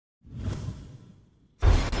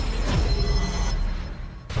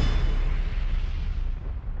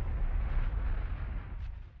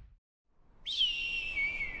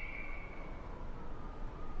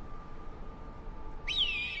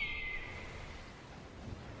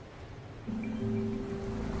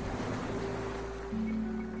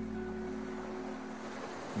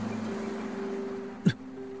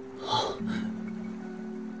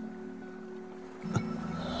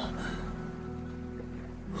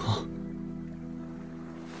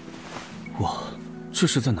这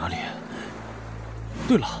是在哪里？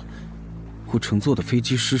对了，我乘坐的飞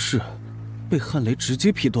机失事，被汉雷直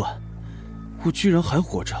接劈断，我居然还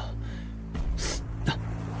活着，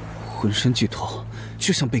浑身剧痛，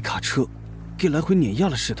就像被卡车给来回碾压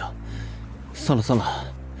了似的。算了算了，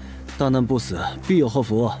大难不死，必有后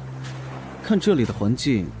福。看这里的环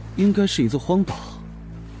境，应该是一座荒岛，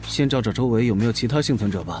先找找周围有没有其他幸存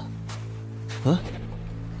者吧。啊，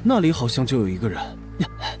那里好像就有一个人，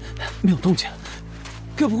没有动静。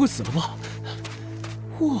该不会死了吧？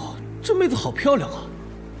哇，这妹子好漂亮啊！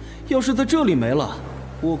要是在这里没了，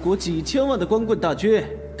我国几千万的光棍大军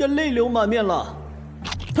该泪流满面了。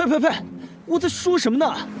呸！我在说什么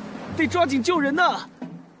呢？得抓紧救人呐！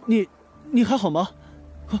你还好吗？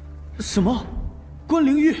啊，什么？关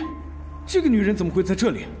灵玉？这个女人怎么会在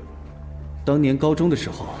这里？当年高中的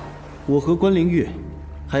时候，我和关灵玉，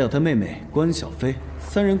还有她妹妹关小飞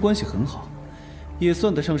三人关系很好，也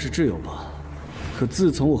算得上是挚友吧。可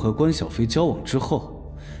自从我和关小飞交往之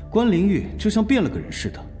后，关灵玉就像变了个人似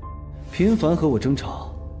的，频繁和我争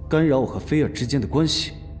吵，干扰我和菲儿之间的关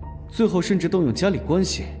系，最后甚至动用家里关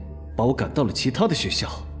系，把我赶到了其他的学校，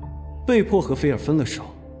被迫和菲儿分了手。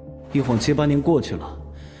一晃7、8年过去了，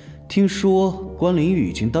听说关灵玉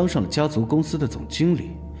已经当上了家族公司的总经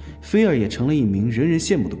理，菲儿也成了一名人人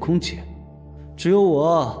羡慕的空姐，只有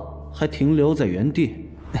我还停留在原地。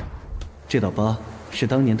这道疤是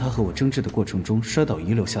当年他和我争执的过程中摔倒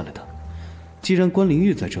遗留下来的。既然关灵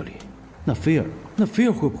玉在这里，那菲儿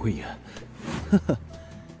会不会也？呵呵，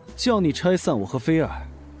叫你拆散我和菲儿，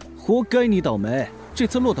活该你倒霉。这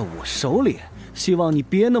次落到我手里，希望你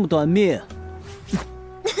别那么短命。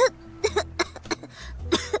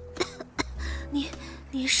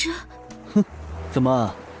你是？哼，怎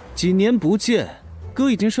么，几年不见，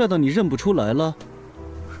哥已经帅到你认不出来了？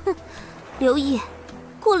哼，刘毅，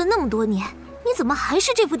过了那么多年。你怎么还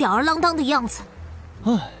是这副吊儿郎当的样子？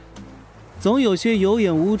唉，总有些有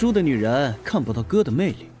眼无珠的女人看不到哥的魅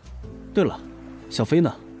力。对了，小飞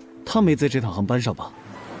呢？她没在这趟航班上吧？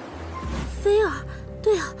菲儿，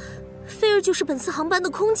对啊，菲儿就是本次航班的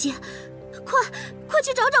空姐，快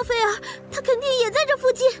去找找菲儿，她肯定也在这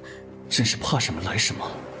附近。真是怕什么来什么。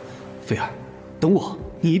菲儿，等我，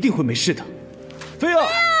你一定会没事的。菲儿，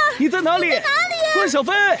你在哪里？你在哪里？关小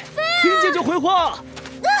飞，听见就回话。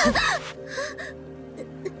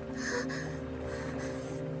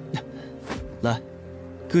来，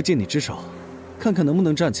哥借你只手，看看能不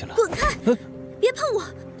能站起来。滚开！别碰我！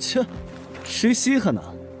切，谁稀罕呢？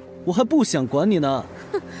我还不想管你呢。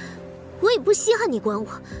哼，我也不稀罕你管我，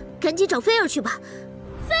赶紧找菲儿去吧。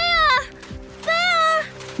菲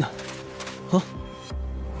儿！啊！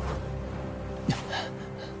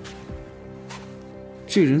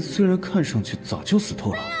这人虽然看上去早就死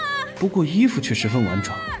透了，不过衣服却十分完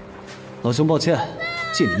整。老兄，抱歉，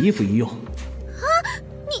借你衣服一用。啊！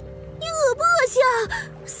你恶不恶心啊？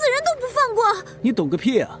死人都不放过！你懂个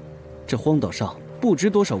屁啊！这荒岛上不知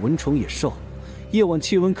多少蚊虫野兽，夜晚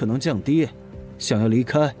气温可能降低，想要离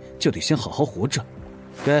开就得先好好活着。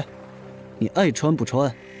给，你爱穿不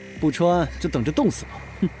穿，不穿就等着冻死吧。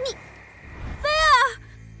哼！你，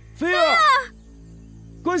菲儿，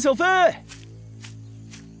关小飞！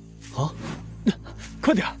啊，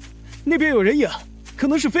快点，那边有人影，可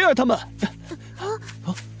能是菲儿他们。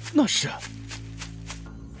那是。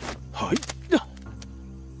哎呀，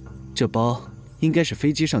这包应该是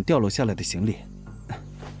飞机上掉落下来的行李。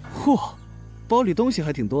嚯，包里东西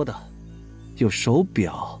还挺多的，有手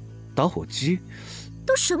表、打火机。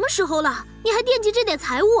都什么时候了，你还惦记这点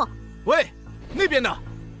财物？喂，那边的，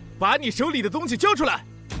把你手里的东西交出来！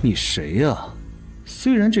你谁呀？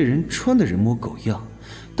虽然这人穿的人模狗样，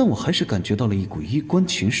但我还是感觉到了一股衣冠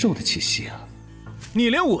禽兽的气息啊！你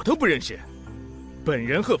连我都不认识？本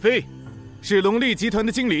人贺飞，是龙力集团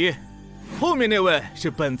的经理。后面那位是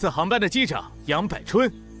本次航班的机长杨百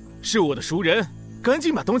春，是我的熟人。赶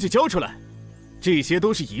紧把东西交出来，这些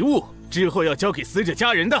都是遗物，之后要交给死者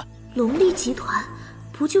家人的。龙力集团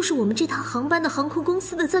不就是我们这趟航班的航空公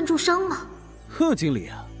司的赞助商吗？贺经理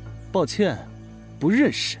啊，抱歉，不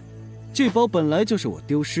认识。这包本来就是我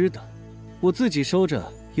丢失的，我自己收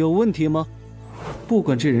着，有问题吗？不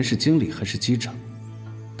管这人是经理还是机长，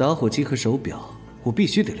打火机和手表我必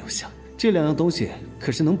须得留下，这两样东西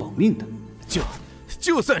可是能保命的。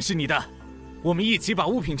就算是你的，我们一起把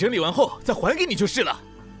物品整理完后再还给你就是了。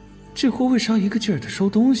这货为啥一个劲儿的收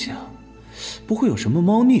东西啊？不会有什么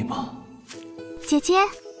猫腻吧？姐姐，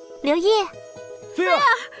刘毅，菲儿，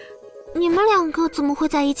你们两个怎么会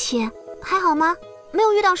在一起？还好吗？没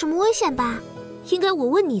有遇到什么危险吧？应该我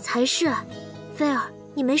问你才是。菲儿，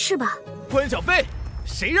你没事吧？关小飞，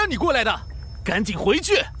谁让你过来的？赶紧回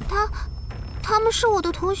去！他们是我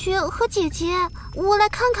的同学和姐姐，我来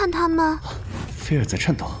看看他们。菲儿在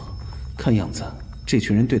颤抖，看样子这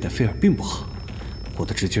群人对待菲儿并不好。我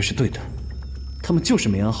的直觉是对的，他们就是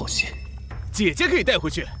没安好心。姐姐可以带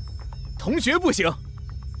回去，同学不行。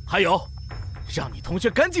还有，让你同学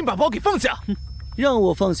赶紧把包给放下。让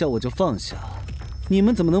我放下我就放下，你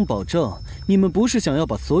们怎么能保证你们不是想要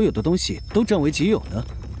把所有的东西都占为己有呢？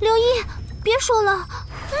刘毅，别说了。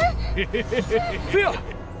菲儿，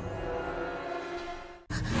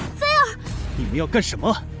你们要干什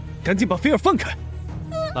么？赶紧把菲儿放开！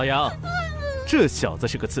老杨，这小子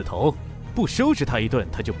是个刺头，不收拾他一顿，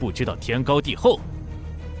他就不知道天高地厚。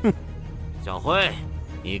哼，小辉，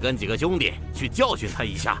你跟几个兄弟去教训他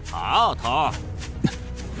一下。好，头。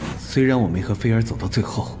虽然我没和菲儿走到最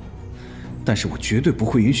后，但是我绝对不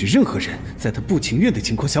会允许任何人在他不情愿的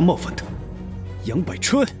情况下冒犯他。杨百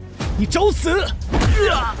春，你找死！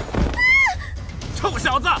臭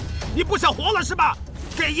小子，你不想活了是吧？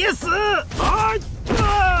给爷死！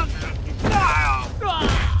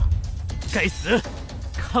该死！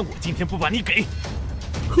看我今天不把你给……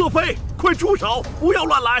贺飞，快住手，不要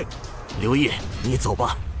乱来！刘毅，你走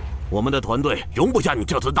吧，我们的团队容不下你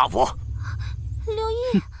这尊大佛。刘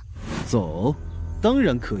毅，走，当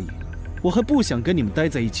然可以，我还不想跟你们待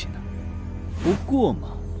在一起呢。不过嘛，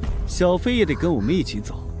小飞也得跟我们一起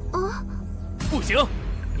走。不行，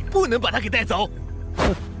你不能把他给带走。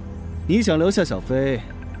你想留下小飞，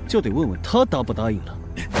就得问问他答不答应了。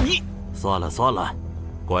你算了，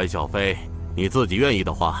乖小飞，你自己愿意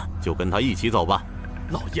的话，就跟他一起走吧。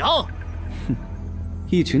老杨，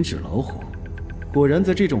一群纸老虎，果然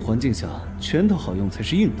在这种环境下，拳头好用才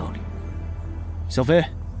是硬道理。小飞，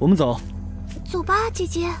我们走。走吧，姐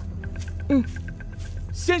姐。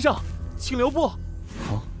先生，请留步。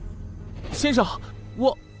好。先生，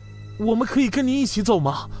我们可以跟您一起走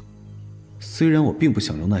吗？虽然我并不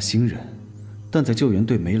想容纳新人，但在救援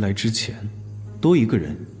队没来之前，多一个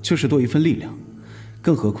人就是多一份力量。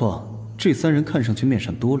更何况这3人看上去面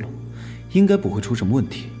善多了，应该不会出什么问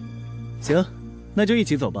题。行，那就一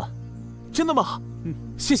起走吧。真的吗？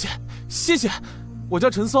谢谢。我叫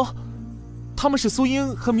陈松，他们是苏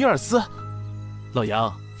英和米尔斯。老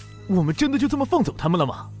杨，我们真的就这么放走他们了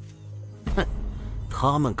吗？哼，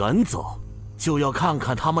他们敢走，就要看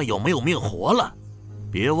看他们有没有命活了。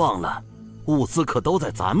别忘了，物资可都在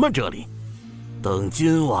咱们这里。等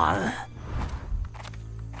今晚，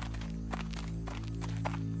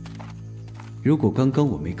如果刚刚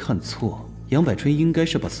我没看错，杨百春应该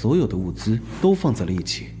是把所有的物资都放在了一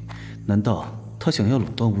起。难道他想要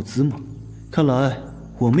垄断物资吗？看来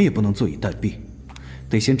我们也不能坐以待毙，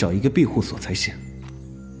得先找一个庇护所才行。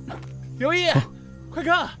刘毅，快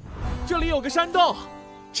看，这里有个山洞。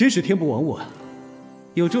真是天不亡我，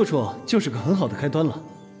有住处就是个很好的开端了。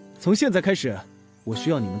从现在开始，我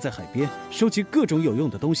需要你们在海边收集各种有用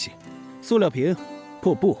的东西，塑料瓶、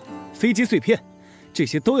破布、飞机碎片，这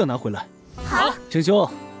些都要拿回来。好。陈兄，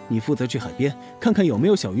你负责去海边看看有没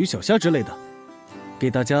有小鱼小虾之类的，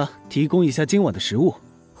给大家提供一下今晚的食物。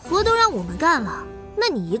活都让我们干了，那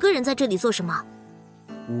你一个人在这里做什么？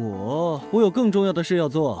我有更重要的事要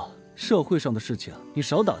做，社会上的事情你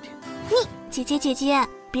少打听。姐姐，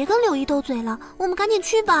别跟刘毅斗嘴了，我们赶紧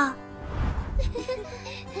去吧。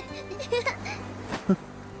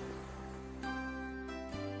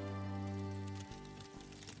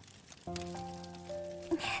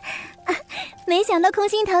没想到空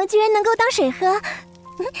心藤居然能够当水喝。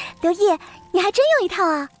刘毅，你还真有一套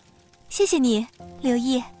啊！谢谢你，刘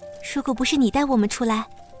毅。如果不是你带我们出来，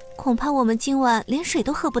恐怕我们今晚连水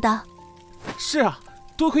都喝不到。是啊，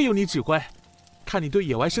多亏有你指挥。看你对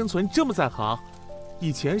野外生存这么在行，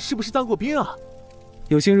以前是不是当过兵啊？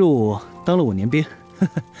有幸入伍，当了5年兵，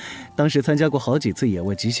当时参加过好几次野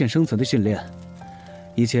外极限生存的训练。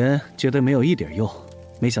以前觉得没有一点用，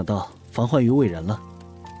没想到防患于未然了。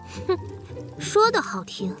哼，说的好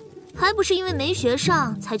听，还不是因为没学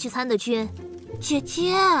上才去参的军。姐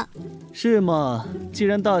姐，是吗？既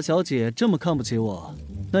然大小姐这么看不起我，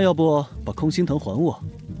那要不把空心藤还我？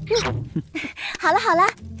好了，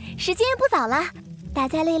时间也不早了，大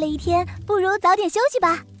家累了一天，不如早点休息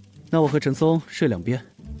吧。那我和陈松睡两边，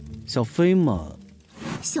小飞嘛……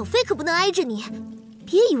小飞可不能挨着你，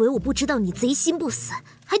别以为我不知道你贼心不死，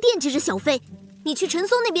还惦记着小飞。你去陈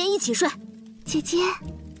松那边一起睡。姐姐，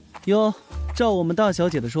哟，照我们大小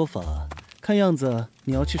姐的说法，看样子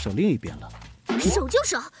你要去守另一边了。守就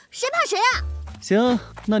守，谁怕谁啊？行，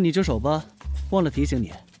那你就守吧。忘了提醒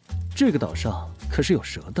你，这个岛上可是有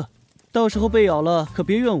蛇的，到时候被咬了可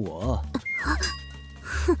别怨我。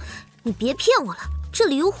哼，你别骗我了，这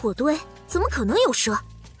里有火堆，怎么可能有蛇？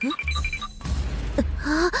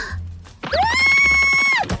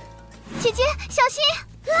姐姐，小心！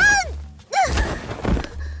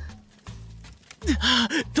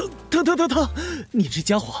疼！你这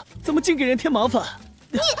家伙怎么净给人添麻烦？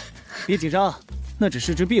你别紧张，那只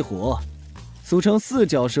是只壁虎，俗称四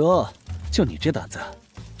脚蛇。就你这胆子，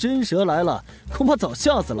真蛇来了，恐怕早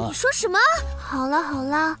吓死了。你说什么？好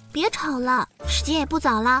了，别吵了，时间也不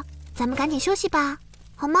早了，咱们赶紧休息吧，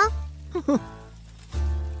好吗？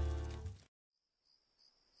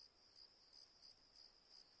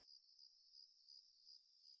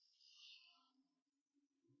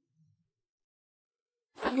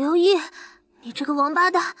刘毅，你这个王八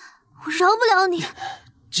蛋，我饶不了你！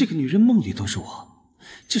这个女人梦里都是我，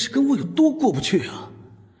这是跟我有多过不去啊！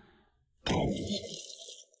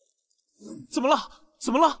怎么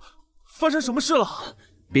了？发生什么事了？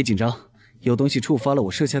别紧张，有东西触发了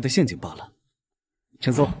我设下的陷阱罢了。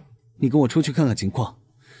陈松，你跟我出去看看情况，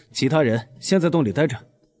其他人先在洞里待着，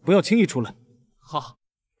不要轻易出来。好。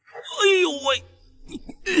哎呦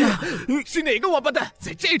喂！是哪个王八蛋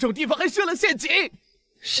在这种地方还设了陷阱？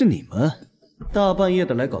是你们，大半夜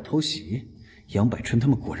的来搞偷袭，杨百春他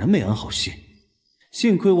们果然没安好心。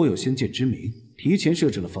幸亏我有先见之明，提前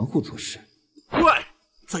设置了防护措施。喂，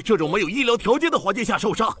在这种没有医疗条件的环境下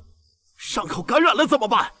受伤，伤口感染了怎么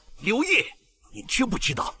办？刘毅，你知不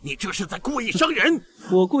知道你这是在故意伤人？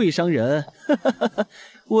我故意伤人？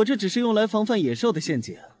我这只是用来防范野兽的陷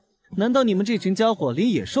阱，难道你们这群家伙连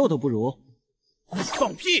野兽都不如？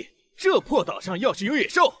放屁！这破岛上要是有野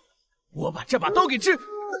兽，我把这把刀给吃！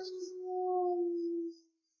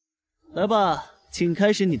来吧，请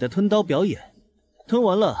开始你的吞刀表演，吞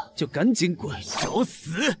完了就赶紧滚！找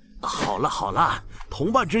死！好了，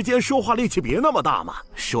同伴之间说话力气别那么大嘛，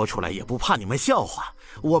说出来也不怕你们笑话。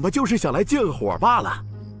我们就是想来借个火罢了。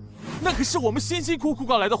那可是我们辛辛苦苦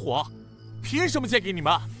搞来的火，凭什么借给你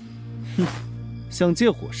们？哼，想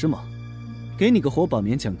借火是吗？给你个火把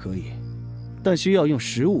勉强可以，但需要用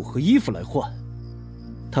食物和衣服来换。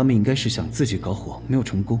他们应该是想自己搞火没有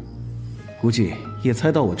成功，估计也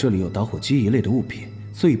猜到我这里有打火机一类的物品，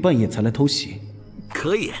所以半夜才来偷袭。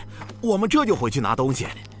可以，我们这就回去拿东西。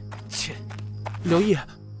切，刘毅，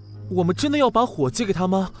我们真的要把火借给他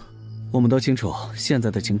吗？我们都清楚现在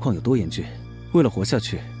的情况有多严峻，为了活下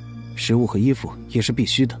去，食物和衣服也是必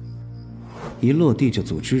须的。一落地就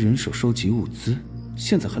组织人手收集物资，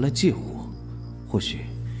现在还来借火，或许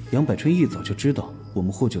杨百春一早就知道我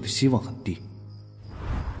们获救的希望很低。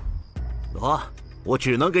我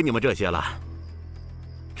只能给你们这些了，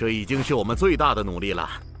这已经是我们最大的努力了。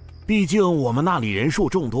毕竟我们那里人数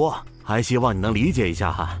众多，还希望你能理解一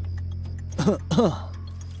下哈。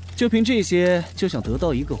就凭这些就想得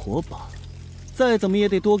到一个火把，再怎么也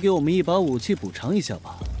得多给我们一把武器补偿一下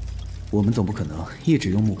吧。我们总不可能一直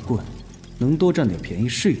用木棍，能多占点便宜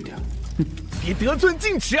是一点。哼，别得寸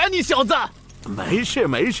进尺啊，你小子！没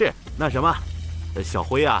事，那什么，小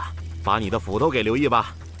辉啊，把你的斧头给刘毅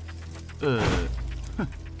吧。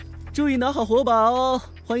注意拿好火把哦，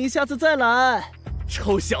欢迎下次再来。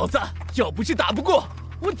臭小子，要不是打不过，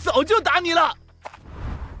我早就打你了。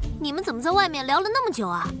你们怎么在外面聊了那么久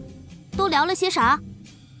啊？都聊了些啥？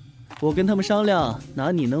我跟他们商量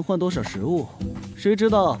拿你能换多少食物，谁知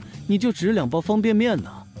道你就只2包方便面呢，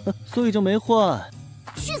所以就没换。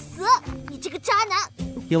去死！你这个渣男！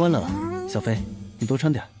夜晚冷，小飞，你多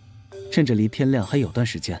穿点，趁着离天亮还有段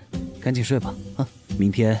时间，赶紧睡吧啊！明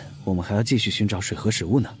天我们还要继续寻找水和食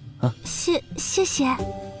物呢啊！谢谢。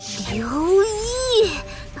刘毅，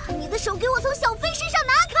把你的手给我从小飞身上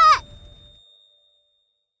拿开！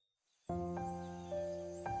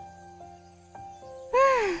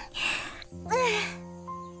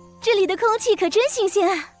这里的空气可真新鲜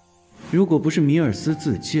啊！如果不是米尔斯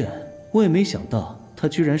自荐，我也没想到他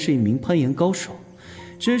居然是一名攀岩高手，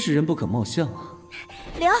真是人不可貌相啊！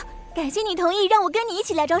刘，感谢你同意让我跟你一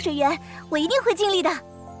起来找水源，我一定会尽力的。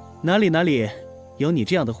哪里，有你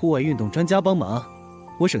这样的户外运动专家帮忙，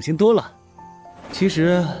我省心多了。其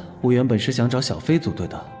实我原本是想找小飞组队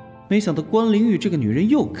的，没想到关灵玉这个女人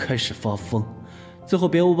又开始发疯，最后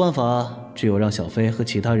别无办法，只有让小飞和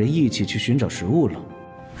其他人一起去寻找食物了。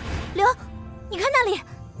刘，你看那里，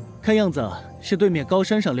看样子是对面高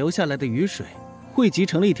山上流下来的雨水汇集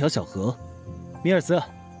成了一条小河。米尔斯，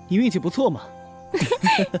你运气不错嘛。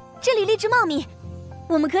这里绿植茂密，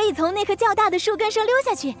我们可以从那棵较大的树根上溜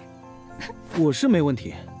下去。我是没问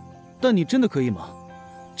题，但你真的可以吗？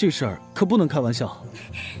这事儿可不能开玩笑。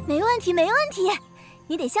没问题，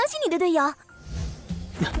你得相信你的队友。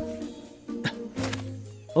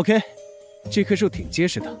OK， 这棵树挺结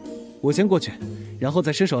实的，我先过去，然后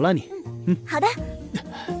再伸手拉你。好的。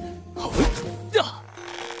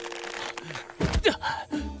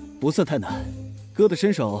不算太难，哥的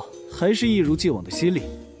身手还是一如既往的犀利。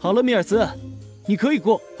好了，米尔斯，你可以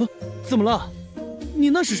过。怎么了？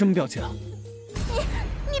你那是什么表情啊？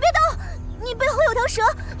你别动！你背后有条蛇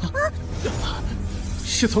啊！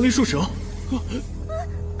是丛林树蛇。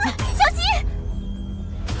小心！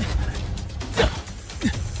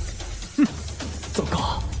糟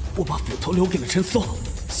糕，我把斧头留给了陈松，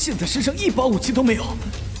现在身上一把武器都没有。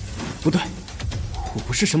不对，我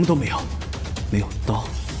不是什么都没有，没有刀。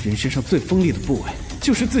人身上最锋利的部位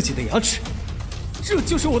就是自己的牙齿，这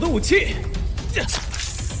就是我的武器。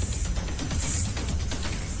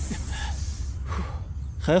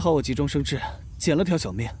还好我急中生智，捡了条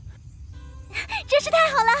小命。真是太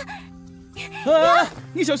好了！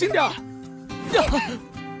你小心点儿！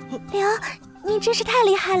刘，你真是太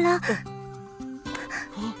厉害了！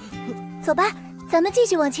走吧，咱们继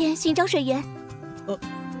续往前寻找水源。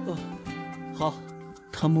好。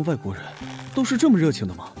他们外国人都是这么热情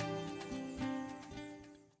的吗？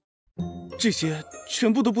这些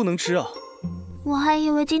全部都不能吃啊！我还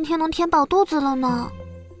以为今天能填饱肚子了呢。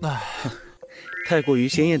太过于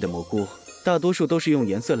鲜艳的蘑菇，大多数都是用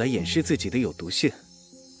颜色来掩饰自己的有毒性，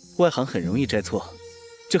外行很容易摘错，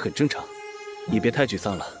这很正常。你别太沮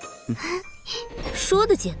丧了。说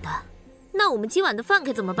的简单，那我们今晚的饭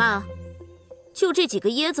该怎么办啊？就这几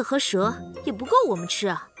个椰子和蛇也不够我们吃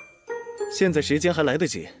啊。现在时间还来得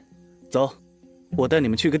及，走，我带你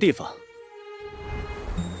们去个地方。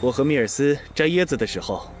我和米尔斯摘椰子的时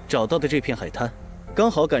候找到的这片海滩，刚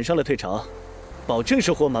好赶上了退潮，保证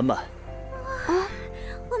收获满满。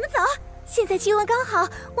我们走，现在气温刚好，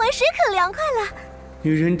玩水可凉快了。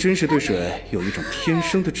女人真是对水有一种天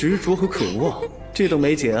生的执着和渴望。这等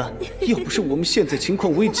美景啊，要不是我们现在情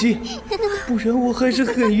况危机，不然我还是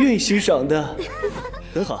很愿意欣赏的。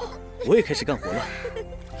很好，我也开始干活了。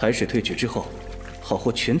海水退去之后，好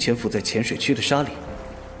货全潜伏在浅水区的沙里，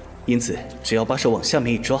因此只要把手往下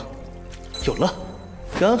面一抓，有了。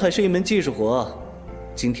赶海是一门技术活，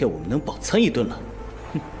今天我们能饱餐一顿了。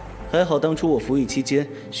还好当初我服役期间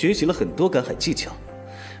学习了很多赶海技巧，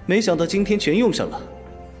没想到今天全用上了。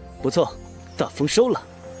不错，大丰收了，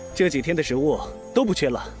这几天的食物都不缺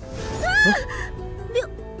了。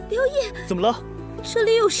刘毅，怎么了？这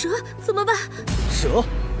里有蛇，怎么办？蛇？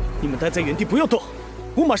你们待在原地不要动，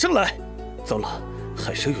我马上来。糟了，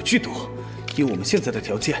海蛇有剧毒，以我们现在的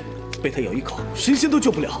条件，被它咬一口，神仙都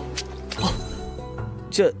救不了。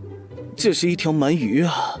这是一条鳗鱼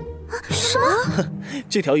啊！什么？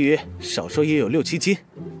这条鱼少说也有6、7斤，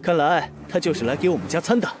看来它就是来给我们加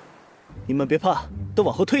餐的。你们别怕，都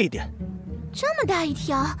往后退一点。这么大一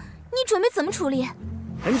条，你准备怎么处理？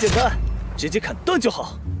很简单，直接砍断就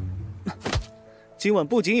好。今晚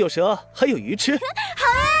不仅有蛇，还有鱼吃。好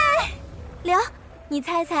嘞！刘，你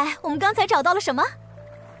猜猜我们刚才找到了什么？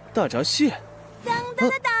大闸蟹。当当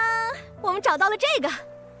当当！我们找到了这个，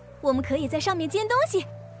我们可以在上面煎东西，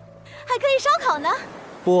还可以烧烤呢。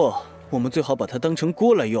不，我们最好把它当成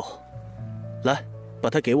锅来用。来，把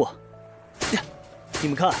它给我。你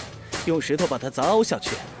们看，用石头把它砸凹下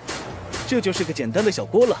去，这就是个简单的小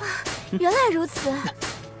锅了。原来如此。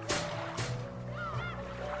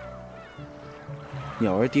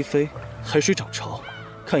鸟儿低飞，海水涨潮，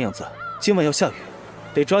看样子今晚要下雨，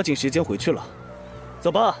得抓紧时间回去了。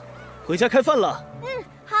走吧，回家开饭了。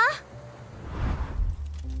好。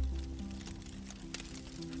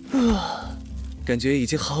感觉已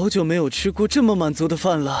经好久没有吃过这么满足的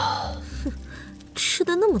饭了。吃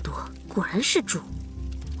的那么多，果然是猪。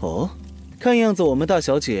哦，看样子我们大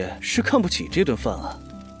小姐是看不起这顿饭啊。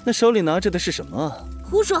那手里拿着的是什么啊？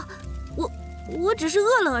胡说，我只是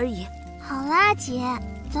饿了而已。好啦，姐，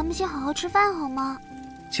咱们先好好吃饭好吗？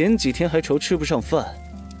前几天还愁吃不上饭，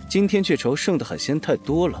今天却愁剩的海鲜太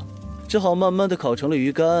多了，只好慢慢的烤成了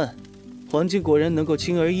鱼干。环境果然能够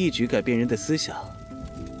轻而易举改变人的思想。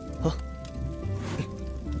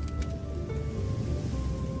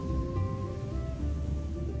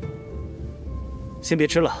先别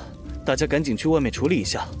吃了，大家赶紧去外面处理一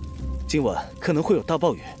下，今晚可能会有大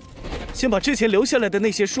暴雨。先把之前留下来的那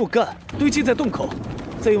些树干堆积在洞口，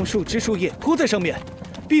再用树枝树叶铺在上面，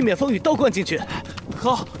避免风雨倒灌进去。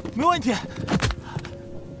好，没问题。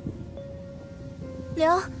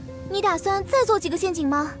刘，你打算再做几个陷阱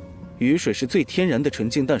吗？雨水是最天然的纯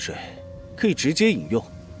净淡水，可以直接饮用。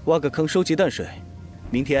挖个坑收集淡水，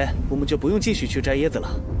明天我们就不用继续去摘椰子了。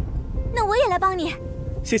那我也来帮你。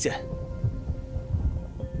谢谢。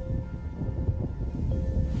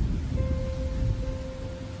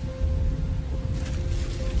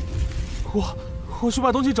我去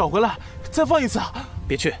把东西找回来，再放一次。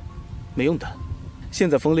别去，没用的。现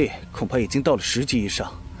在风力恐怕已经到了10级以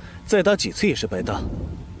上，再打几次也是白搭。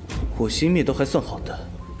火熄灭都还算好的，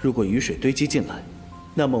如果雨水堆积进来，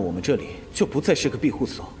那么我们这里就不再是个庇护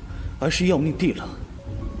所，而是要命地了。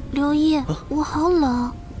刘毅，我好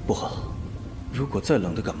冷。不好，如果再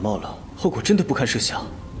冷的感冒了，后果真的不堪设想。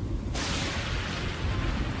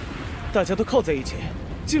大家都靠在一起，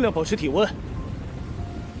尽量保持体温。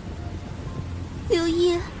刘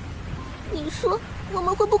毅，你说我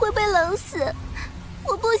们会不会被冷死？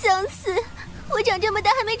我不想死，我长这么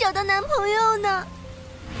大还没找到男朋友呢。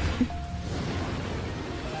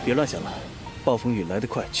别乱想了，暴风雨来得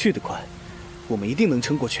快，去得快，我们一定能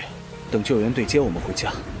撑过去。等救援队接我们回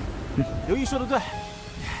家。刘毅说的对，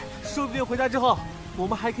说不定回家之后，我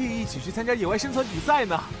们还可以一起去参加野外生存比赛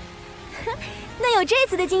呢。那有这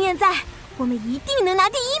次的经验在，我们一定能拿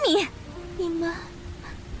第1名。你们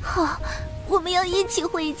好，我们要一起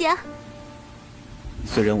回家。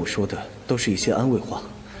虽然我说的都是一些安慰话，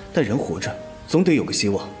但人活着总得有个希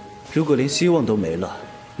望。如果连希望都没了，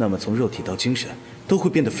那么从肉体到精神都会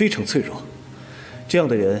变得非常脆弱。这样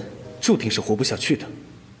的人注定是活不下去的。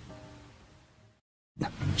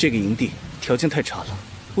这个营地条件太差了，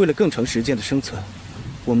为了更长时间的生存，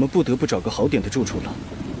我们不得不找个好点的住处了。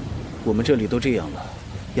我们这里都这样了，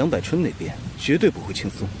杨百春那边绝对不会轻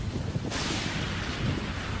松。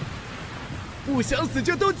不想死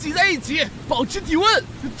就都挤在一起，保持体温。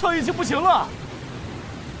他已经不行了。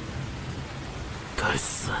该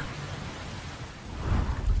死！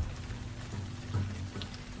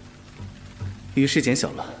雨势减小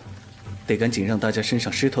了，得赶紧让大家身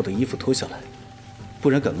上湿透的衣服脱下来，不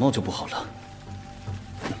然感冒就不好了。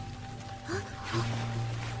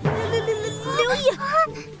刘毅，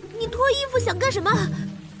你脱衣服想干什么？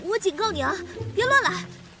我警告你啊，别乱来。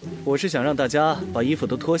我是想让大家把衣服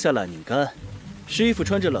都脱下来拧干，湿衣服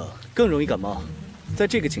穿着冷更容易感冒。在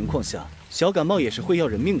这个情况下，小感冒也是会要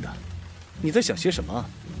人命的。你在想些什么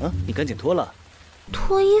啊？你赶紧脱了。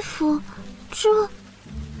脱衣服，这……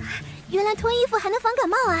原来脱衣服还能防感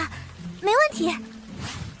冒啊，没问题。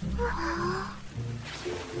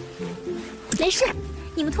没事，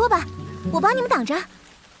你们脱吧，我帮你们挡着。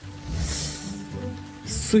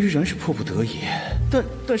虽然是迫不得已，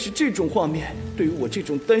但是这种画面对于我这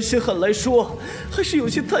种单身汉来说，还是有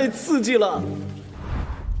些太刺激了。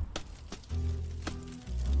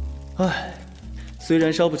唉，虽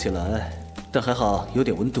然烧不起来，但还好有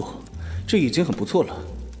点温度，这已经很不错了。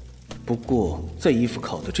不过在衣服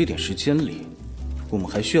烤的这点时间里，我们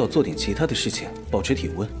还需要做点其他的事情，保持体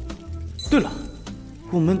温。对了，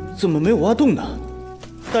我们怎么没有挖洞呢？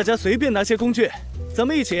大家随便拿些工具，咱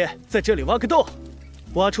们一起在这里挖个洞。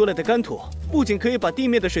挖出来的干土不仅可以把地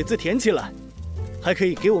面的水渍填起来，还可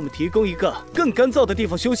以给我们提供一个更干燥的地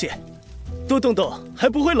方休息。多动动还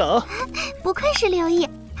不会冷。不愧是刘毅，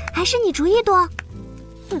还是你主意多。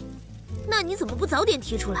哼，那你怎么不早点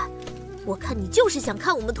提出来？我看你就是想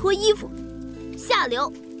看我们脱衣服，下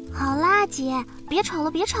流。好啦，姐，别吵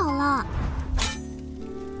了，别吵了。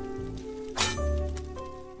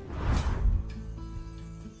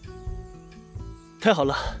太好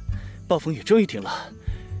了，暴风雨终于停了，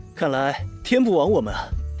看来天不亡我们啊！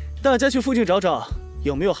大家去附近找找，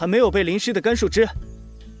有没有还没有被淋湿的干树枝？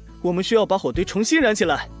我们需要把火堆重新燃起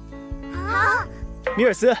来。好。米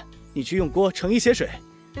尔斯，你去用锅盛一些水，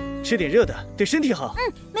吃点热的，对身体好。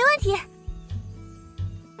没问题。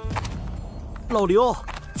老刘，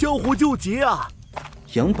江湖救急啊！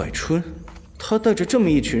杨百春，他带着这么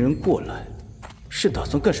一群人过来，是打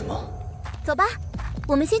算干什么？走吧，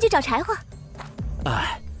我们先去找柴火。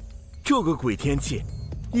哎，这个鬼天气，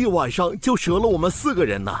一晚上就折了我们4个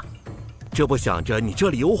人呢。这不想着你这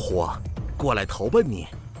里有火，过来投奔你。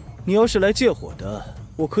你要是来借火的，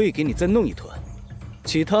我可以给你再弄一团，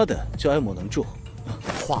其他的就爱莫能助。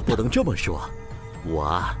话不能这么说，我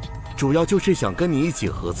啊，主要就是想跟你一起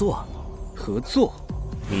合作。合作？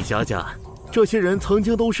你想想，这些人曾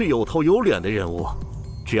经都是有头有脸的人物，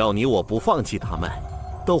只要你我不放弃他们，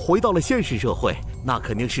等回到了现实社会，那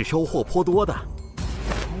肯定是收获颇多的。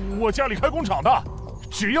我家里开工厂的，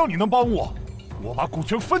只要你能帮我，我把股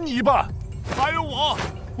权分你一半。还有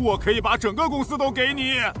我可以把整个公司都给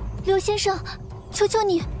你。刘先生，求求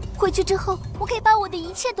你，回去之后我可以把我的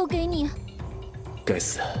一切都给你。该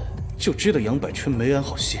死，就知道杨百春没安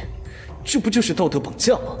好心，这不就是道德绑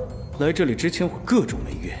架吗？来这里之前我各种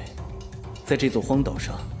埋怨，在这座荒岛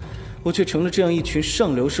上，我却成了这样一群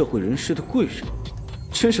上流社会人士的贵人，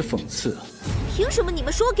真是讽刺啊！凭什么你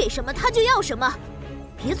们说给什么他就要什么？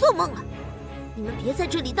别做梦了！你们别在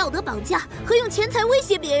这里道德绑架和用钱财威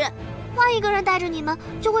胁别人。换一个人带着你们，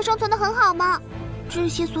就会生存得很好吗？这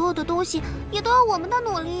些所有的东西也都要我们的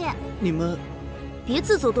努力。你们别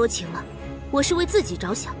自作多情了，我是为自己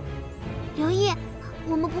着想。刘毅，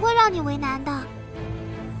我们不会让你为难的。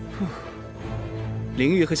林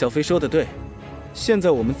玉和小飞说的对，现在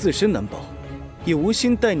我们自身难保，也无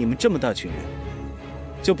心带你们这么大群人，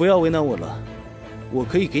就不要为难我了。我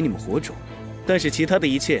可以给你们火种，但是其他的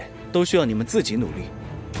一切都需要你们自己努力。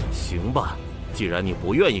行吧，既然你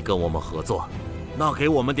不愿意跟我们合作，那给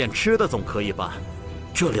我们点吃的总可以吧？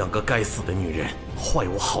这2个该死的女人坏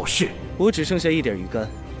我好事。我只剩下1点鱼干，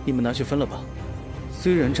你们拿去分了吧。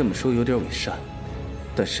虽然这么说有点伪善，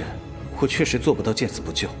但是我确实做不到见死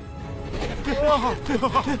不救。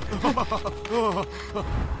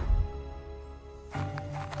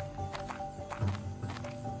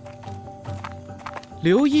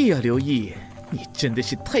刘毅啊，刘毅，你真的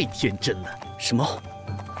是太天真了。什么？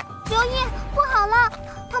刘毅，不好了，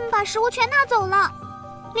他们把食物全拿走了，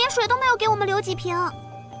连水都没有给我们留几瓶。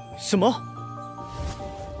什么？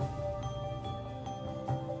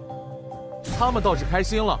他们倒是开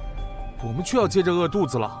心了，我们却要接着饿肚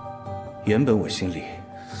子了。原本我心里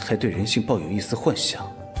还对人性抱有一丝幻想，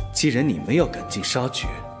既然你们要赶尽杀绝，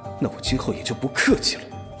那我今后也就不客气了。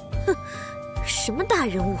哼，什么大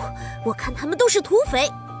人物？我看他们都是土匪。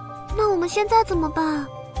那我们现在怎么办？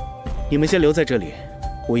你们先留在这里，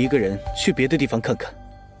我一个人去别的地方看看。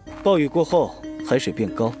暴雨过后，海水变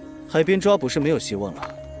高，海边抓捕是没有希望了。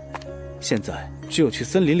现在只有去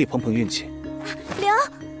森林里碰碰运气。刘，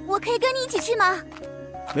我可以跟你一起去吗？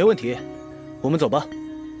没问题，我们走吧。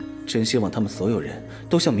真希望他们所有人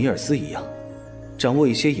都像米尔斯一样，掌握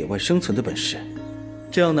一些野外生存的本事，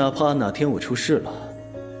这样哪怕哪天我出事了，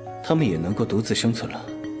他们也能够独自生存了。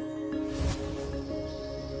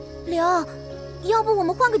刘，要不我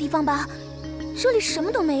们换个地方吧，这里什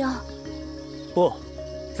么都没有。不，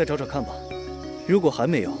再找找看吧。如果还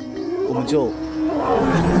没有，我们就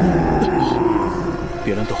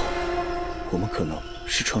别乱动，我们可能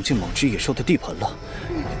是闯进某只野兽的地盘了。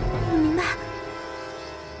我明白。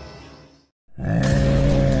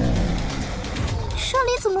这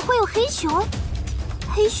里怎么会有黑熊？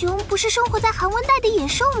黑熊不是生活在寒温带的野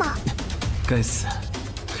兽吗？该死，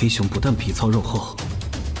黑熊不但皮糙肉厚，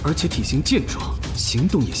而且体型健壮，行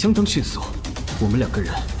动也相当迅速。我们2个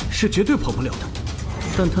人是绝对跑不了的。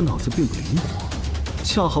但他脑子并不灵活，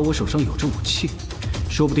恰好我手上有着武器，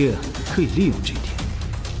说不定可以利用这一点。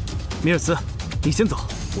米尔斯，你先走，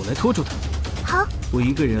我来拖住他。好，我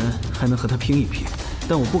一个人还能和他拼一拼，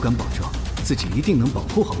但我不敢保证自己一定能保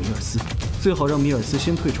护好米尔斯。最好让米尔斯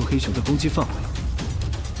先退出黑熊的攻击范围。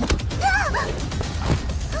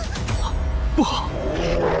不好！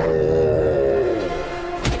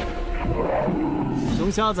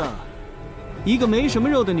熊瞎子，一个没什么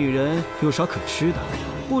肉的女人有啥可吃的？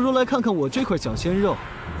不如来看看我这块小鲜肉。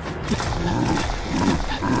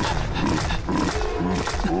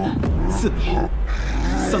4米、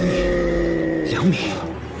3米、2米。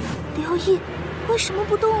刘毅为什么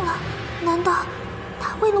不动了？难道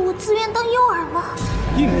他为了我自愿当诱饵吗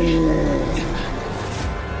？1米。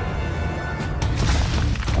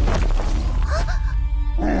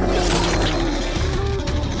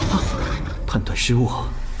判断失误，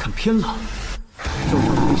看偏了。肉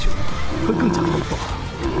上的黑熊会更加狂暴，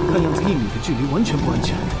看样子1米的距离完全不安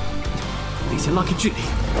全，得先拉开距离。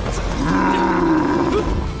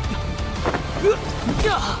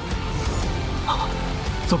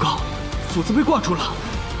糟糕，斧子被挂住了。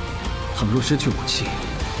倘若失去武器，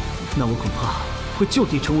那我恐怕会就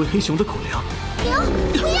地成为黑熊的口粮。刘，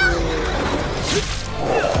不要！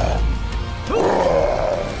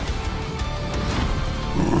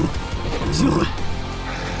机会！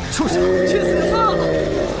畜生，去死吧！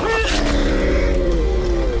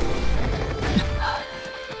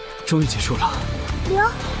终于结束了。刘，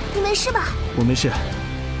你没事吧？我没事，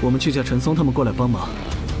我们去叫陈松他们过来帮忙。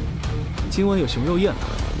今晚有熊肉宴了。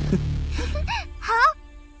好。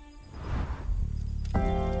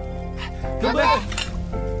干杯！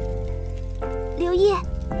刘烨，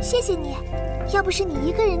谢谢你，要不是你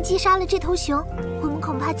一个人击杀了这头熊，我们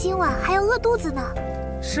恐怕今晚还要饿肚子呢。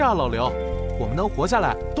是啊，老刘，我们能活下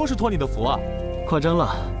来都是托你的福啊。夸张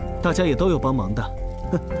了，大家也都有帮忙的。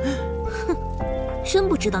哼，真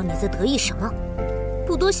不知道你在得意什么，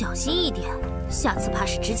不多小心一点，下次怕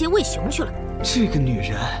是直接喂熊去了。这个女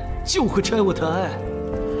人就会拆我台。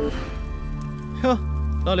哟，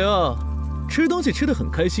老刘，吃东西吃得很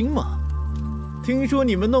开心嘛？听说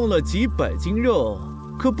你们弄了几百斤肉，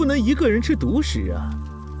可不能一个人吃独食啊，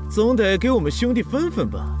总得给我们兄弟分分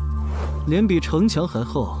吧。脸比城墙还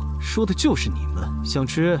厚，说的就是你们。想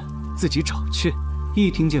吃自己找去，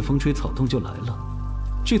一听见风吹草动就来了。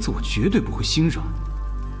这次我绝对不会心软。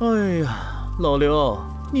哎呀，老刘，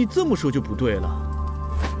你这么说就不对了。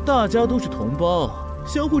大家都是同胞，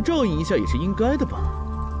相互照应一下也是应该的吧？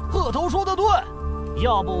鹤头说的对，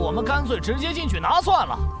要不我们干脆直接进去拿算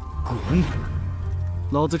了。滚！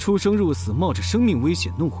老子出生入死，冒着生命危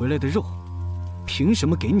险弄回来的肉，凭什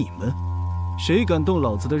么给你们？谁敢动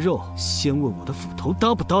老子的肉，先问我的斧头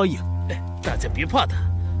答不答应？大家别怕他，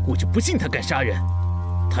我就不信他敢杀人。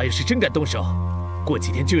他要是真敢动手，过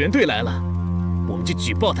几天救援队来了，我们就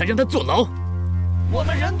举报他，让他坐牢。我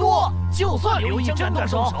们人多，就算刘义真动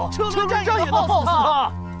手，车轮战也能爆死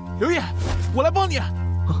他。刘义，我来帮你。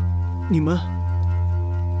你们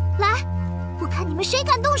来，我看你们谁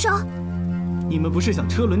敢动手。你们不是想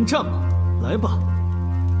车轮战吗？来吧！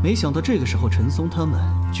没想到这个时候陈松他们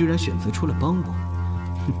居然选择出来帮我。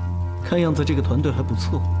哼，看样子这个团队还不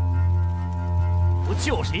错。不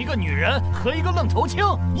就是一个女人和一个愣头青，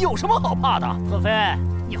有什么好怕的？贺飞，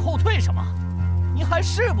你后退什么？你还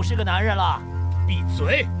是不是个男人了？闭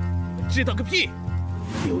嘴！知道个屁！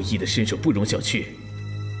刘毅的身手不容小觑，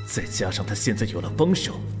再加上他现在有了帮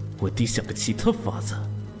手，我得想个其他法子。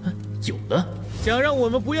有了，想让我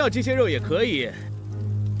们不要这些肉也可以，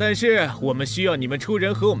但是我们需要你们出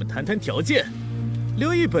人和我们谈谈条件。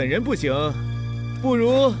刘毅本人不行，不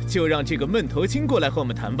如就让这个闷头青过来和我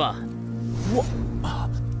们谈吧。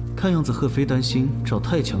看样子贺飞担心找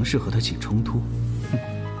太强势和他起冲突，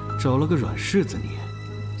找了个软柿子捏。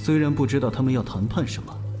虽然不知道他们要谈判什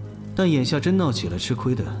么，但眼下真闹起来，吃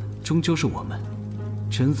亏的终究是我们。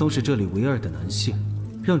陈松是这里唯二的男性，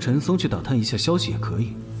让陈松去打探一下消息也可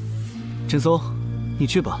以。陈松，你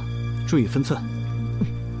去吧，注意分寸。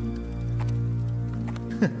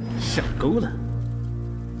上钩了，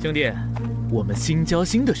兄弟，我们心交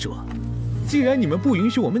心的说，既然你们不允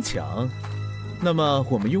许我们抢，那么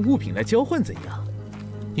我们用物品来交换怎样？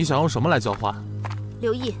你想用什么来交换？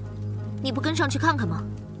刘毅，你不跟上去看看吗？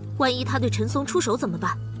万一他对陈松出手怎么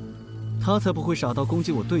办？他才不会傻到攻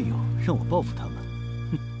击我队友，让我报复他们。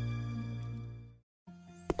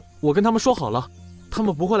我跟他们说好了，他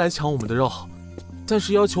们不会来抢我们的肉，但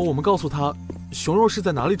是要求我们告诉他熊肉是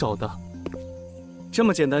在哪里找的。这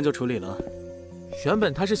么简单就处理了？原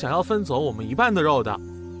本他是想要分走我们一半的肉的，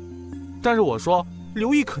但是我说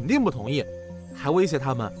刘毅肯定不同意，还威胁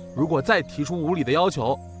他们如果再提出无理的要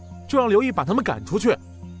求，就让刘毅把他们赶出去。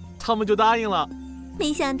他们就答应了。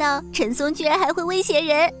没想到陈松居然还会威胁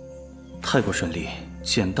人，太过顺利，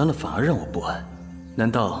简单了反而让我不安。难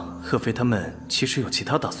道贺飞他们其实有其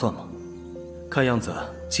他打算吗？看样子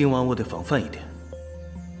今晚我得防范一点。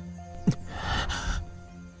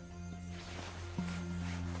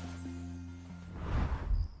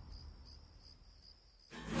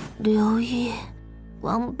刘毅，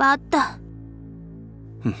王八蛋！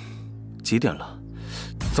几点了？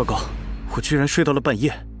糟糕，我居然睡到了半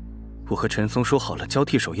夜。我和陈松说好了交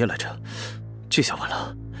替守夜来着，这下完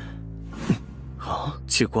了。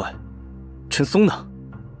奇怪，陈松呢？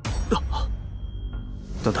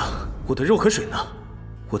等等，我的肉和水呢？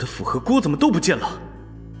我的斧和锅怎么都不见了？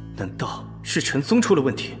难道是陈松出了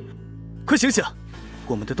问题？快醒醒！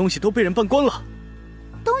我们的东西都被人搬光了。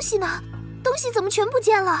东西呢？东西怎么全不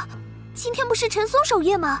见了？今天不是陈松守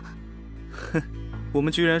夜吗？哼，我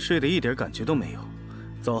们居然睡得一点感觉都没有。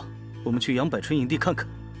走，我们去杨百春营地看看。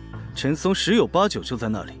陈松十有八九就在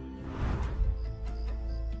那里。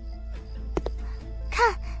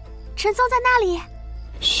看，陈松在那里。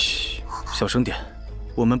嘘，小声点，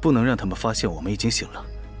我们不能让他们发现我们已经醒了。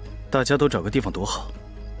大家都找个地方躲好。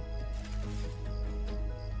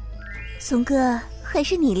松哥，还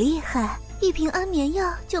是你厉害，一瓶安眠药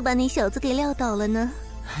就把那小子给撂倒了呢。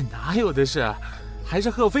哪有的事，还是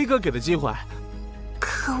贺飞哥给的机会。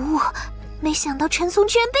可恶，没想到陈松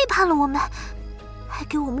居然背叛了我们，还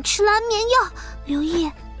给我们吃了安眠药。刘毅，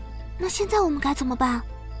那现在我们该怎么办？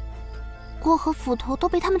锅和斧头都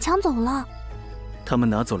被他们抢走了。他们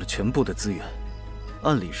拿走了全部的资源，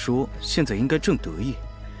按理说现在应该正得意。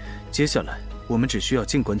接下来我们只需要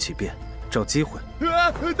静观其变，找机会。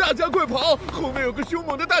大家快跑！后面有个凶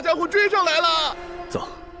猛的大家伙追上来了。走，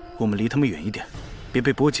我们离他们远一点，别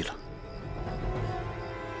被波及了。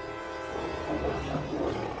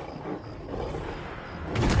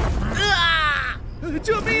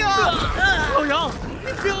救命啊！老杨，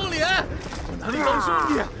你不要脸！我哪里当兄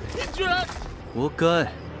弟，你居然……活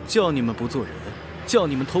该，叫你们不做人，叫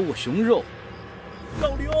你们偷我熊肉。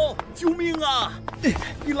老刘，救命啊！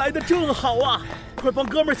你来的正好啊！快帮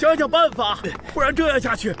哥们想想办法，不然这样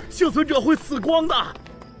下去，幸存者会死光的。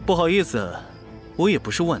不好意思，我也不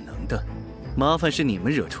是万能的，麻烦是你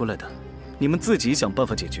们惹出来的，你们自己想办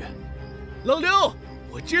法解决。老刘，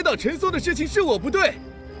我知道陈松的事情是我不对，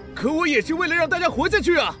可我也是为了让大家活下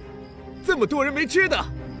去啊！这么多人没吃的，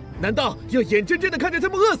难道要眼睁睁地看着他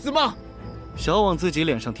们饿死吗？少往自己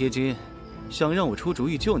脸上贴金，想让我出主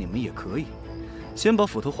意救你们也可以，先把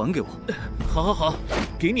斧头还给我。好，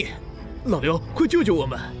给你。老刘，快救救我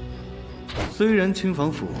们！虽然青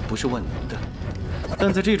房斧不是万能的，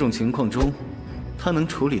但在这种情况中，他能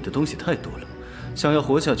处理的东西太多了，想要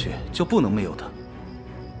活下去就不能没有它。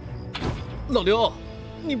老刘，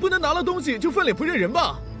你不能拿了东西就翻脸不认人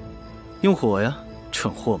吧？用火呀，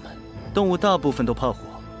蠢货们！动物大部分都怕火，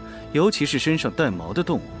尤其是身上带毛的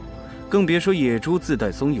动物，更别说野猪自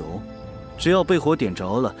带松油，只要被火点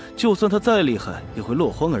着了，就算它再厉害，也会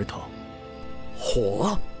落荒而逃。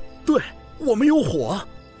火？对，我们有火。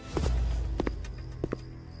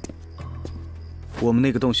我们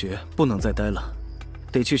那个洞穴不能再待了，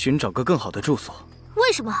得去寻找个更好的住所。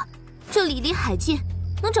为什么？这里离海近，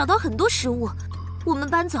能找到很多食物，我们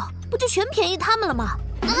搬走不就全便宜他们了吗？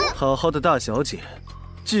好好的大小姐，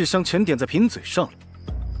智商全点在贫嘴上了。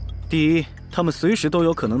第一，他们随时都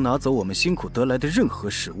有可能拿走我们辛苦得来的任何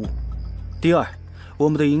食物；第二，我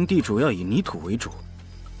们的营地主要以泥土为主，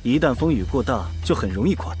一旦风雨过大，就很容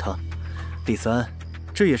易垮塌；第三，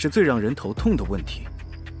这也是最让人头痛的问题，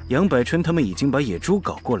杨百春他们已经把野猪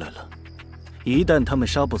搞过来了，一旦他们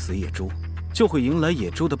杀不死野猪，就会迎来野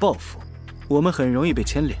猪的报复，我们很容易被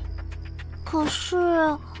牵连。可是，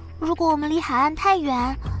如果我们离海岸太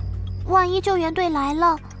远，万一救援队来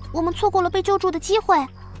了，我们错过了被救助的机会，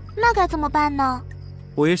那该怎么办呢？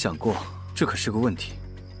我也想过，这可是个问题，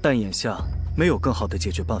但眼下没有更好的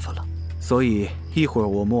解决办法了。所以一会儿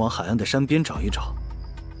我们往海岸的山边找一找，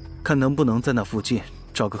看能不能在那附近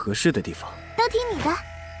找个合适的地方。都听你的。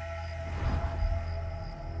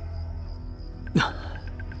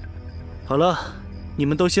好了，你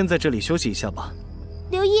们都先在这里休息一下吧。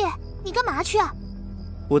刘毅，你干嘛去啊？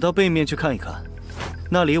我到背面去看一看，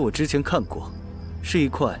那里我之前看过，是一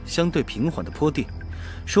块相对平缓的坡地，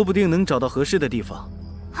说不定能找到合适的地方。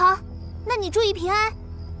好，那你注意平安。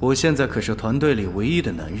我现在可是团队里唯一的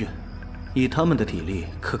男人，以他们的体力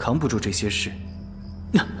可扛不住这些事。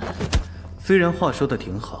虽然话说的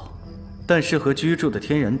挺好，但适合居住的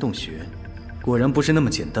天然洞穴，果然不是那么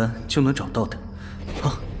简单就能找到的。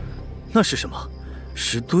啊，那是什么？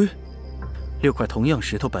石堆？6块同样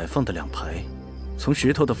石头摆放的2排，从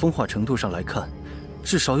石头的风化程度上来看，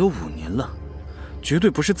至少有5年了，绝对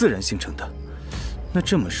不是自然形成的。那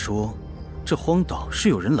这么说，这荒岛是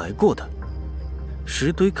有人来过的。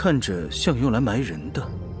石堆看着像用来埋人的，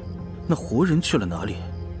那活人去了哪里？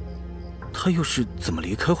他又是怎么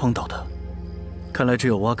离开荒岛的？看来只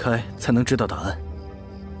有挖开才能知道答案。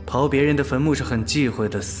刨别人的坟墓是很忌讳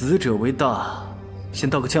的，死者为大。先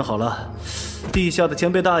道个歉好了，地下的前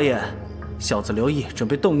辈大爷，小子刘毅准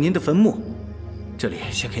备动您的坟墓，这里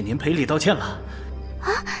先给您赔礼道歉了。啊，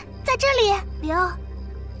在这里，刘，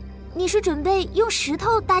你是准备用石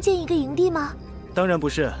头搭建一个营地吗？当然不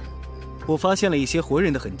是，我发现了一些活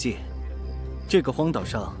人的痕迹，这个荒岛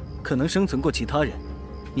上可能生存过其他人，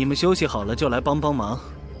你们休息好了就来帮帮忙，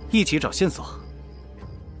一起找线索。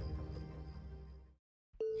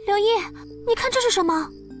刘毅，你看这是什么？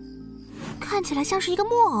看起来像是一个木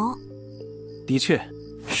偶。的确，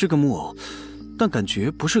是个木偶，但感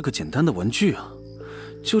觉不是个简单的玩具啊！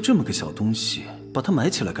就这么个小东西，把它埋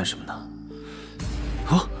起来干什么呢？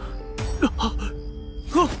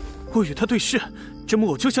我与他对视，这木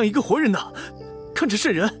偶就像一个活人呢，看着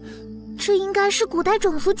瘆人。这应该是古代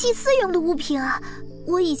种族祭祀用的物品啊！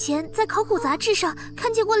我以前在考古杂志上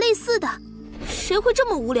看见过类似的。谁会这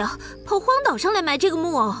么无聊，跑荒岛上来埋这个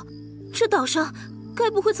木偶？这岛上该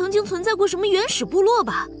不会曾经存在过什么原始部落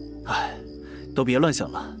吧？哎，都别乱想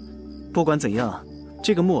了。不管怎样，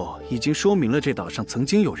这个木偶已经说明了这岛上曾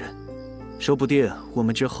经有人，说不定我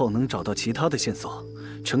们之后能找到其他的线索，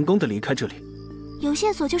成功的离开这里。有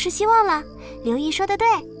线索就是希望了，刘毅说的对。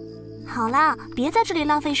好了，别在这里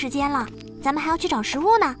浪费时间了，咱们还要去找食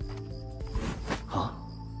物呢。啊，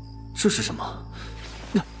这是什么？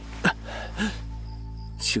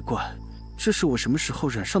奇怪，这是我什么时候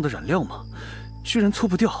染上的染料吗？居然搓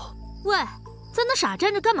不掉。喂，在那傻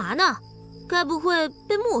站着干嘛呢？该不会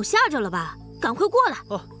被木偶吓着了吧？赶快过来！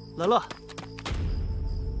哦，来了。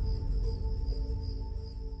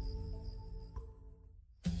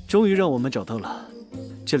终于让我们找到了，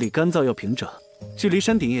这里干燥又平整，距离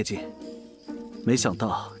山顶也近。没想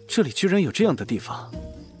到这里居然有这样的地方。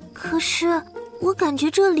可是我感觉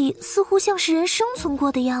这里似乎像是人生存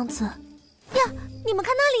过的样子。呀，你们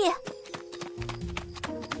看那里！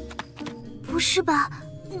不是吧？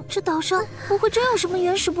这岛上不会真有什么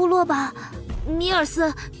原始部落吧？米尔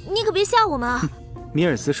斯，你可别吓我们啊！米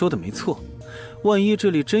尔斯说的没错，万一这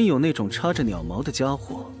里真有那种插着鸟毛的家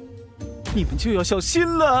伙，你们就要小心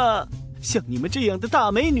了。像你们这样的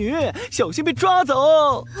大美女，小心被抓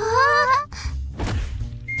走！哼，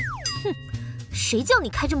谁叫你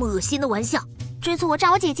开这么恶心的玩笑？这次我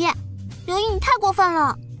炸我姐姐，刘毅你太过分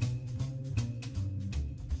了。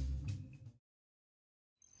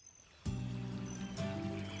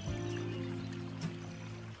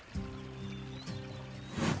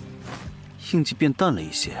印记变淡了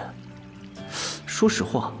一些。说实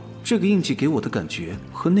话，这个印记给我的感觉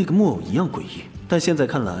和那个木偶一样诡异。但现在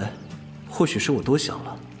看来，或许是我多想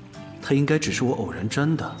了，它应该只是我偶然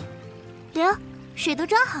沾的。刘，水都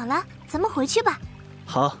装好了，咱们回去吧。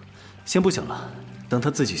好，先不想了，等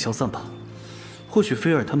它自己消散吧。或许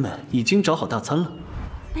菲尔他们已经找好大餐了。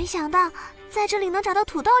没想到在这里能找到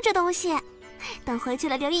土豆这东西，等回去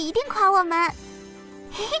了，刘毅一定夸我们。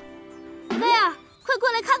嘿嘿，菲尔，快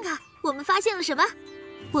过来看看，我们发现了什么？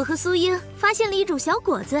我和苏英发现了一种小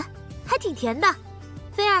果子，还挺甜的。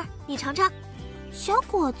菲尔，你尝尝。小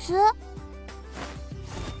果子，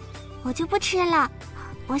我就不吃了，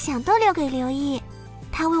我想都留给刘毅。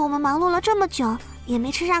他为我们忙碌了这么久，也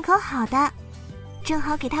没吃上口好的，正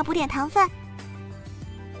好给他补点糖分。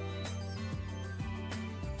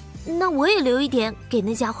那我也留一点给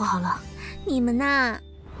那家伙好了。你们呐，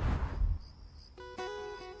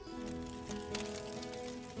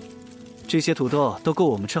这些土豆都够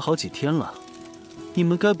我们吃好几天了。你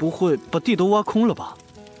们该不会把地都挖空了吧？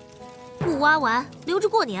不挖完留着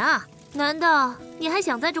过年啊？难道你还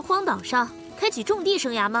想在这荒岛上开启种地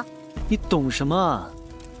生涯吗？你懂什么？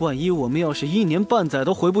万一我们要是1年半载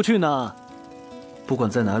都回不去呢？不管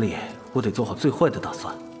在哪里，我得做好最坏的打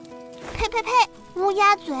算。呸呸呸！乌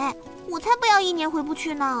鸦嘴！我才不要1年回不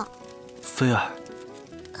去呢。菲尔，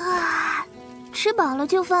啊，吃饱了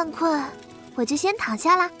就犯困，我就先躺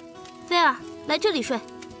下啦。菲尔，来这里睡。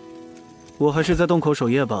我还是在洞口守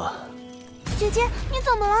夜吧。姐姐，你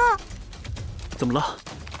怎么了？怎么了？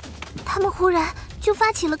他们忽然就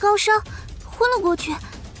发起了高烧，昏了过去，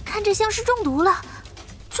看着像是中毒了。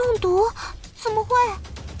中毒？怎么会？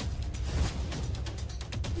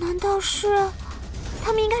难道是？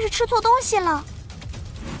他们应该是吃错东西了。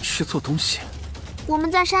吃错东西？我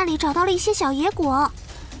们在山里找到了一些小野果，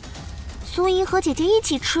苏英和姐姐一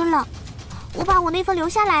起吃了。我把我那份留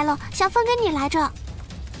下来了，想分给你来着，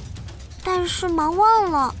但是忙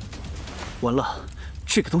忘了。完了，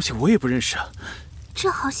这个东西我也不认识。这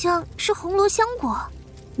好像是红罗香果。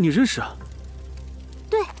你认识啊？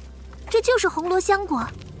对，这就是红罗香果。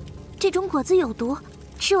这种果子有毒，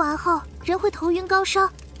吃完后人会头晕高烧，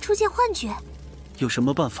出现幻觉。有什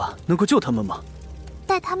么办法能够救他们吗？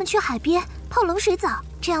带他们去海边泡冷水澡，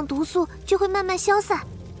这样毒素就会慢慢消散。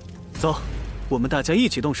走，我们大家一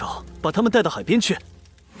起动手，把他们带到海边去。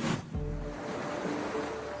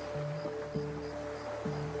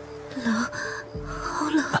冷，好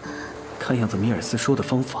冷。看样子米尔斯说的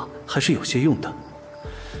方法还是有些用的。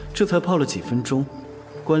这才泡了几分钟，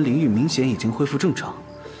关灵玉明显已经恢复正常。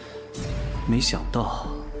没想到，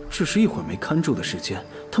只是一会儿没看住的时间，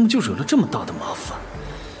他们就惹了这么大的麻烦。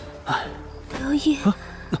唉，刘毅，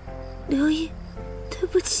刘毅，对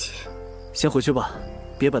不起。先回去吧，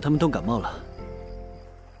别把他们冻感冒了。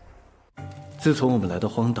自从我们来到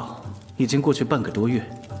荒岛，已经过去半个多月。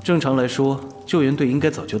正常来说，救援队应该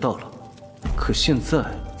早就到了。可现在，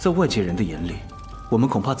在外界人的眼里，我们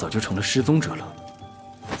恐怕早就成了失踪者了。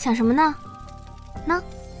想什么呢？喏，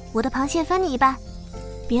我的螃蟹分你一半，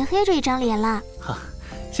别黑着一张脸啦。哈，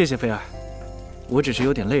谢谢菲儿，我只是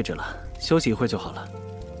有点累着了，休息一会儿就好了。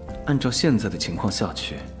按照现在的情况下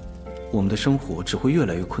去，我们的生活只会越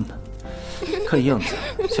来越困难。看样子，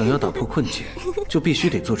想要打破困境，就必须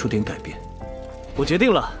得做出点改变。我决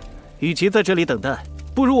定了，与其在这里等待，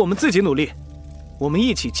不如我们自己努力。我们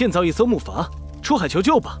一起建造一艘木筏，出海求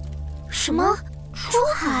救吧。什么？出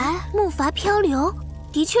海？木筏漂流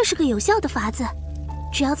的确是个有效的法子。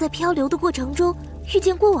只要在漂流的过程中遇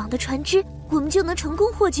见过往的船只，我们就能成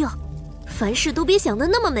功获救。凡事都别想得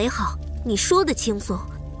那么美好。你说的轻松，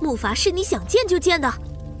木筏是你想建就建的。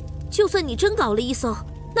就算你真搞了一艘，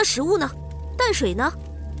那食物呢？淡水呢？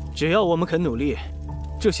只要我们肯努力，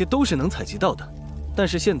这些都是能采集到的。但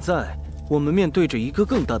是现在我们面对着一个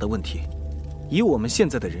更大的问题，以我们现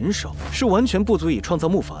在的人手是完全不足以创造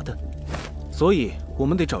木筏的，所以我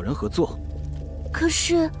们得找人合作。可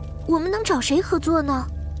是我们能找谁合作呢？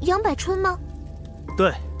杨百春吗？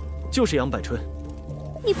对，就是杨百春。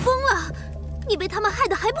你疯了！你被他们害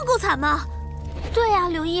得还不够惨吗？对呀，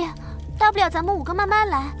刘毅，大不了咱们5个慢慢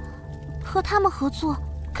来，和他们合作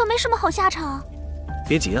可没什么好下场。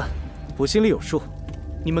别急啊，我心里有数，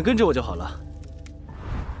你们跟着我就好了。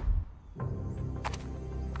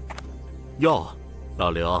哟，老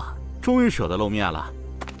刘，终于舍得露面了。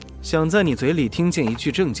想在你嘴里听见一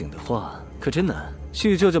句正经的话，可真难。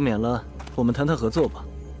叙旧就免了，我们谈谈合作吧。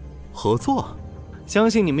合作？相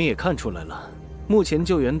信你们也看出来了，目前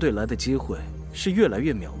救援队来的机会是越来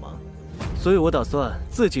越渺茫，所以我打算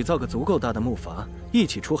自己造个足够大的木筏，一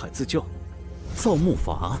起出海自救。造木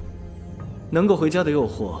筏？能够回家的诱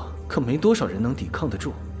惑，可没多少人能抵抗得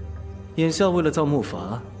住。眼下为了造木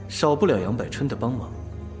筏，少不了杨百春的帮忙。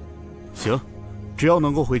行，只要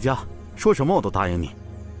能够回家，说什么我都答应你。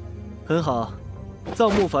很好，造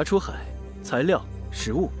木筏出海，材料、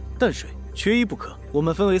食物、淡水缺一不可。我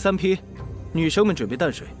们分为3批，女生们准备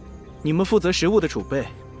淡水，你们负责食物的储备，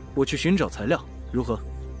我去寻找材料，如何？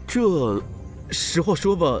这，实话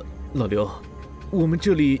说吧，老刘，我们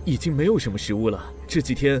这里已经没有什么食物了。这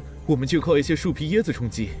几天我们就靠一些树皮椰子充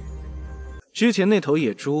饥。之前那头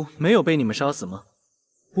野猪没有被你们杀死吗？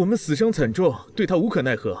我们死伤惨重，对它无可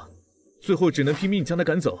奈何，最后只能拼命将它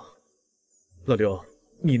赶走。老刘，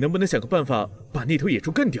你能不能想个办法把那头野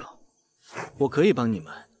猪干掉？我可以帮你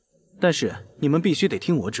们，但是你们必须得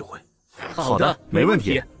听我指挥。好的，没问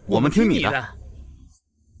题，我们听你的。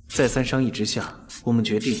再三商议之下，我们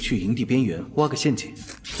决定去营地边缘挖个陷阱，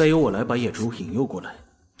再由我来把野猪引诱过来。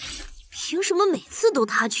凭什么每次都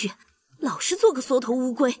他去？老是做个缩头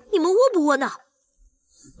乌龟，你们窝不窝囊？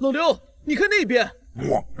老刘，你看那边！你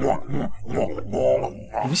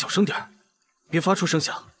们小声点，别发出声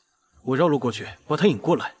响。我绕路过去，把他引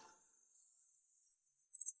过来。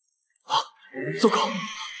啊！糟糕！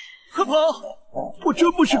快跑！我真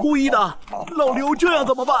不是故意的，老刘，这样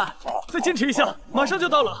怎么办？再坚持一下，马上就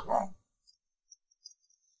到了。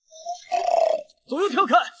左右跳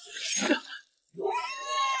开！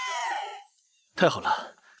太好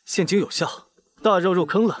了，陷阱有效，大肉入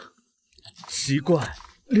坑了。奇怪，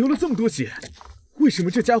流了这么多血，为什么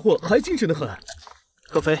这家伙还精神得很？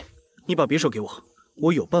贺飞，你把匕首给我，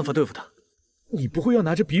我有办法对付他。你不会要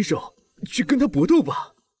拿着匕首去跟他搏斗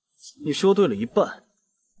吧？你说对了一半。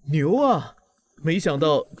牛啊！没想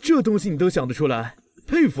到这东西你都想得出来，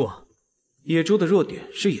佩服。野猪的弱点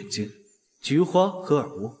是眼睛、菊花和耳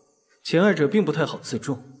蜗，前二者并不太好刺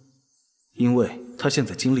中，因为它现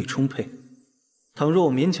在精力充沛。倘若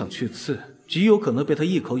我勉强去刺，极有可能被它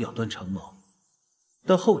一口咬断长毛。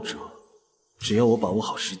但后者，只要我把握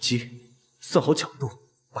好时机，算好角度，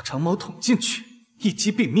把长毛捅进去，一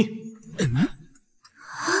击毙命。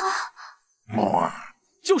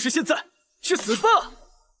就是现在，去死吧！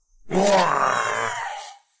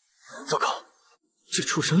糟糕，这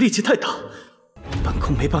畜生力气太大，半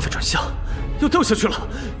空没办法转向，要掉下去了。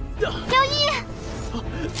刘一，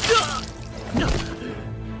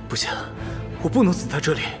不行，我不能死在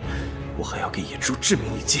这里，我还要给野猪致命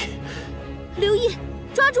一击。刘一，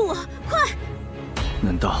抓住我，快！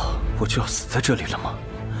难道我就要死在这里了吗？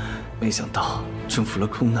没想到征服了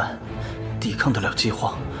空难，抵抗得了饥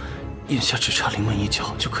荒，眼下只差临门一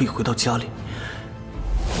脚就可以回到家里，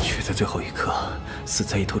却在最后一刻死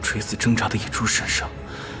在一头垂死挣扎的野猪身上。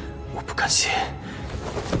我不甘心。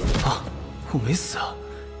啊，我没死啊！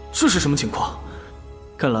这是什么情况？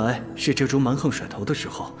看来是这猪蛮横甩头的时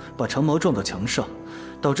候，把长毛撞到墙上，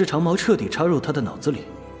导致长毛彻底插入他的脑子里。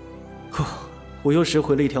呼，我又拾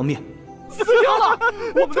回了一条命。死掉了！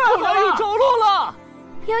我们的后来又着陆了！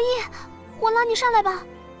刘一，我拉你上来吧，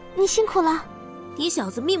你辛苦了。你小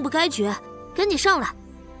子命不该绝，赶紧上来。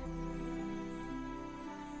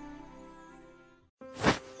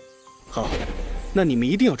好，那你们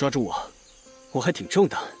一定要抓住我，我还挺重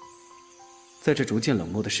的。在这逐渐冷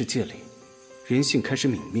漠的世界里，人性开始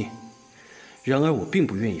泯灭。然而我并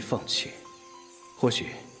不愿意放弃，或许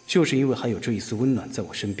就是因为还有这一丝温暖在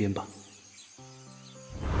我身边吧。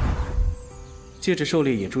借着狩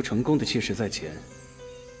猎野猪成功的气势在前，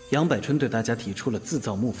杨百春对大家提出了自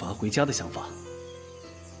造木筏回家的想法。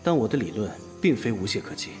但我的理论并非无懈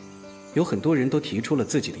可击，有很多人都提出了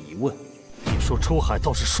自己的疑问。你说出海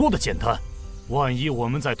倒是说的简单，万一我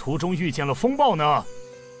们在途中遇见了风暴呢？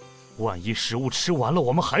万一食物吃完了，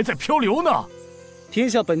我们还在漂流呢？天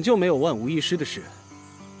下本就没有万无一失的事，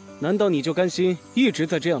难道你就甘心一直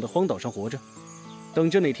在这样的荒岛上活着，等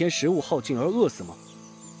着哪天食物耗尽而饿死吗？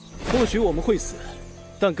或许我们会死，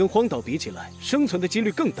但跟荒岛比起来，生存的几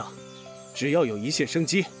率更大。只要有一线生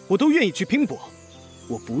机，我都愿意去拼搏。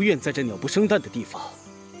我不愿在这鸟不生蛋的地方，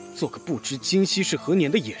做个不知今夕是何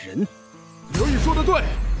年的野人。刘毅说的对，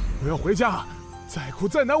我要回家，再苦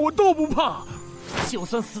再难我都不怕。就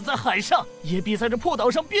算死在海上，也比在这破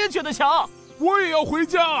岛上憋屈的强。我也要回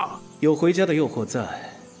家。有回家的诱惑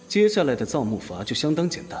在，接下来的造木筏就相当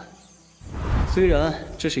简单。虽然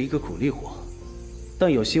这是一个苦力活，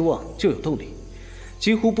但有希望就有动力，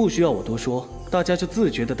几乎不需要我多说，大家就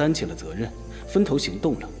自觉地担起了责任，分头行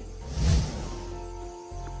动了。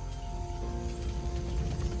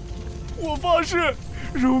发誓，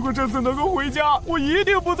如果这次能够回家，我一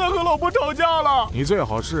定不再和老婆吵架了。你最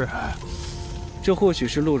好是……这或许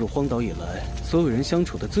是落入荒岛以来所有人相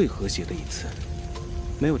处的最和谐的一次，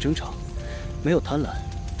没有争吵，没有贪婪，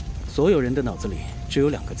所有人的脑子里只有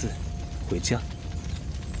2个字：回家。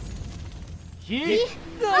1、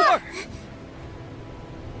2，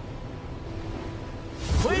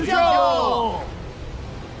回家喽！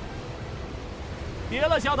别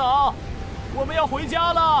了，小岛，我们要回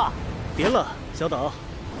家了。别了，小岛，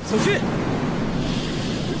小心！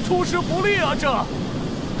出师不利啊！这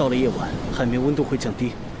到了夜晚，海面温度会降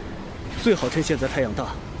低，最好趁现在太阳大，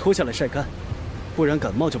脱下来晒干，不然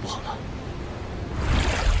感冒就不好了。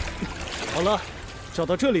好了，找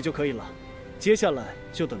到这里就可以了。接下来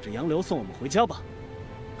就等着洋流送我们回家吧。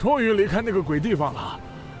终于离开那个鬼地方了，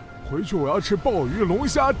回去我要吃鲍鱼、龙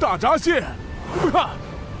虾、大闸蟹。你们看，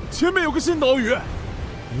前面有个新岛屿，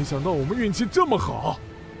没想到我们运气这么好，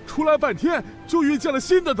出来半天就遇见了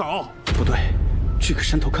新的岛。不对，这个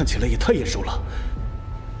山头看起来也太眼熟了，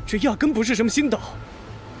这压根不是什么新岛，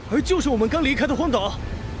而就是我们刚离开的荒岛。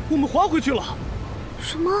我们滑回去了。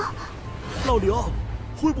什么？老刘，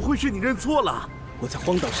会不会是你认错了？我在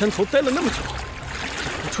荒岛山头待了那么久，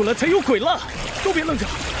不出来才有鬼了！都别愣着，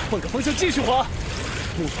换个方向继续滑。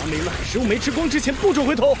木筏没烂，食物没吃光之前不准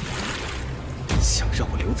回头。想让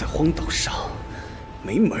我留在荒岛上，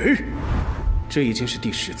没门儿！这已经是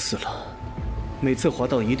第10次了，每次滑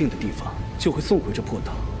到一定的地方，就会送回这破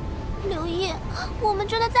岛。刘毅，我们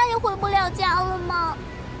真的再也回不了家了吗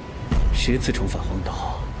？10次重返荒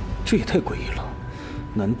岛，这也太诡异了。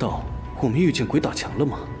难道我们遇见鬼打墙了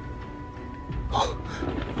吗？啊！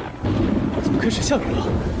怎么开始下雨了？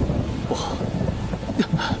不好！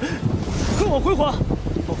快往回滑，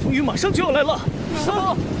暴风雨马上就要来了！什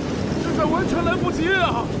么？现在完全来不及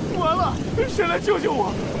啊！完了，谁来救救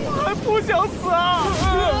我？我还不想死啊！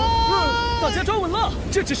大家抓稳了，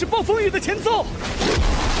这只是暴风雨的前奏。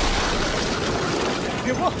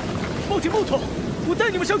别慌，抱紧木头，我带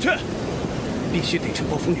你们上去。必须得趁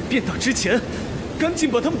暴风雨变大之前，赶紧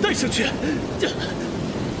把他们带上去。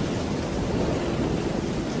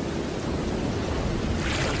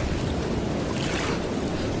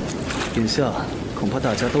眼下恐怕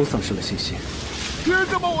大家都丧失了信心。凭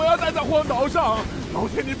什么我要待在荒岛上？老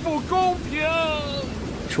天，你不公平！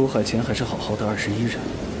出海前还是好好的21人，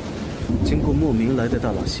经过莫名来的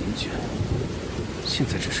大浪席卷，现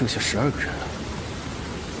在只剩下12个人了。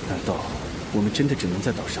难道我们真的只能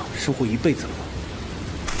在岛上生活一辈子了吗？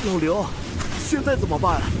老刘，现在怎么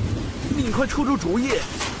办？你快出出主意！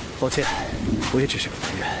抱歉，我也只是个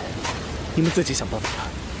凡人，你们自己想办法吧。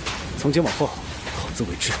从今往后，好自为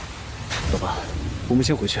之。走吧，我们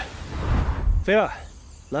先回去。菲儿，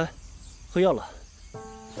来，喝药了。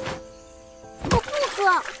我不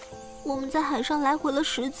喝。我们在海上来回了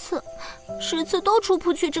10次，10次都出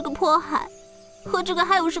不去这个破海，喝这个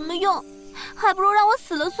还有什么用？还不如让我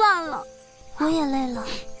死了算了。我也累了，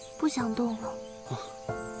不想动了。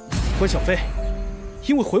关小飞，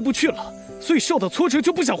因为回不去了，所以受到挫折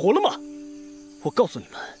就不想活了吗？我告诉你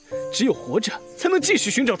们，只有活着才能继续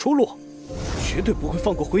寻找出路，绝对不会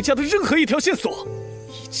放过回家的任何一条线索。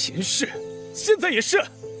以前是，现在也是。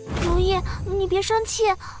刘毅，你别生气，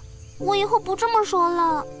我以后不这么说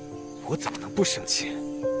了。我怎么能不生气？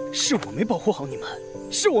是我没保护好你们，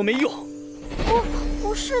是我没用。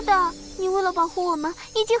不是的，你为了保护我们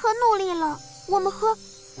已经很努力了。我们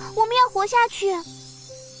要活下去。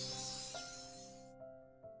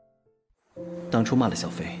当初骂了小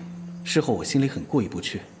飞，事后我心里很过意不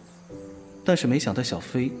去，但是没想到小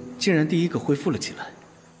飞竟然第一个恢复了起来，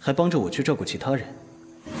还帮着我去照顾其他人。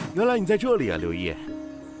原来你在这里啊，刘毅！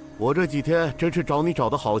我这几天真是找你找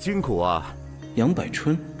得好辛苦啊。杨百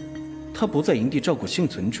春，他不在营地照顾幸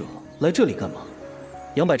存者，来这里干嘛？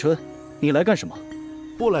杨百春，你来干什么？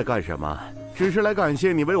不来干什么，只是来感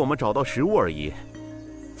谢你为我们找到食物而已。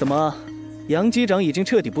怎么，杨机长已经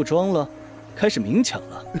彻底不装了，开始明抢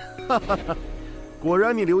了？哈哈哈，果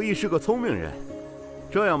然你刘毅是个聪明人。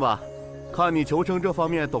这样吧，看你求生这方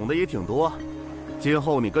面懂得也挺多，今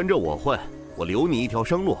后你跟着我混，我留你一条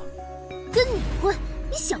生路。跟你混？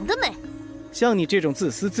你想得美！像你这种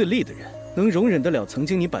自私自利的人，能容忍得了曾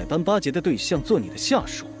经你百般巴结的对象做你的下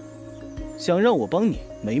属？想让我帮你，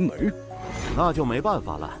没门儿！那就没办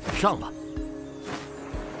法了，上吧。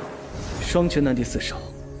双拳难敌4手，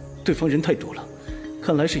对方人太多了，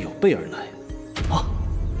看来是有备而来。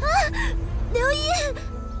刘毅，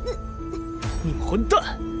你们混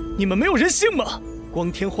蛋！你们没有人性吗？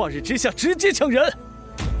光天化日之下直接抢人！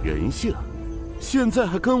人性？现在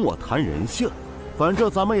还跟我谈人性？反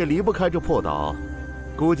正咱们也离不开这破岛，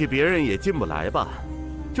估计别人也进不来吧。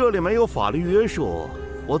这里没有法律约束，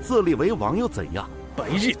我自立为王又怎样？白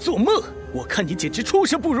日做梦！我看你简直畜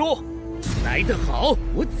生不如！来得好，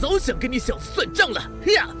我早想跟你小子算账了。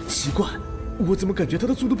呀，奇怪，我怎么感觉他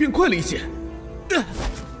的速度变快了一些？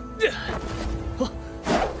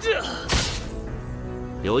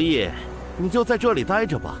刘毅，你就在这里待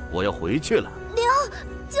着吧，我要回去了。刘，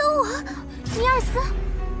救我！尼尔斯，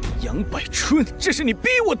杨百春，这是你逼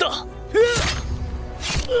我的！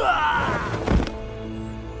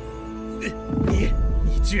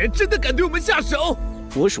你居然真的敢对我们下手！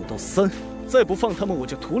我数到3，再不放他们，我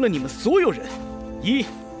就屠了你们所有人。1、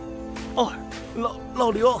2，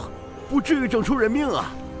老刘，不至于整出人命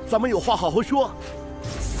啊！咱们有话好好说。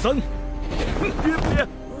3，别，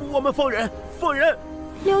我们放人！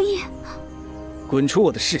刘毅，滚出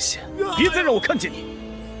我的视线，别再让我看见你！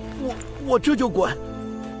我这就滚。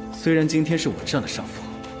虽然今天是我占了上风，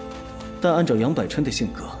但按照杨百春的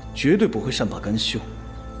性格，绝对不会善罢甘休。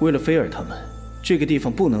为了菲尔他们，这个地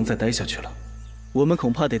方不能再待下去了，我们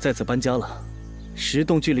恐怕得再次搬家了。石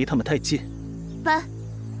洞距离他们太近，搬，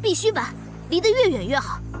必须搬，离得越远越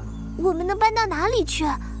好。我们能搬到哪里去？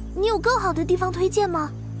你有更好的地方推荐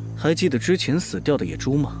吗？还记得之前死掉的野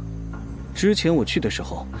猪吗？之前我去的时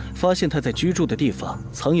候，发现他在居住的地方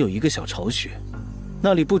藏有一个小巢穴，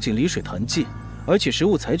那里不仅离水潭近，而且食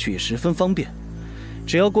物采取也十分方便。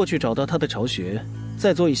只要过去找到他的巢穴，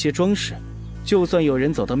再做一些装饰，就算有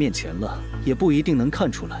人走到面前了，也不一定能看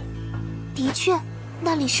出来。的确，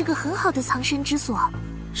那里是个很好的藏身之所。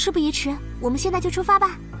事不宜迟，我们现在就出发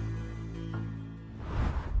吧。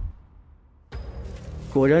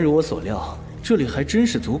果然如我所料，这里还真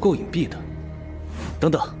是足够隐蔽的。等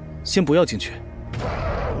等，先不要进去，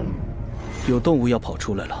有动物要跑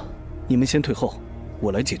出来了，你们先退后，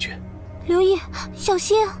我来解决。刘毅，小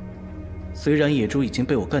心！虽然野猪已经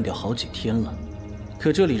被我干掉好几天了，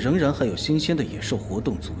可这里仍然还有新鲜的野兽活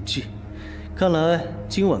动足迹，看来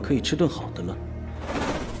今晚可以吃顿好的了。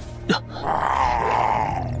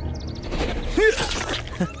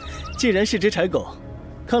既然是只柴狗，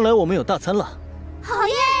看来我们有大餐了。好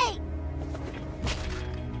耶！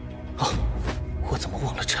我怎么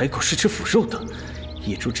忘了柴狗是吃腐肉的？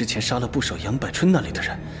野猪之前杀了不少杨百春那里的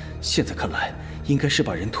人，现在看来应该是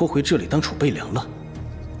把人拖回这里当储备粮了。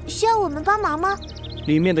需要我们帮忙吗？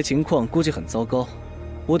里面的情况估计很糟糕，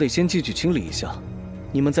我得先进去清理一下。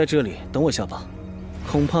你们在这里等我下吧，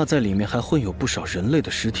恐怕在里面还混有不少人类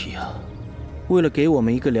的尸体啊。为了给我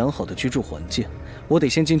们一个良好的居住环境，我得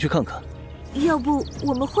先进去看看。要不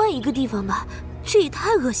我们换一个地方吧，这也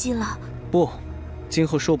太恶心了。不，今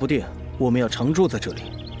后说不定我们要常住在这里。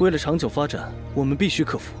为了长久发展，我们必须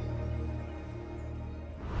克服。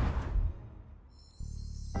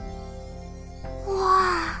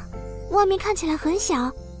哇，外面看起来很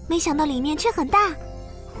小，没想到里面却很大。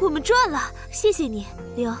我们赚了，谢谢你，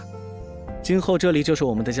刘。今后这里就是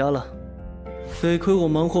我们的家了。得亏我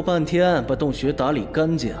忙活半天，把洞穴打理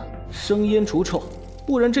干净，生烟除臭，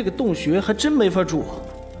不然这个洞穴还真没法住。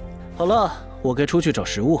好了，我该出去找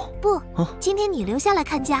食物。不，今天你留下来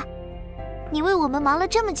看家。你为我们忙了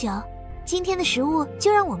这么久，今天的食物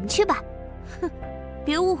就让我们去吧。哼，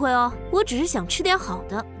别误会哦，我只是想吃点好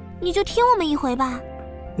的。你就听我们一回吧。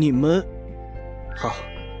你们，好，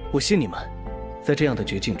我信你们。在这样的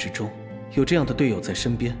绝境之中，有这样的队友在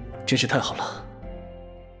身边，真是太好了。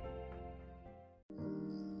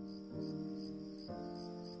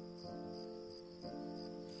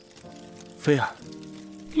菲儿，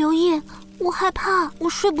刘毅，我害怕，我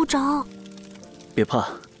睡不着。别怕，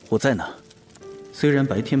我在呢。虽然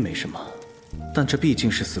白天没什么，但这毕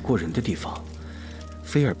竟是死过人的地方，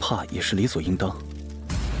菲儿怕也是理所应当。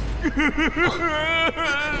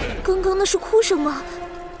刚刚那是哭声吗？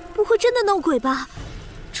不会真的闹鬼吧？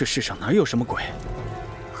这世上哪有什么鬼？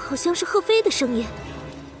好像是贺飞的声音。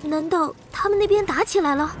难道他们那边打起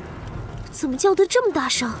来了？怎么叫得这么大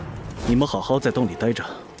声？你们好好在洞里待着，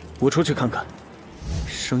我出去看看。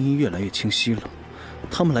声音越来越清晰了，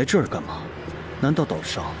他们来这儿干嘛？难道岛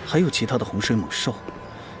上还有其他的洪水猛兽？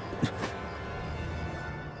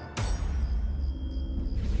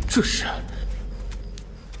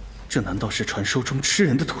这难道是传说中吃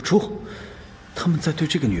人的土著？他们在对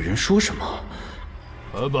这个女人说什么？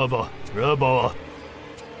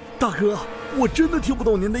大哥，我真的听不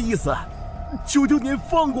懂您的意思，求求您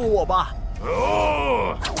放过我吧！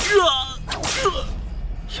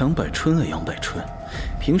杨百春啊，杨百春，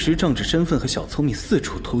平时仗着身份和小聪明四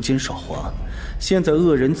处偷奸耍滑，现在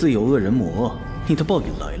恶人自有恶人磨，你的报应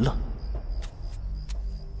来了。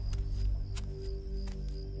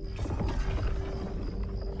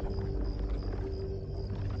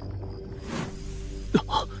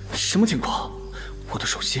什么情况？我的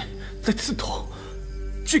手心在刺痛，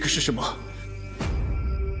这个是什么？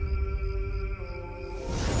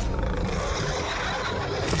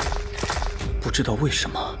知道为什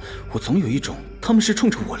么，我总有一种他们是冲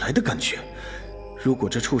着我来的感觉。如果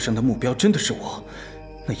这畜生的目标真的是我，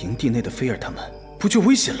那营地内的菲儿他们不就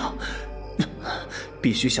危险了？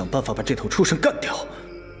必须想办法把这头畜生干掉。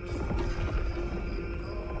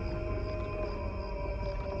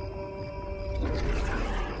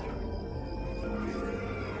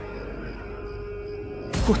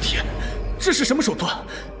我天，这是什么手段？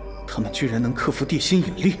他们居然能克服地心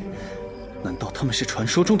引力？难道他们是传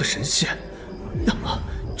说中的神仙？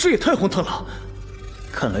这也太荒唐了！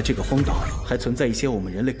看来这个荒岛还存在一些我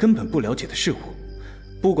们人类根本不了解的事物。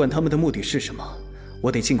不管他们的目的是什么，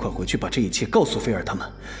我得尽快回去把这一切告诉菲尔他们。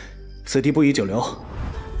此地不宜久留。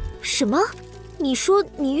什么？你说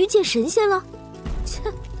你遇见神仙了？切！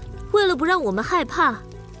为了不让我们害怕，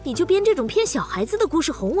你就编这种骗小孩子的故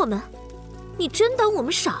事哄我们？你真当我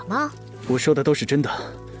们傻吗？我说的都是真的，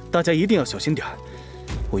大家一定要小心点儿。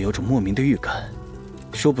我有种莫名的预感，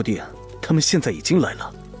说不定他们现在已经来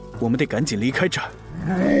了，我们得赶紧离开这儿。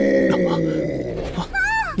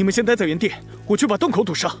你们先待在原地，我去把洞口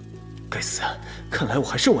堵上。该死，看来我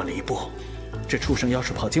还是晚了一步。这畜生要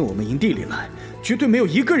是跑进我们营地里来，绝对没有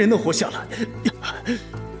一个人能活下来。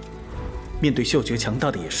面对嗅觉强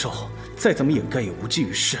大的野兽，再怎么掩盖也无济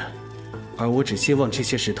于事。而我只希望这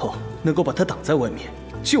些石头能够把它挡在外面，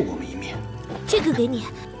救我们一命。这个给你，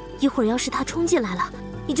一会儿要是他冲进来了，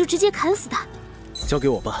你就直接砍死他。交给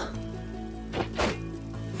我吧。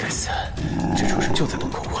该死，这畜生就在洞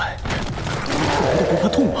口外，突然都不怕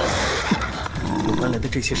痛吗？我搬来的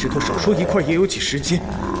这些石头，少说一块也有几10斤，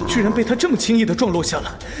居然被他这么轻易地撞落下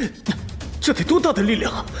来，这得多大的力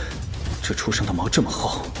量啊！这畜生的毛这么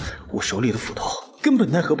厚，我手里的斧头根本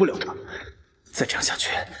奈何不了他。再这样下去，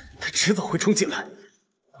他迟早会冲进来。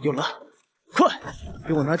有了，快，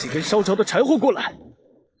给我拿几根烧着的柴火过来。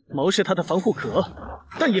毛是他的防护壳，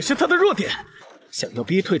但也是他的弱点。想要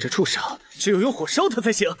逼退这畜生，只有用火烧他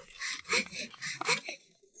才行。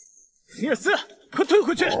尼尔斯，快退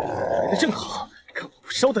回去！来的正好，看我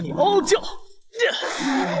不烧得你嗷嗷叫！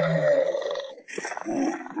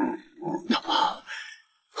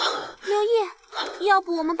刘烨，要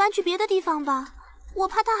不我们搬去别的地方吧？我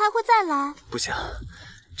怕他还会再来。不行，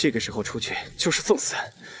这个时候出去就是送死。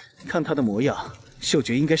看他的模样，嗅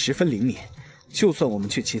觉应该十分灵敏，就算我们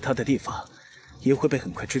去其他的地方，也会被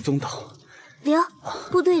很快追踪到。刘，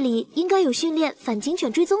部队里应该有训练反警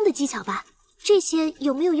犬追踪的技巧吧？这些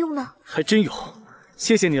有没有用呢？还真有，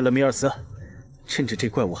谢谢你了，米尔斯。趁着这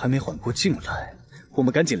怪物还没缓过劲来，我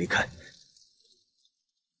们赶紧离开。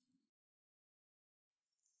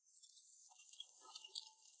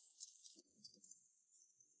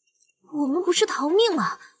我们不是逃命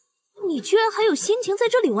吗？你居然还有心情在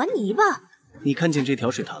这里玩泥巴？你看见这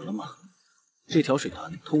条水潭了吗？这条水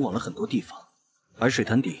潭通往了很多地方，而水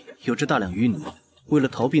潭底有着大量淤泥。为了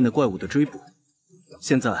逃避那怪物的追捕，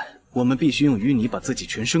现在我们必须用淤泥把自己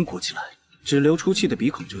全身裹起来，只留出气的鼻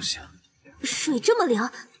孔就行。水这么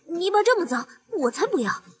凉，泥巴这么脏，我才不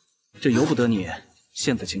要。这由不得你，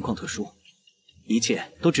现在情况特殊，一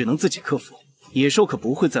切都只能自己克服。野兽可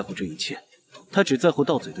不会在乎这一切，它只在乎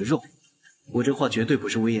到嘴的肉。我这话绝对不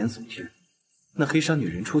是危言耸听。那黑纱女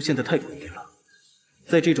人出现的太诡异了，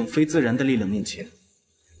在这种非自然的力量面前，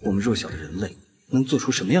我们弱小的人类能做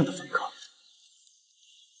出什么样的反抗？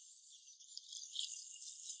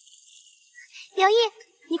刘烨，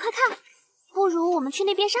你快看，不如我们去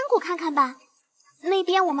那边山谷看看吧，那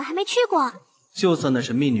边我们还没去过。就算那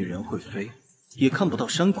神秘女人会飞，也看不到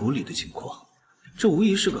山谷里的情况，这无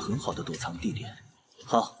疑是个很好的躲藏地点。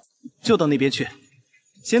好，就到那边去，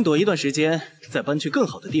先躲一段时间，再搬去更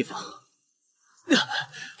好的地方。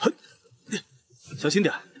小心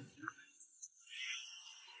点。大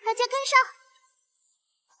家跟上。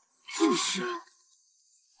这是……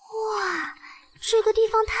哇，这个地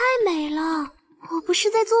方太美了！我不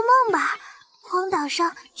是在做梦吧？荒岛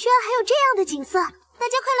上居然还有这样的景色，大家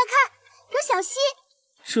快来看，有小溪。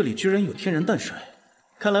这里居然有天然淡水，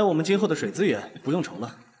看来我们今后的水资源不用愁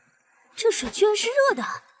了。这水居然是热的。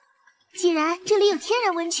既然这里有天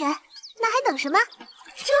然温泉，那还等什么？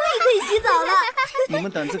终于可以洗澡了！你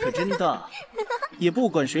们胆子可真大，也不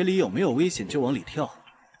管水里有没有危险就往里跳。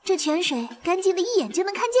这泉水干净的一眼就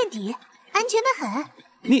能看见底，安全的很。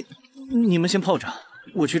你们先泡着，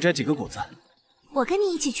我去摘几个果子。我跟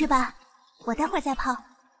你一起去吧，我待会儿再泡。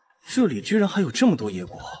这里居然还有这么多野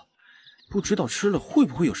果，不知道吃了会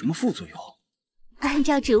不会有什么副作用？按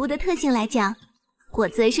照植物的特性来讲，果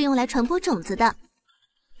子是用来传播种子的。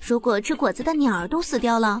如果吃果子的鸟儿都死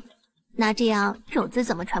掉了，那这样种子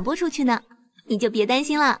怎么传播出去呢？你就别担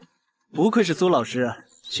心了。不愧是苏老师，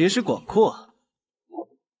学识广阔，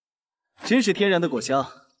真是天然的果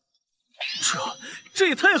香。这这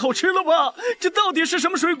也太好吃了吧！这到底是什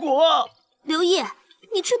么水果啊？刘毅，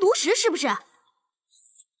你吃独食是不是？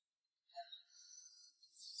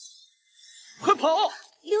快跑！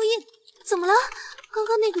刘毅，怎么了？刚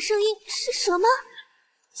刚那个声音是蛇吗？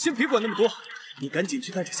先别管那么多，你赶紧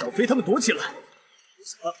去带着小飞他们躲起来，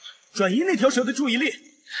转移那条蛇的注意力。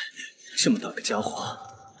这么大个家伙，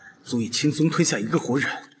足以轻松吞下一个活人，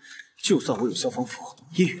就算我有消防符，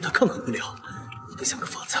也与他抗衡不了。我得想个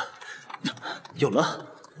法子。有了，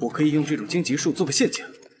我可以用这种荆棘树做个陷阱。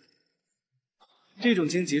这种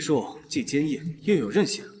荆棘树既坚硬又有韧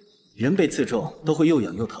性，人被刺中都会又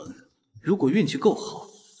痒又疼。如果运气够好，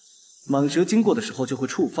蟒蛇经过的时候就会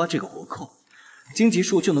触发这个活扣，荆棘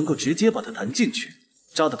树就能够直接把它弹进去，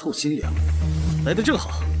扎得透心凉。来得正好，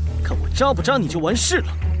看我扎不扎你就完事了。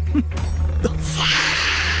哼！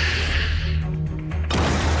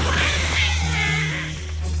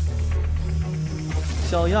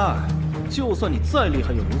小样儿，就算你再厉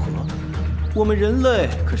害又如何？我们人类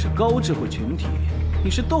可是高智慧群体，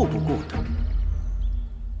你是斗不过的。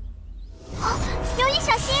刘毅，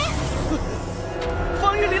小心！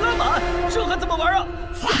防御力拉满，这还怎么玩啊？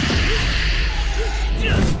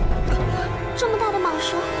这么大的蟒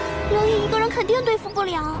蛇，刘毅一个人肯定对付不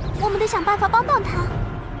了，我们得想办法帮帮他。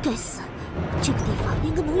该死，这个地方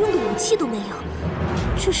连个能用的武器都没有。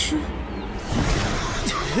这是……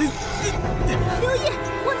刘毅，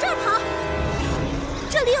往这儿跑！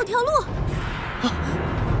这里有条路。啊，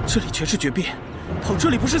这里全是绝壁，跑这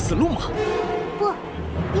里不是死路吗？不，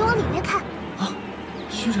你往里面看。啊，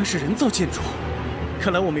居然是人造建筑，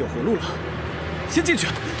看来我们有活路了。先进去。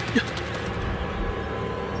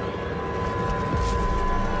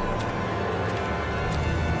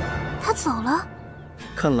他走了。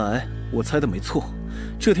看来我猜的没错，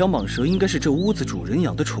这条蟒蛇应该是这屋子主人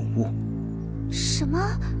养的宠物。什么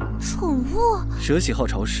宠物？蛇喜好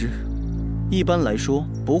潮湿，一般来说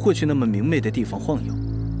不会去那么明媚的地方晃悠，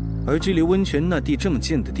而距离温泉那地这么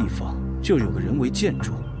近的地方就有个人为建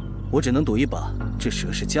筑，我只能赌一把，这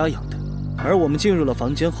蛇是家养的。而我们进入了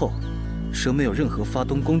房间后，蛇没有任何发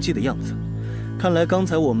动攻击的样子，看来刚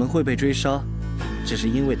才我们会被追杀，只是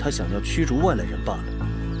因为它想要驱逐外来人罢了。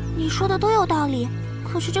你说的都有道理，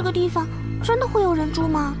可是这个地方真的会有人住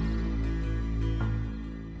吗？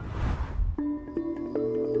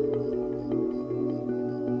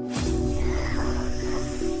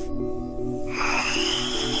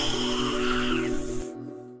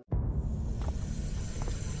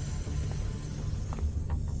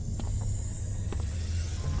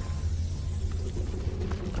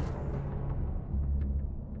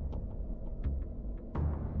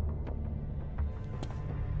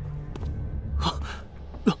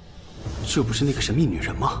这不是那个神秘女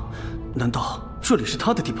人吗？难道这里是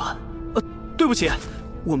她的地盘？对不起，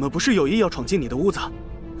我们不是有意要闯进你的屋子，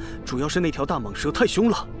主要是那条大蟒蛇太凶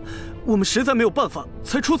了，我们实在没有办法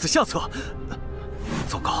才出此下策。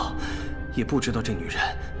糟糕，也不知道这女人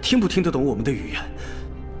听不听得懂我们的语言。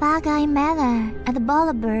Bagai Mela at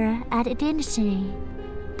Bolivar at Identity。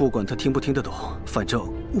不管她听不听得懂，反正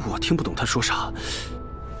我听不懂她说啥。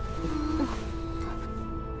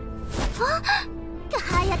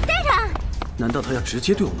哎呀，带上！难道他要直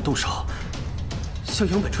接对我们动手，像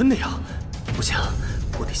杨百春那样？不行，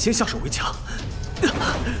我得先下手为强。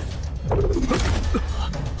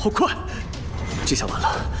好快，这下完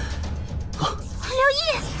了。刘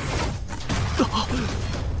毅，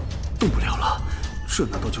动不了了，这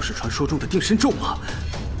难道就是传说中的定身咒吗？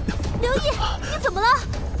刘毅，你怎么了？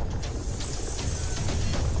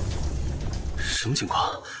什么情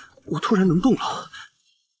况？我突然能动了。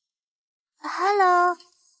Hello。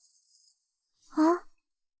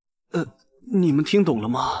你们听懂了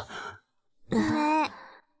吗？没。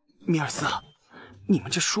米尔斯，你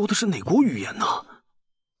们这说的是哪国语言呢？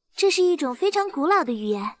这是一种非常古老的语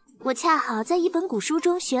言，我恰好在一本古书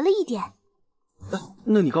中学了一点。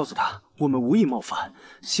那你告诉他，我们无意冒犯，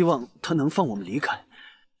希望他能放我们离开。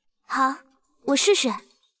好，我试试。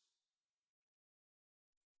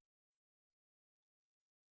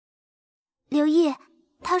刘毅，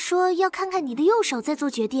他说要看看你的右手再做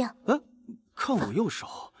决定。看我右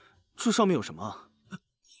手，这上面有什么？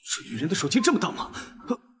这女人的手劲这么大吗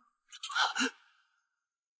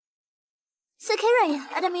？Secretary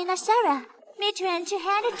Admin Sarah, return to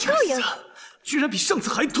hand to you。居然比上次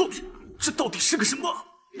还痛，这到底是个什么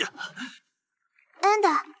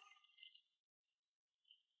？And。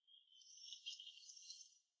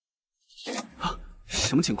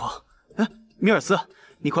什么情况？米尔斯，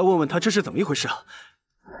你快问问他这是怎么一回事啊？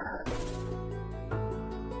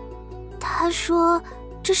他说，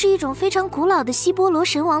这是一种非常古老的希波罗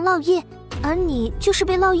神王烙印，而你就是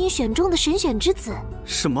被烙印选中的神选之子。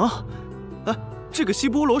什么？这个希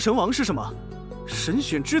波罗神王是什么？神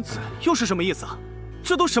选之子又是什么意思啊？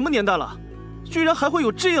这都什么年代了，居然还会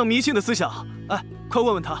有这样迷信的思想？哎，快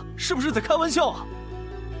问问他，是不是在开玩笑啊？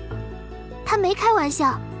他没开玩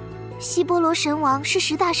笑。希波罗神王是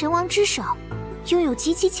10大神王之首，拥有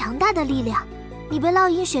极其强大的力量。你被烙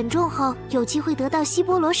印选中后，有机会得到希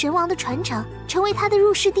波罗神王的传承，成为他的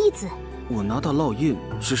入室弟子。我拿到烙印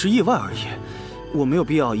只是意外而已，我没有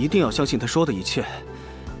必要一定要相信他说的一切。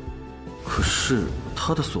可是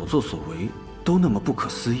他的所作所为都那么不可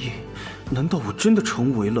思议，难道我真的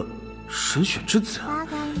成为了神选之子？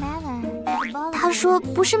他说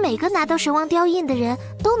不是每个拿到神王雕印的人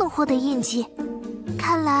都能获得印记，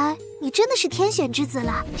看来你真的是天选之子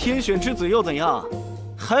了。天选之子又怎样？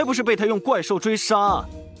还不是被他用怪兽追杀，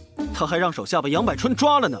他还让手下把杨百春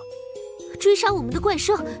抓了呢。追杀我们的怪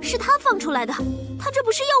兽是他放出来的，他这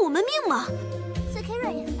不是要我们命吗？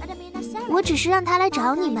我只是让他来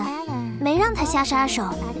找你们，没让他下杀手，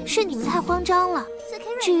是你们太慌张了。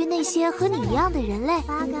至于那些和你一样的人类，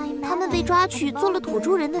他们被抓去做了土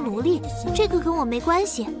著人的奴隶，这个跟我没关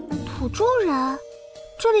系。土著人？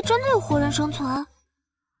这里真的有活人生存？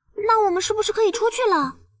那我们是不是可以出去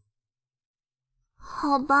了？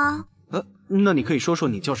好吧。那你可以说说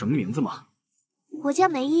你叫什么名字吗？我叫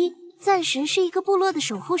梅伊，暂时是一个部落的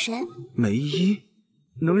守护神。梅伊，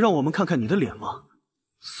能让我们看看你的脸吗？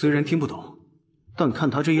虽然听不懂，但看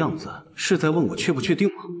他这样子，是在问我确不确定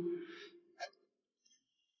吗？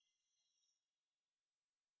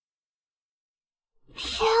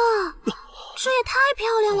天啊，这也太漂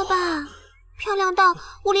亮了吧！漂亮到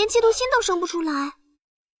我连嫉妒心都生不出来。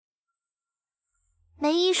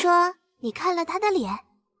梅姨说，你看了他的脸，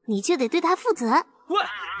你就得对他负责。喂，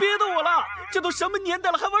别逗我了，这都什么年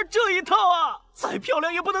代了，还玩这一套啊！再漂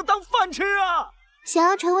亮也不能当饭吃啊！想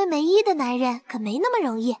要成为梅姨的男人可没那么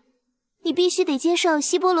容易，你必须得接受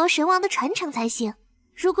希波罗神王的传承才行。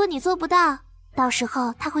如果你做不到，到时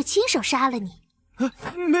候他会亲手杀了你。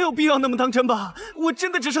没有必要那么当真吧？我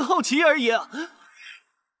真的只是好奇而已啊！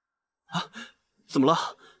怎么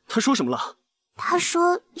了？他说什么了？他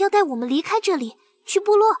说要带我们离开这里，去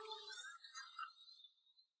部落。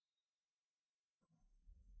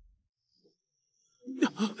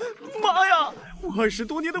妈呀！我20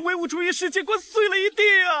多年的唯物主义世界观碎了一地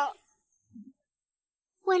啊！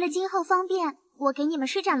为了今后方便，我给你们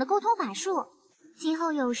施展了沟通法术，今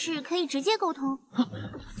后有事可以直接沟通。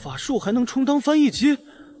法术还能充当翻译机，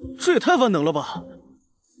这也太万能了吧！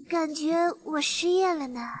感觉我失业了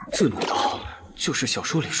呢。这难道就是小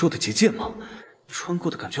说里说的结界吗？穿过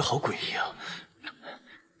的感觉好诡异啊！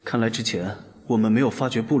看来之前我们没有发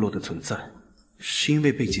觉部落的存在，是因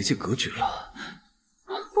为被结界隔绝了。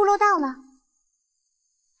部落到了。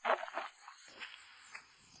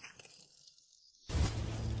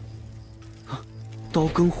刀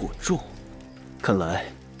耕火种，看来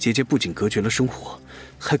结界不仅隔绝了生活，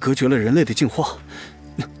还隔绝了人类的进化。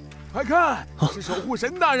快看，是守护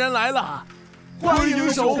神大人来了！欢迎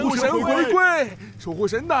守护神回归！守护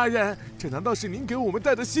神大人，这难道是您给我们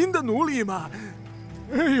带的新的奴隶吗？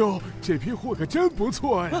哎呦，这批货可真不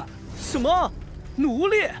错呀！什么奴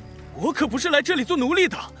隶？我可不是来这里做奴隶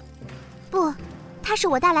的。不，他是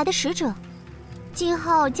我带来的使者，今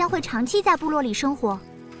后将会长期在部落里生活。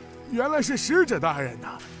原来是使者大人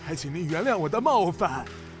呐，还请您原谅我的冒犯。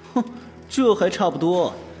哼，这还差不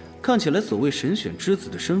多。看起来所谓神选之子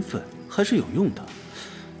的身份还是有用的，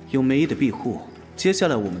有梅姨的庇护，接下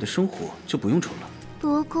来我们的生活就不用愁了。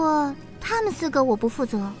不过他们4个我不负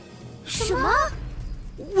责。什么？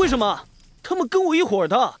为什么？他们跟我一伙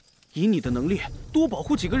的，以你的能力，多保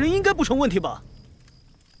护几个人应该不成问题吧？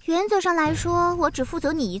原则上来说，我只负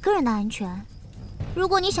责你一个人的安全。如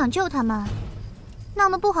果你想救他们，那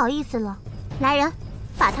么不好意思了，来人，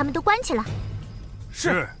把他们都关起来。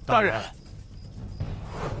是，大人。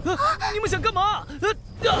你们想干嘛？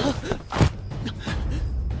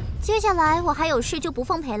接下来我还有事就不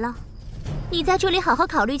奉陪了，你在这里好好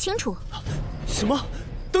考虑清楚。什么？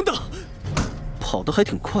等等！跑得还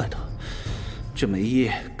挺快的，这梅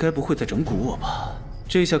姨该不会在整蛊我吧？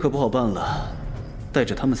这下可不好办了，带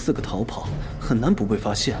着他们4个逃跑，很难不被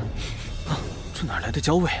发现。这哪来的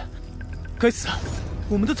焦味？该死！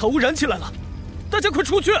我们的草屋燃起来了，大家快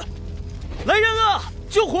出去！来人啊，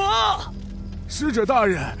救火啊！使者大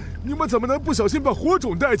人，你们怎么能不小心把火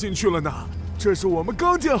种带进去了呢？这是我们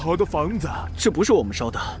刚建好的房子，这不是我们烧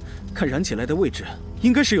的，看燃起来的位置，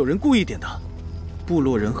应该是有人故意点的。部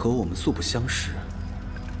落人和我们素不相识，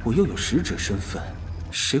我又有使者身份，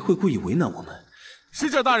谁会故意为难我们？使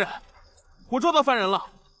者大人，我抓到犯人了，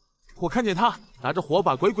我看见他拿着火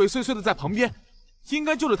把鬼鬼祟祟的在旁边，应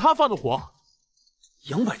该就是他放的火。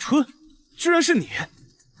杨百春，居然是你！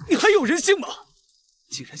你还有人性吗？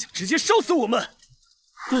竟然想直接烧死我们！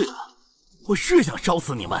对了，我是想烧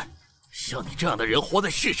死你们。像你这样的人活在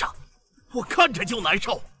世上，我看着就难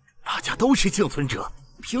受。大家都是幸存者，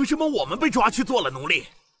凭什么我们被抓去做了奴隶，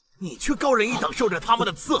你却高人一等，受着他们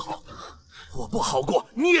的伺候？我不好过，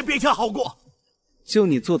你也别想好过。就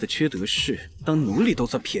你做的缺德事，当奴隶都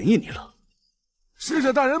算便宜你了。使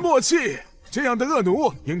者大人莫气，这样的恶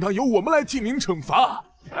奴应当由我们来替您惩罚。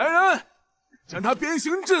来人，将他鞭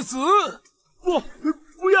刑致死！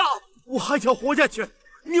不要，我还想活下去，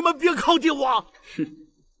你们别靠近我！哼，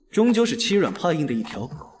终究是欺软怕硬的一条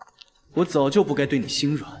狗，我早就不该对你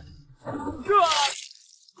心软。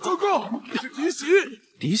报告，是敌袭！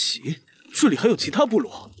敌袭？这里还有其他部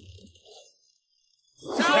落？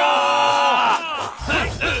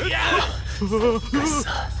该死，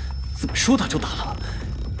怎么说打就打了？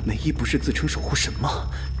梅姨不是自称守护神吗？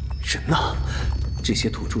人呢？这些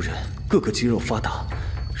土著人个个肌肉发达，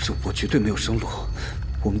肉搏绝对没有生路，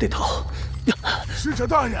我们得逃。使者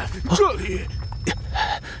大人，这里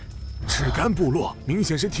赤干部落明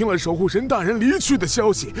显是听了守护神大人离去的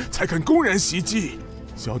消息，才敢公然袭击。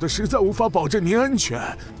小的实在无法保证您安全，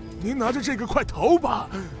您拿着这个快逃吧。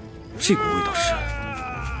这个味道是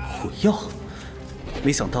火药，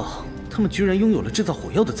没想到他们居然拥有了制造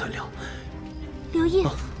火药的材料。刘毅，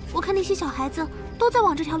我看那些小孩子都在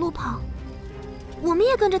往这条路跑，我们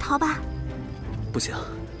也跟着逃吧。不行，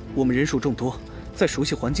我们人数众多，在熟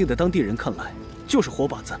悉环境的当地人看来就是活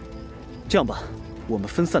靶子。这样吧，我们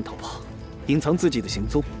分散逃跑，隐藏自己的行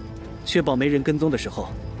踪，确保没人跟踪的时候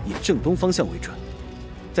以正东方向为准，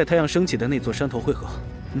在太阳升起的那座山头汇合。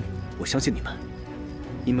我相信你们，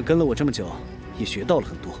你们跟了我这么久，也学到了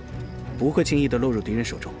很多，不会轻易的落入敌人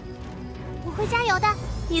手中。我会加油的。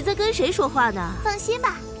你在跟谁说话呢？放心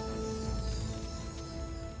吧。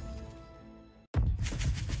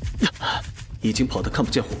已经跑得看不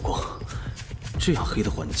见火光，这样黑的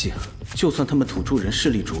环境，就算他们土著人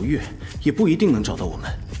势力卓越，也不一定能找到我们。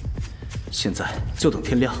现在就等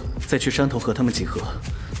天亮，再去山头和他们集合。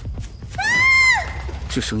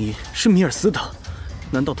这声音是米尔斯的，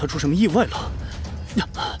难道他出什么意外了？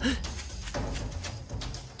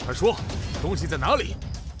快说，东西在哪里？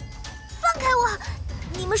放开我！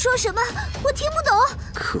你们说什么？我听不懂。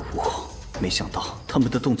可恶，没想到他们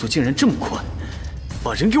的动作竟然这么快，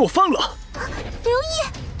把人给我放了！刘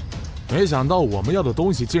毅，没想到我们要的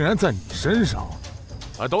东西竟然在你身上，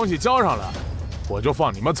把东西交上来，我就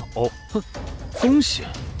放你们走。东西？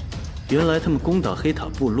原来他们攻打黑塔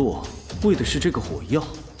部落为的是这个火药，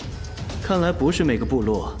看来不是每个部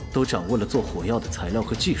落都掌握了做火药的材料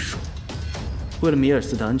和技术。为了米尔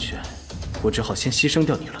斯的安全，我只好先牺牲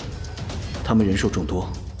掉你了。他们人数众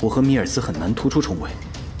多，我和米尔斯很难突出重围。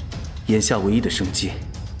眼下唯一的生机，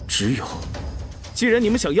只有……既然你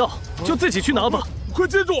们想要，就自己去拿吧。快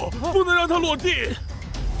接住，不能让它落地！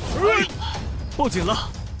报警了！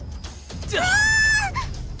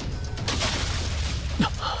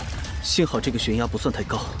幸好这个悬崖不算太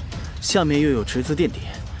高，下面又有池子垫底，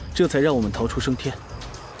这才让我们逃出升天。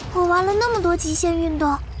我玩了那么多极限运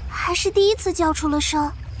动，还是第一次叫出了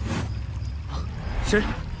声。谁？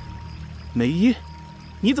梅伊，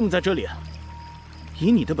你怎么在这里？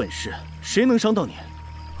以你的本事，谁能伤到你？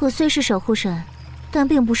我虽是守护神，但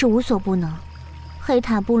并不是无所不能。黑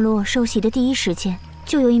塔部落受袭的第一时间，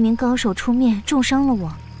就有一名高手出面重伤了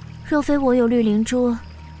我。若非我有绿灵珠，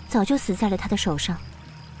早就死在了他的手上。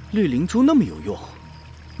绿灵珠那么有用，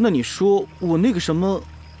那你说我那个什么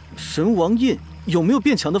神王印有没有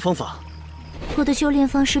变强的方法？我的修炼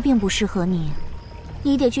方式并不适合你，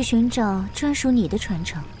你得去寻找专属你的传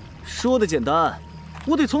承。说的简单，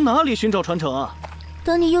我得从哪里寻找传承啊？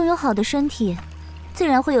等你拥有好的身体，自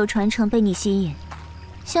然会有传承被你吸引。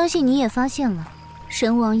相信你也发现了，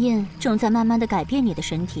神王印正在慢慢的改变你的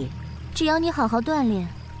身体，只要你好好锻炼，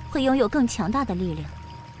会拥有更强大的力量。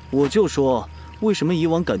我就说，为什么以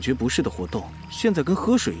往感觉不适的活动，现在跟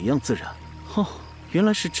喝水一样自然？哦，原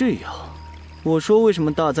来是这样。我说为什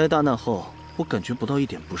么大灾大难后，我感觉不到一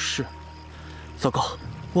点不适？糟糕，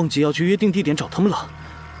忘记要去约定地点找他们了，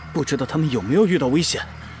不知道他们有没有遇到危险。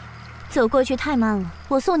走过去太慢了，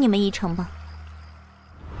我送你们一程吧。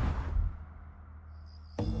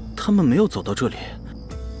他们没有走到这里，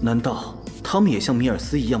难道他们也像米尔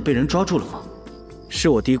斯一样被人抓住了吗？是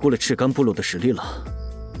我低估了赤干部落的实力了，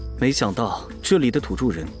没想到这里的土著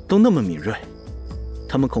人都那么敏锐，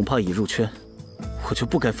他们恐怕已入圈，我就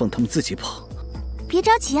不该放他们自己跑。别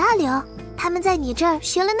着急啊，刘，他们在你这儿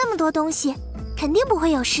学了那么多东西，肯定不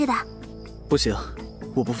会有事的。不行，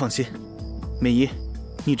我不放心。美姨，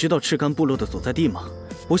你知道赤干部落的所在地吗？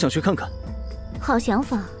我想去看看。好想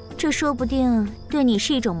法，这说不定对你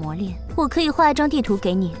是一种磨练。我可以画一张地图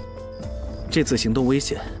给你。这次行动危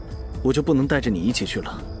险，我就不能带着你一起去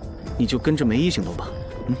了，你就跟着梅姨行动吧。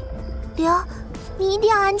刘，你一定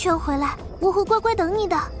要安全回来，我会乖乖等你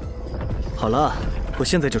的。好了，我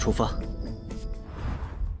现在就出发。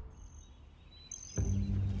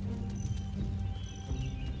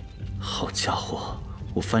好家伙，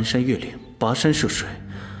我翻山越岭，跋山涉水，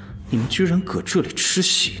你们居然搁这里吃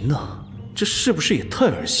席呢？这是不是也太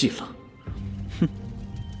儿戏了？哼！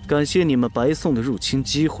感谢你们白送的入侵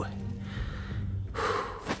机会。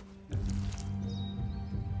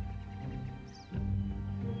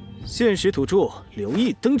现实土著刘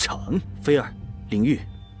毅登场，菲儿、林玉、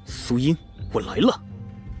苏英，我来了。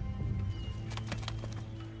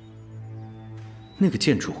那个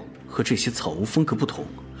建筑和这些草屋风格不同，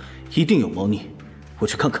一定有猫腻，我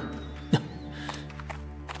去看看。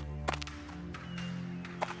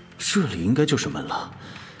这里应该就是门了。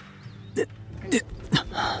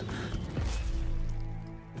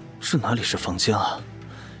这哪里是房间啊？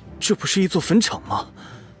这不是一座坟场吗？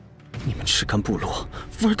你们赤干部落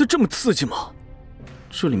玩得这么刺激吗？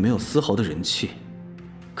这里没有丝毫的人气，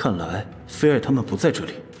看来菲尔他们不在这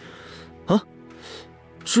里。啊，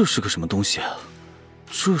这是个什么东西啊？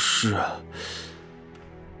这是……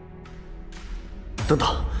等等，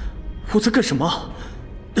我在干什么？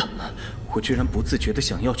我居然不自觉地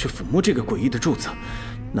想要去抚摸这个诡异的柱子，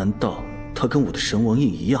难道它跟我的神王印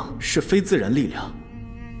一样是非自然力量？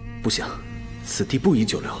不行，此地不宜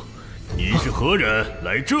久留。你是何人？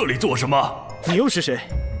来这里做什么？你又是谁？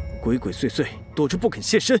鬼鬼祟祟，躲着不肯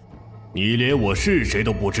现身。你连我是谁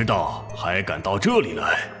都不知道，还敢到这里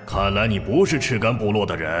来？看来你不是赤干部落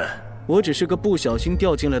的人。我只是个不小心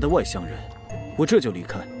掉进来的外乡人，我这就离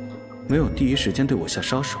开，没有第一时间对我下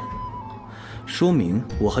杀手，说明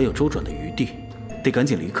我还有周转的余地，得赶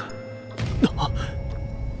紧离开。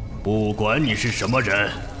不管你是什么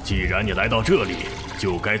人，既然你来到这里，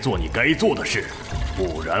就该做你该做的事，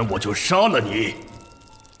不然我就杀了你。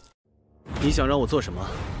你想让我做什么？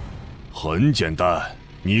很简单，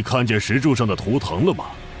你看见石柱上的图腾了吗？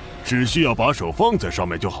只需要把手放在上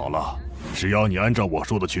面就好了。只要你按照我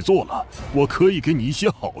说的去做了，我可以给你一些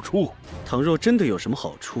好处。倘若真的有什么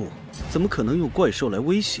好处，怎么可能用怪兽来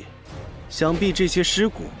威胁？想必这些尸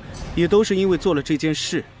骨也都是因为做了这件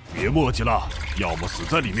事。别磨叽了，要么死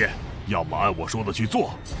在里面，要么按我说的去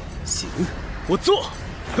做。行，我做。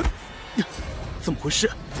怎么回事？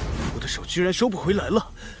我的手居然收不回来了，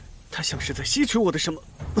它像是在吸取我的什么？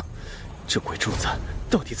这鬼柱子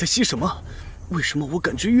到底在吸什么？为什么我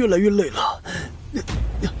感觉越来越累了？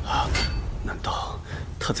难道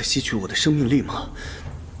他在吸取我的生命力吗？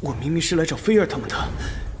我明明是来找菲儿他们的，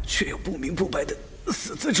却又不明不白的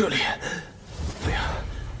死在这里。菲儿，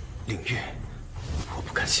领域，我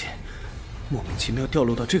不甘心，莫名其妙掉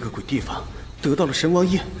落到这个鬼地方，得到了神王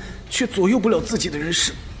印，却左右不了自己的人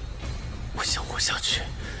生。我想活下去，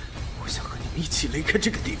我想和你们一起离开这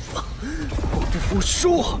个地方，我不服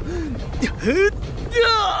输！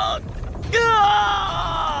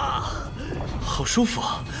好舒服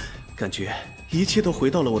啊，感觉一切都回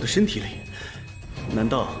到了我的身体里。难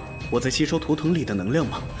道我在吸收图腾里的能量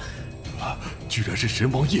吗？居然是神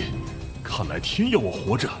王印，看来天要我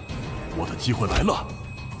活着，我的机会来了。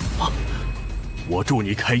我助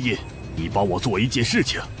你开印，你帮我做一件事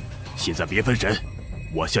情。现在别分神，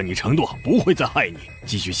我向你承诺不会再害你，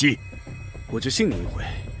继续吸。我就信你一回。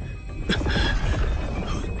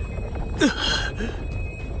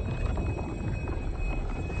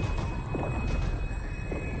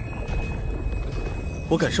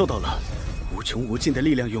我感受到了无穷无尽的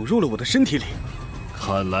力量涌入了我的身体里。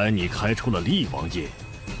看来你开出了力王印。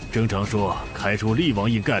正常说，开出力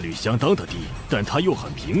王印概率相当的低，但它又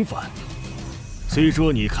很频繁。虽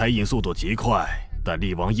说你开印速度极快，但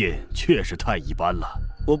力王印确实太一般了。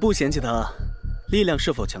我不嫌弃它，力量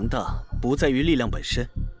是否强大，不在于力量本身，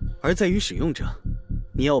而在于使用者。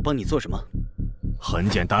你要我帮你做什么？很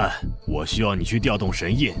简单，我需要你去调动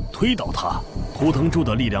神印，推倒它。图腾柱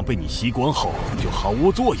的力量被你吸光后，就毫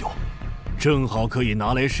无作用，正好可以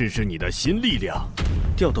拿来试试你的新力量。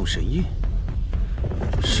调动神印？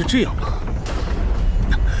是这样吗？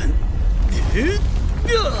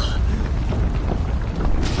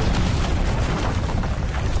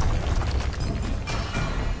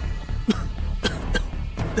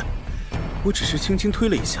我只是轻轻推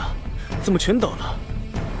了一下，怎么全倒了？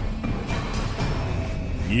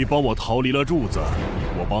你帮我逃离了柱子，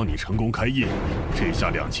我帮你成功开印，这下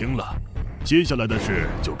两清了。接下来的事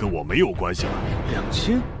就跟我没有关系了。两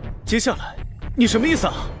清？接下来？你什么意思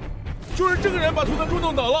啊？就是这个人把图腾柱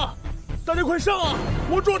弄倒了，大家快上啊！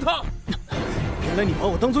我捉他！原来你把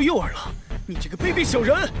我当做诱饵了，你这个卑鄙小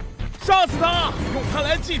人！杀死他，用他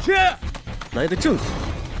来祭天！来得正好，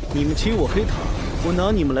你们欺我黑塔，我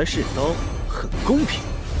拿你们来试刀，很公平。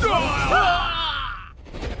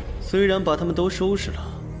虽然把他们都收拾了，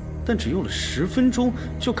但只用了10分钟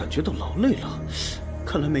就感觉到劳累了。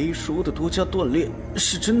看来梅姨说的多加锻炼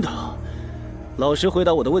是真的。老实回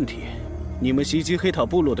答我的问题，你们袭击黑塔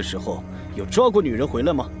部落的时候，有抓过女人回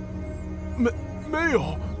来吗？没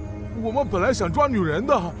有，我们本来想抓女人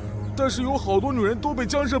的，但是有好多女人都被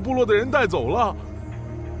江氏部落的人带走了。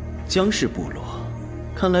江氏部落，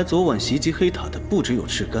看来昨晚袭击黑塔的不只有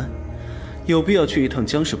赤干，有必要去一趟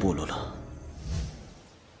江氏部落了。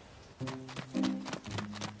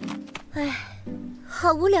唉，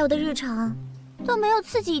好无聊的日常，都没有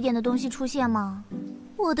刺激一点的东西出现吗？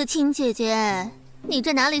我的亲姐姐，你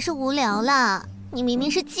这哪里是无聊了？你明明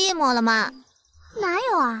是寂寞了嘛！哪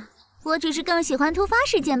有啊，我只是更喜欢突发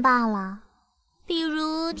事件罢了，比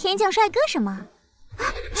如天降帅哥什么。啊，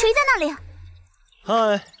谁在那里？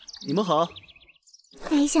嗨，你们好。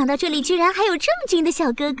没想到这里居然还有这么俊的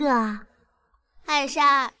小哥哥啊！艾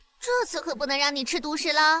莎，这次可不能让你吃独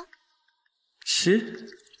食了。吃？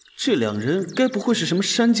这两人该不会是什么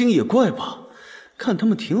山精野怪吧？看他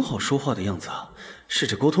们挺好说话的样子啊，试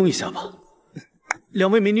着沟通一下吧。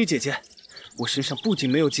两位美女姐姐，我身上不仅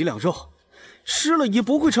没有几两肉，吃了也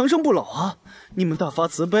不会长生不老啊！你们大发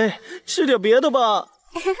慈悲，吃点别的吧。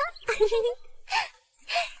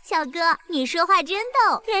小哥，你说话真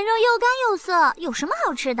逗，人肉又干又涩，有什么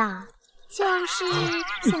好吃的？就是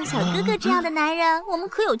像小哥哥这样的男人，我们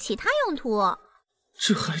可有其他用途。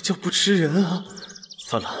这还叫不吃人啊？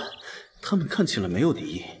算了，他们看起来没有敌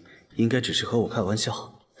意，应该只是和我开玩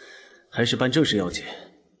笑，还是办正事要紧。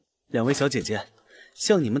两位小姐姐，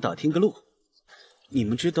向你们打听个路，你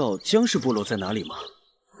们知道江氏部落在哪里吗？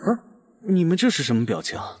啊，你们这是什么表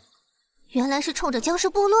情？原来是冲着江氏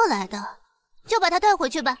部落来的，就把他带回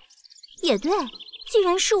去吧。也对，既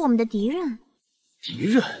然是我们的敌人。敌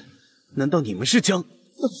人？难道你们是江？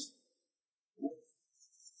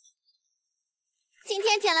今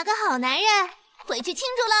天捡了个好男人，回去庆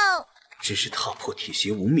祝喽！只是踏破铁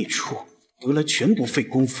鞋无觅处，得来全不费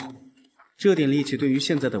功夫。这点力气对于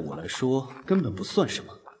现在的我来说根本不算什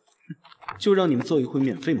么，就让你们做一回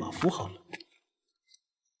免费马夫好了。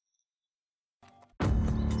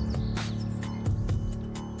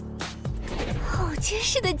好结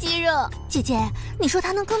实的肌肉，姐姐，你说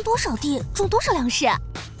他能耕多少地，种多少粮食？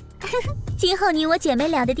今后你我姐妹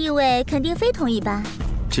俩的地位肯定非同一般。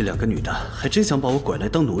这两个女的还真想把我拐来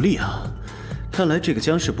当奴隶啊！看来这个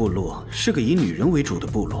江氏部落是个以女人为主的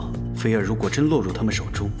部落，菲儿如果真落入他们手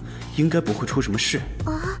中，应该不会出什么事。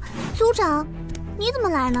啊，族长，你怎么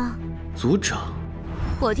来了？族长，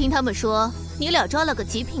我听他们说你俩抓了个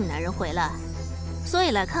极品男人回来，所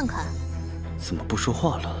以来看看。怎么不说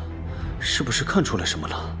话了？是不是看出来什么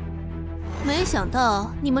了？没想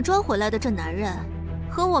到你们抓回来的这男人，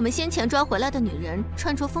和我们先前抓回来的女人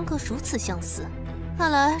穿着风格如此相似，看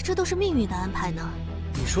来这都是命运的安排呢。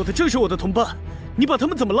你说的正是我的同伴，你把他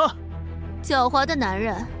们怎么了？狡猾的男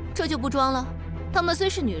人，这就不装了。他们虽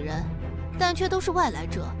是女人，但却都是外来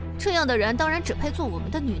者，这样的人当然只配做我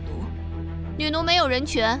们的女奴。女奴没有人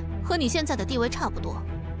权，和你现在的地位差不多。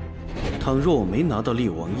倘若我没拿到力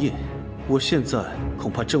王印，我现在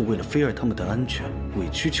恐怕正为了菲儿他们的安全委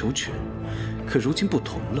曲求全。可如今不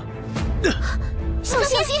同了，小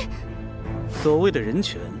心！所谓的人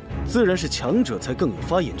权，自然是强者才更有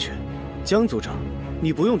发言权。江族长，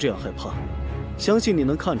你不用这样害怕，相信你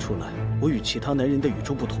能看出来，我与其他男人的与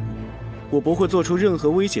众不同。我不会做出任何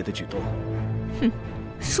威胁的举动。哼，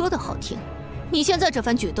说得好听，你现在这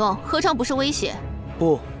番举动何尝不是威胁？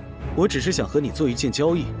不，我只是想和你做一件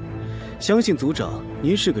交易。相信族长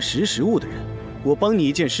您是个识时务的人，我帮你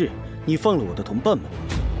一件事，你放了我的同伴们。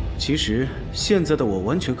其实现在的我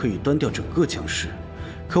完全可以端掉整个江氏，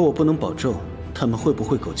可我不能保证他们会不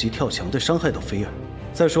会狗急跳墙地伤害到菲儿。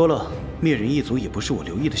再说了，灭人一族也不是我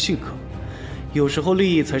刘毅的性格，有时候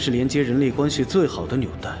利益才是连接人类关系最好的纽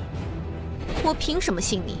带。我凭什么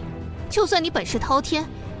信你？就算你本事滔天，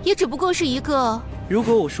也只不过是一个……如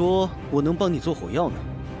果我说我能帮你做火药呢？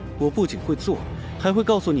我不仅会做，还会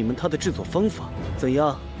告诉你们它的制作方法。怎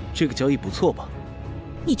样？这个交易不错吧？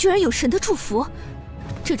你居然有神的祝福！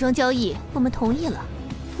这桩交易我们同意了。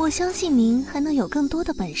我相信您还能有更多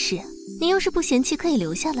的本事。您要是不嫌弃，可以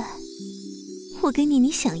留下来。我给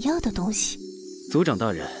你想要的东西。族长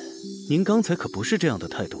大人，您刚才可不是这样的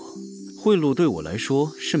态度。贿赂对我来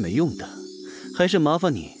说是没用的，还是麻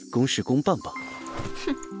烦你公事公办吧。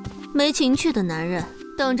哼，没情趣的男人，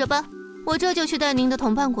等着吧，我这就去带您的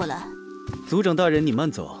同伴过来。族长大人，你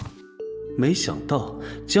慢走。没想到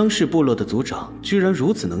江氏部落的族长居然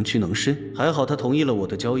如此能屈能伸，还好他同意了我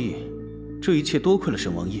的交易。这一切多亏了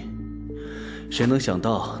神王印。谁能想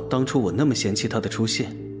到当初我那么嫌弃他的出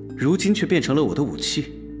现，如今却变成了我的武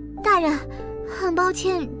器。大人，很抱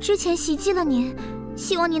歉之前袭击了您，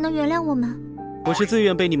希望您能原谅我们。我是自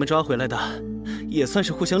愿被你们抓回来的，也算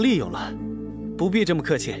是互相利用了，不必这么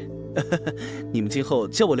客气。你们今后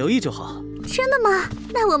叫我刘毅就好。真的吗？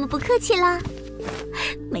那我们不客气啦。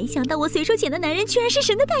没想到我随手捡的男人居然是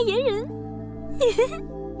神的代言人。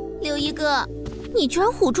刘一哥，你居然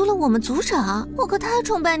唬住了我们族长，我可太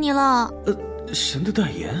崇拜你了。神的代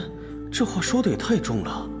言，这话说的也太重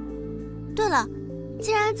了。对了，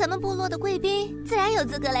既然咱们部落的贵宾，自然有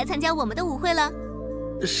资格来参加我们的舞会了。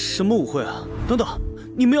什么舞会啊？等等，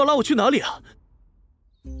你们要拉我去哪里啊？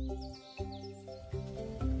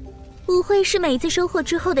舞会是每次收获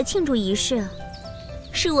之后的庆祝仪式，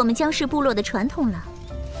是我们姜氏部落的传统了。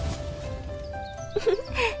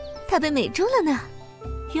她被美中了呢。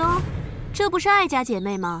哟，这不是爱家姐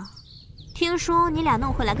妹吗？听说你俩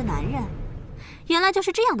弄回来个男人，原来就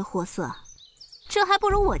是这样的货色，这还不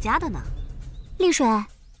如我家的呢。丽水，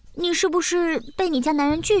你是不是被你家男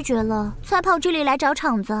人拒绝了，才跑这里来找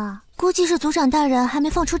场子？估计是族长大人还没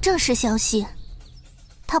放出正式消息，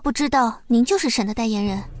他不知道您就是神的代言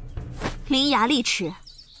人。伶牙俐齿，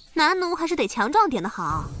男奴还是得强壮点的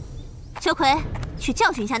好。秋葵，去教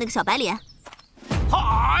训一下那个小白脸。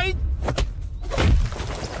嗨！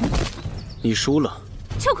你输了。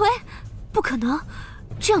秋葵，不可能，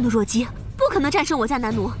这样的弱鸡不可能战胜我家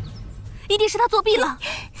男奴，一定是他作弊了。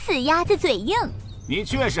死鸭子嘴硬。你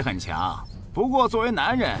确实很强，不过作为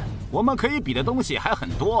男人，我们可以比的东西还很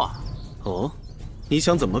多。哦，你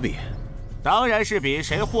想怎么比？当然是比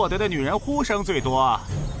谁获得的女人呼声最多。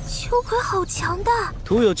秋葵好强大，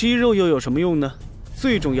徒有肌肉又有什么用呢？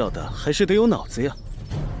最重要的还是得有脑子呀。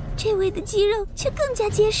这位的肌肉却更加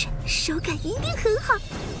结实，手感一定很好。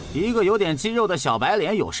一个有点肌肉的小白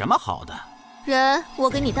脸有什么好的？人，我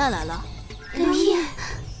给你带来了。刘毅，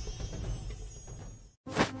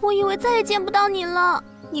我以为再也见不到你了。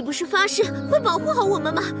你不是发誓会保护好我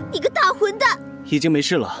们吗？你个大混蛋！已经没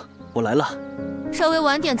事了，我来了。稍微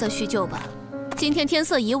晚点再叙旧吧。今天天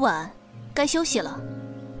色已晚，该休息了。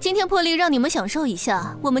今天破例让你们享受一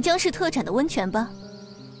下我们姜氏特产的温泉吧。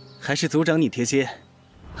还是族长你贴心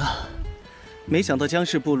啊！没想到姜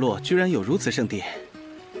氏部落居然有如此圣地。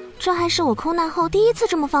这还是我空难后第一次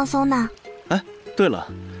这么放松呢。哎，对了，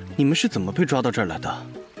你们是怎么被抓到这儿来的？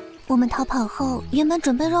我们逃跑后原本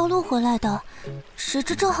准备绕路回来的，谁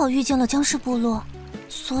知正好遇见了姜氏部落，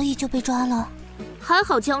所以就被抓了。还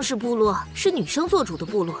好姜氏部落是女生做主的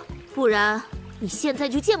部落，不然你现在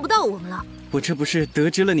就见不到我们了。我这不是得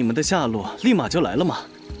知了你们的下落，立马就来了吗？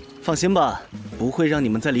放心吧，不会让你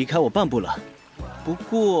们再离开我半步了。不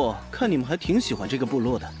过看你们还挺喜欢这个部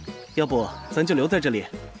落的，要不咱就留在这里。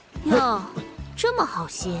哟，这么好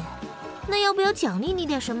心，那要不要奖励你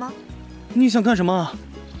点什么？你想干什么？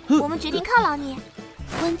我们决定犒劳你。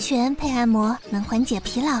温泉配按摩能缓解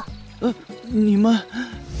疲劳。你们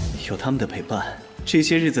有他们的陪伴，这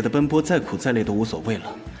些日子的奔波再苦再累都无所谓了。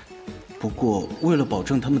不过为了保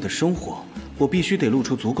证他们的生活，我必须得露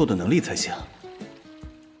出足够的能力才行。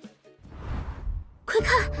快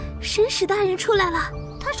看，神使大人出来了！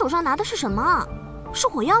他手上拿的是什么？是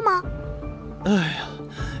火药吗？哎呀，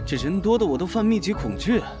这人多的我都犯密集恐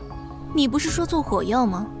惧。你不是说做火药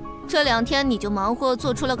吗？这2天你就忙活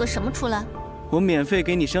做出了个什么出来？我免费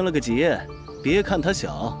给你升了个级，别看它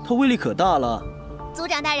小，它威力可大了。族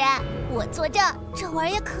长大人，我作证，这玩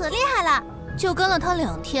意可厉害了。就跟了他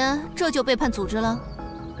2天，这就背叛组织了？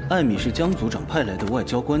艾米是姜族长派来的外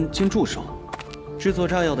交官兼助手，制作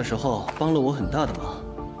炸药的时候帮了我很大的忙。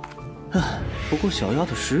唉，不过小丫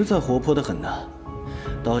头实在活泼得很呢，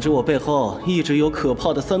导致我背后一直有可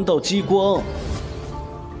怕的3道激光。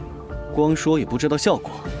光说也不知道效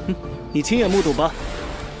果，哼，你亲眼目睹吧。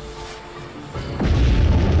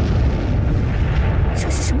这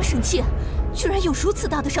是什么神器？居然有如此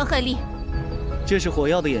大的伤害力！这是火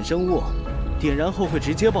药的衍生物，点燃后会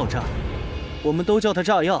直接爆炸，我们都叫它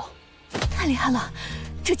炸药。太厉害了，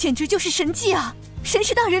这简直就是神技啊！神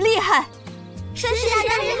使大人厉害！神使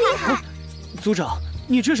大人厉害！族长，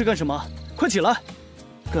你这是干什么？快起来！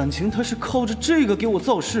感情他是靠着这个给我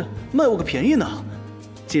造势，卖我个便宜呢。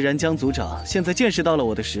既然姜族长现在见识到了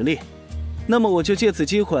我的实力，那么我就借此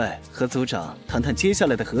机会和族长谈谈接下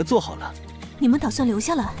来的合作好了。你们打算留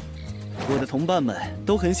下来？我的同伴们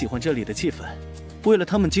都很喜欢这里的气氛，为了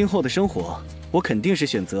他们今后的生活，我肯定是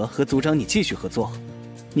选择和族长你继续合作。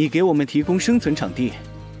你给我们提供生存场地，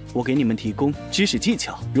我给你们提供知识技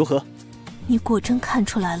巧，如何？你果真看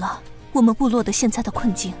出来了我们部落的现在的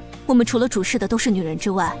困境。我们除了主事的都是女人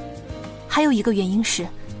之外，还有一个原因是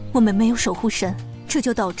我们没有守护神，这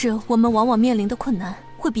就导致我们往往面临的困难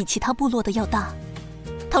会比其他部落的要大。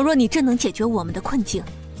倘若你真能解决我们的困境，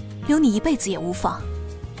留你一辈子也无妨。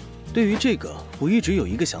对于这个，我一直有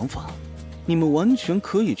一个想法，你们完全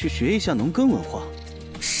可以去学一下农耕文化。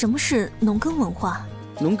什么是农耕文化？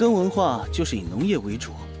农耕文化就是以农业为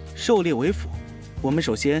主，狩猎为辅。我们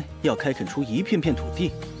首先要开垦出一片片土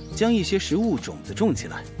地，将一些食物种子种起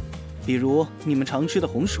来，比如你们常吃的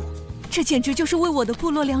红薯。这简直就是为我的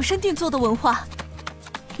部落量身定做的文化。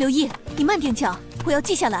刘毅，你慢点讲，我要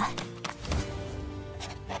记下来。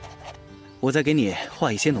我再给你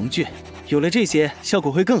画一些农具，有了这些，效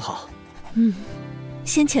果会更好。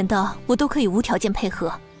先前的我都可以无条件配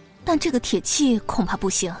合，但这个铁器恐怕不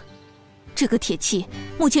行。这个铁器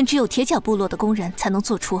目前只有铁甲部落的工人才能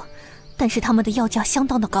做出，但是他们的要价相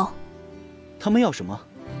当的高。他们要什么？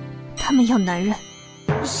他们要男人。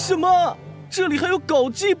什么？这里还有搞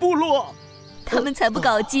基部落？他们才不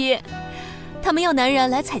搞基，他们要男人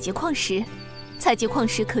来采集矿石。采集矿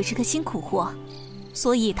石可是个辛苦活，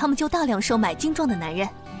所以他们就大量收买精壮的男人，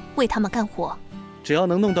为他们干活。只要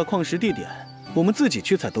能弄到矿石地点，我们自己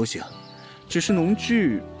去采都行。只是农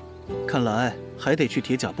具，看来还得去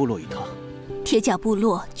铁甲部落一趟。铁甲部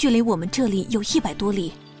落距离我们这里有100多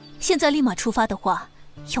里，现在立马出发的话，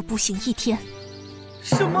要步行1天。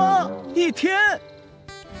什么？1天？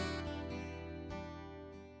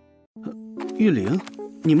玉玲，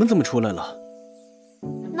你们怎么出来了？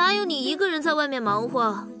哪有你一个人在外面忙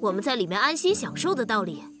活，我们在里面安心享受的道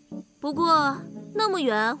理？不过那么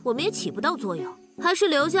远，我们也起不到作用，还是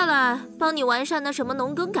留下来帮你完善那什么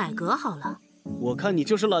农耕改革好了。我看你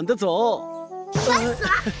就是懒得走。烦死了！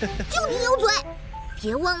就你有嘴！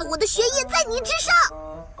别忘了我的学业在你之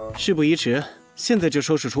上。事不宜迟，现在就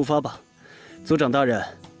收拾出发吧。组长大人，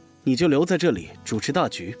你就留在这里主持大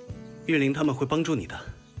局，玉玲他们会帮助你的。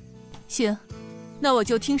行，那我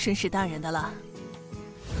就听神使大人的了。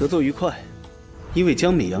合作愉快。因为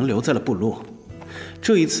江美阳留在了部落，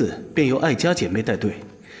这一次便由爱家姐妹带队。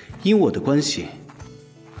因我的关系，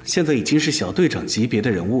现在已经是小队长级别的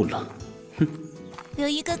人物了。刘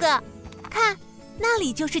一哥哥，看，那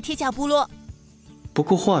里就是铁甲部落。不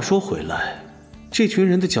过话说回来，这群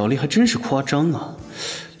人的脚力还真是夸张啊！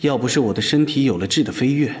要不是我的身体有了质的飞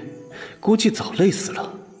跃，估计早累死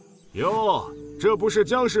了。哟，这不是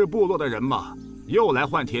江氏部落的人吗？又来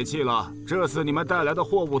换铁器了。这次你们带来的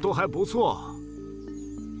货物都还不错，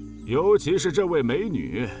尤其是这位美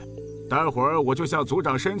女。待会儿我就向组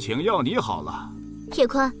长申请要你好了。铁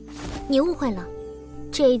坤，你误会了，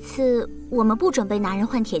这一次我们不准备拿人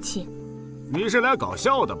换铁器。你是来搞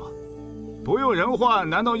笑的吧？不用人换，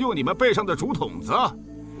难道用你们背上的竹筒子？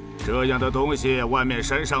这样的东西外面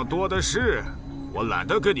山上多的是，我懒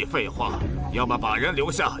得跟你废话。要么把人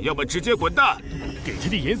留下，要么直接滚蛋。给他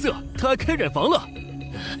点颜色，他还开染房了。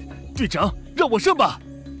队长，让我上吧。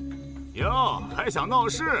哟，还想闹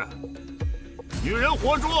事？女人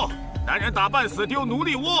活捉，男人打扮死丢奴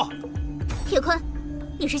隶窝。铁坤，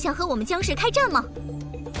你是想和我们江氏开战吗？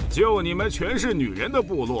就你们全是女人的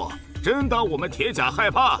部落，真当我们铁甲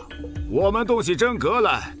害怕？我们动起真格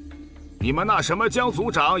来，你们那什么江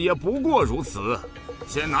组长也不过如此。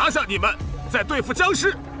先拿下你们，再对付江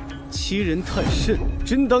氏。欺人太甚，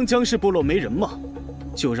真当江氏部落没人吗？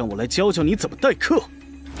就让我来教教你怎么待客。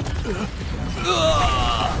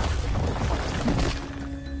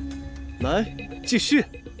来，继续。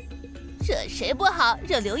惹谁不好，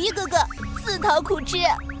惹刘毅哥哥自讨苦吃。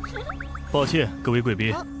抱歉，各位贵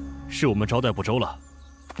宾，是我们招待不周了。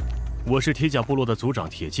我是铁甲部落的族长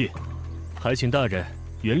铁骑，还请大人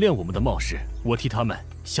原谅我们的冒失，我替他们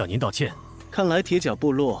向您道歉。看来铁甲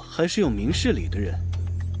部落还是有明事理的人。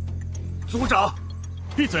族长，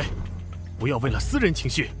闭嘴！不要为了私人情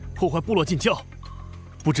绪破坏部落近郊。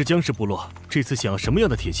不知江氏部落这次想要什么样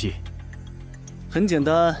的铁器？很简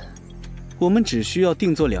单，我们只需要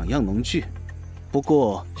定做2样农具，不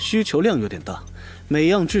过需求量有点大，每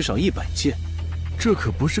样至少100件。这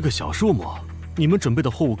可不是个小数目，你们准备的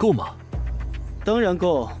货物够吗？当然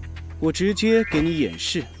够，我直接给你演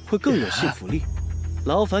示会更有说服力。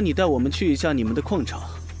劳烦你带我们去一下你们的矿场。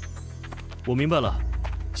我明白了，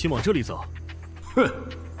请往这里走。哼，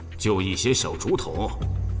就一些小竹筒，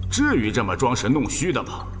至于这么装神弄虚的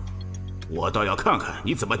吗？我倒要看看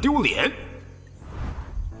你怎么丢脸。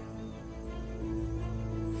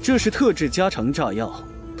这是特制加长炸药，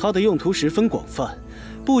它的用途十分广泛，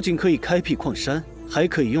不仅可以开辟矿山，还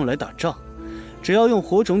可以用来打仗。只要用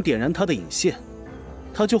火种点燃它的引线，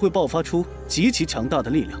它就会爆发出极其强大的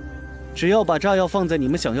力量。只要把炸药放在你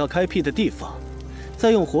们想要开辟的地方，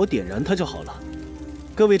再用火点燃它就好了。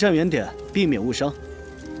各位站远点，避免误伤。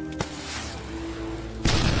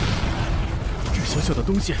这小小的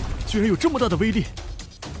东西居然有这么大的威力，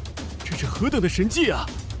这是何何等的神迹啊！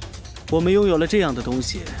我们拥有了这样的东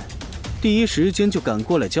西，第一时间就赶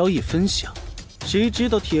过来交易分享。谁知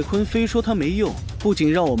道铁坤非说他没用，不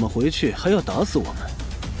仅让我们回去，还要打死我们。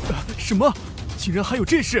什么？竟然还有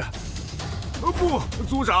这事！不，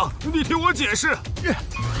族长，你听我解释。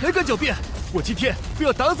还敢狡辩！我今天非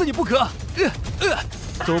要打死你不可！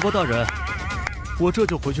走吧，大人，我这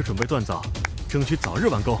就回去准备锻造，争取早日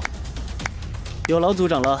完工。有劳族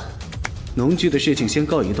长了，农具的事情先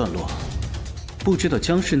告一段落。不知道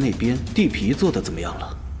江氏那边地皮做的怎么样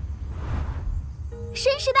了？绅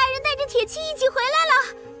士大人带着铁器一起回来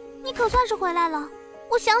了，你可算是回来了，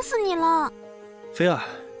我想死你了。菲儿，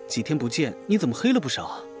几天不见，你怎么黑了不少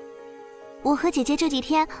啊？我和姐姐这几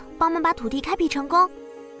天帮忙把土地开辟成功，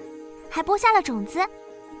还播下了种子，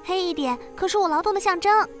黑一点可是我劳动的象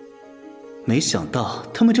征。没想到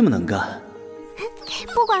他们这么能干。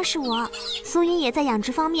不光是我，苏音也在养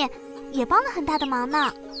殖方面也帮了很大的忙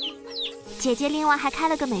呢。姐姐另外还开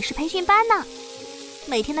了个美食培训班呢，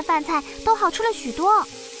每天的饭菜都好吃了许多。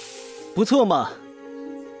不错嘛。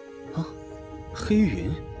啊，黑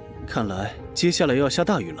云，看来接下来要下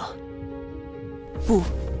大雨了。不，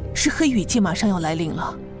是黑雨季马上要来临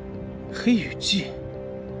了。黑雨季？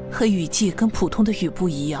黑雨季跟普通的雨不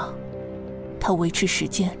一样，它维持时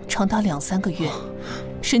间长达2-3个月，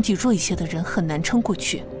身体弱一些的人很难撑过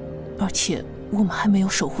去。而且我们还没有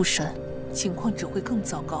守护神，情况只会更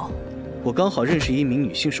糟糕。我刚好认识一名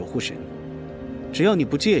女性守护神，只要你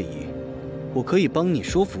不介意，我可以帮你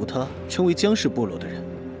说服她成为江氏部落的人。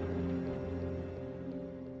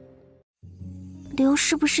刘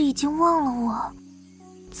是不是已经忘了我？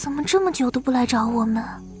怎么这么久都不来找我们？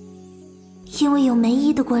因为有梅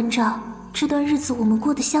姨的关照，这段日子我们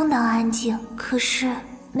过得相当安静。可是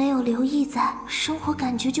没有刘毅在，生活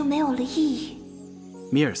感觉就没有了意义。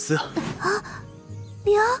米尔斯，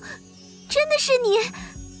刘，真的是你！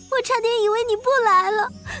我差点以为你不来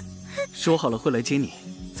了。说好了会来接你，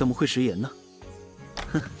怎么会食言呢？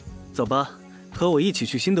哼，走吧，和我一起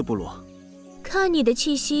去新的部落。看你的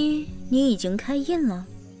气息，你已经开印了。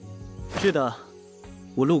是的，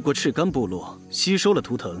我路过赤干部落，吸收了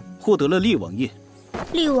图腾，获得了力王印。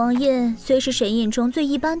力王印虽是神印中最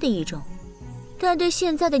一般的一种，但对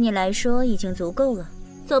现在的你来说已经足够了。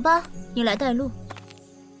走吧，你来带路。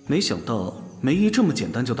没想到梅姨这么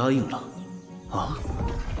简单就答应了。啊！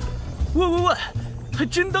喂，还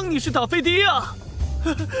真当你是打飞的啊！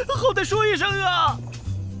好歹说一声啊！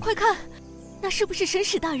快看，那是不是神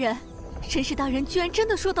使大人？神使大人居然真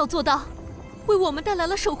的说到做到，为我们带来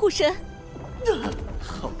了守护神。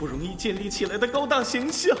好不容易建立起来的高大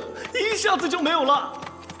形象，一下子就没有了。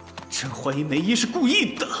真怀疑梅姨是故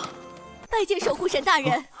意的。拜见守护神大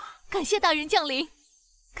人，感谢大人降临。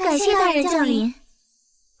感谢大人降临。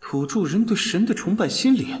土著人对神的崇拜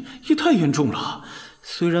心理也太严重了。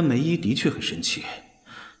虽然梅姨的确很神奇，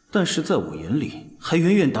但是在我眼里还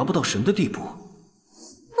远远达不到神的地步。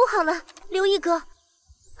不好了，刘毅哥，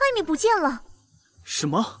艾米不见了。什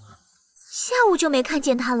么？下午就没看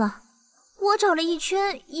见她了，我找了一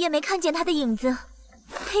圈也没看见她的影子。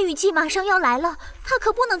黑雨季马上要来了，她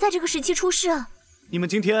可不能在这个时期出事。你们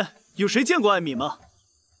今天有谁见过艾米吗？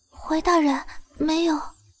怀大人，没有。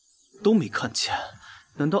都没看见，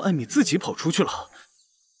难道艾米自己跑出去了？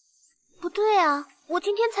不对啊，我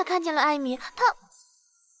今天才看见了艾米，她……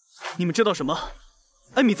你们知道什么？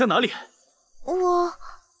艾米在哪里？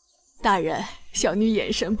大人，小女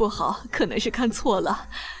眼神不好，可能是看错了。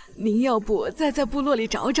您要不再在部落里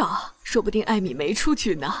找找，说不定艾米没出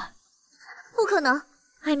去呢。不可能，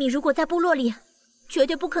艾米如果在部落里，绝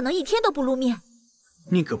对不可能一天都不露面。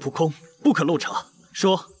宁可扑空，不可漏查。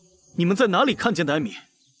说，你们在哪里看见的艾米？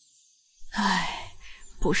唉，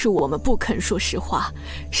不是我们不肯说实话，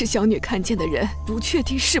是小女看见的人不确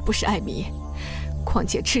定是不是艾米。况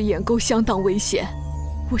且赤焰沟相当危险，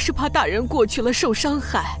我是怕大人过去了受伤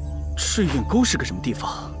害。赤焰沟是个什么地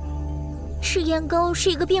方？赤焰沟是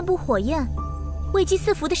一个遍布火焰、危机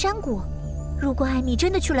四伏的山谷。如果艾米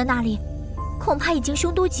真的去了那里，恐怕已经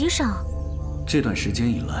凶多吉少。这段时间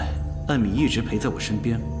以来，艾米一直陪在我身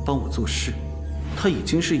边，帮我做事。她已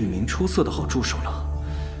经是一名出色的好助手了。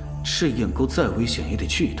赤焰沟再危险也得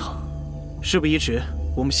去一趟。事不宜迟，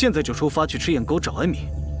我们现在就出发去赤焰沟找艾米。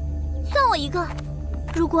算我一个。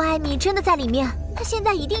如果艾米真的在里面，她现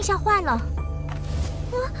在一定吓坏了。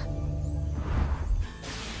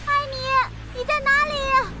艾米，你在哪里？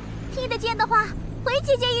听得见的话，回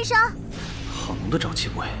姐姐一声。好浓的沼气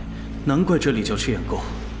味，难怪这里叫赤焰沟。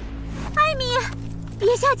艾米，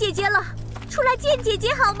别吓姐姐了，出来见姐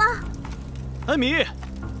姐好吗？艾米，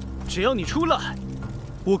只要你出来，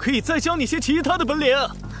我可以再教你些其他的本领。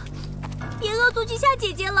别恶作剧吓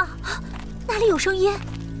姐姐了。哪里有声音？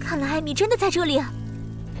看来艾米真的在这里。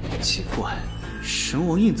奇怪，神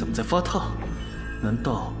王印怎么在发烫？难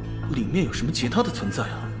道里面有什么其他的存在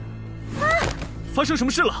啊？发生什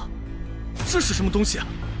么事了？这是什么东西啊？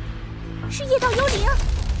是夜道幽灵。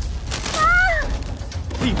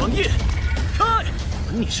帝王印，开！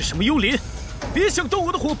你是什么幽灵？别想动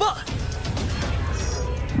我的伙伴！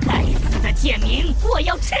该死的贱民，我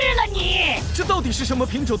要吃了你！这到底是什么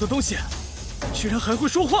品种的东西？居然还会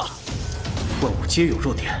说话！万物皆有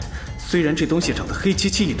弱点，虽然这东西长得黑漆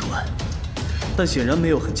漆一团，但显然没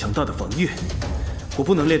有很强大的防御。我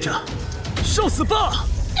不能恋战，受死吧！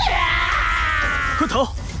快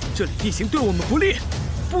逃！这里地形对我们不利，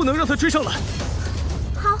不能让他追上来。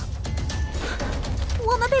好，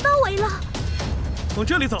我们被包围了。往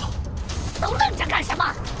这里走。都愣着干什么？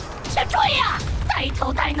先追呀！呆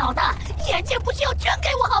头呆脑的，眼睛不需要全给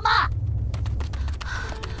我好吗？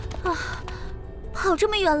跑这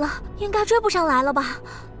么远了，应该追不上来了吧？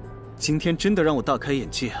今天真的让我大开眼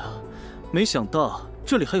界啊！没想到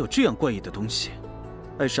这里还有这样怪异的东西。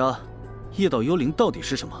艾莎，夜岛幽灵到底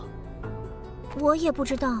是什么？我也不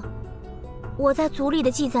知道。我在族里的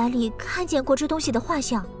记载里看见过这东西的画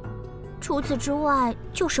像，除此之外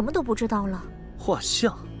就什么都不知道了。画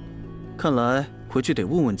像？看来回去得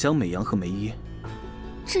问问江美阳和梅姨。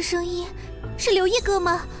这声音是刘毅哥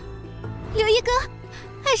吗？刘毅哥，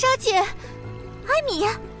艾莎姐，艾米，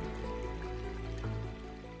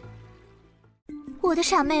我的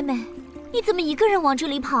傻妹妹，你怎么一个人往这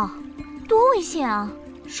里跑？多危险啊！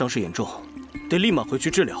伤势严重，得立马回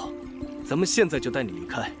去治疗。咱们现在就带你离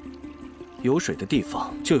开。有水的地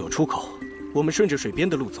方就有出口，我们顺着水边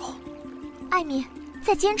的路走。艾米，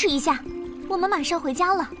再坚持一下，我们马上回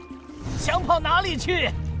家了。想跑哪里去？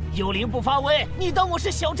幽灵不发威，你当我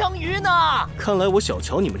是小章鱼呢？看来我小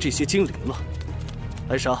瞧你们这些精灵了。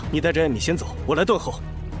艾莎，你带着艾米先走，我来断后。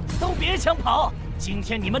都别想跑！今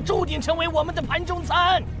天你们注定成为我们的盘中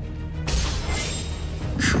餐。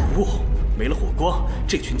可恶，没了火光，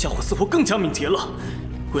这群家伙似乎更加敏捷了。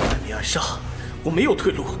为了艾米、艾莎，我没有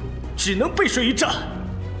退路，只能背水一战，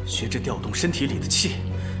学着调动身体里的气，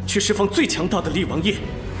去释放最强大的力王印。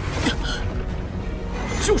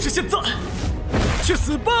就是现在，去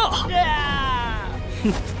死吧！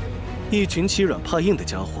哼，一群欺软怕硬的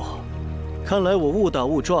家伙，看来我误打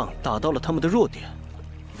误撞打到了他们的弱点。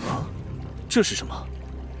啊，这是什么？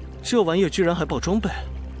这玩意儿居然还爆装备，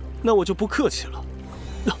那我就不客气了。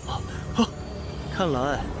看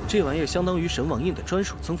来这玩意儿相当于神王印的专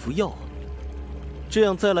属增幅药啊！这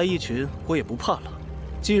样再来一群，我也不怕了。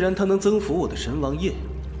既然它能增幅我的神王印，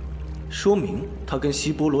说明它跟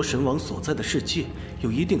希波罗神王所在的世界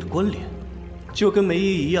有一定的关联。就跟梅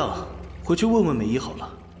姨一样，回去问问梅姨好了。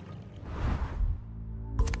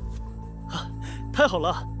啊，太好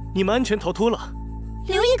了，你们安全逃脱了。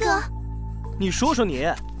刘毅哥，你说说你，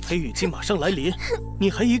黑雨季马上来临，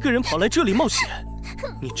你还一个人跑来这里冒险，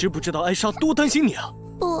你知不知道艾莎多担心你啊？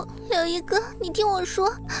不，刘毅哥，你听我说，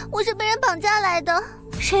我是被人绑架来的。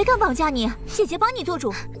谁敢绑架你？姐姐帮你做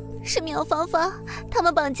主。是苗芳芳，他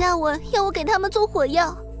们绑架我，要我给他们做火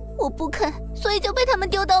药，我不肯，所以就被他们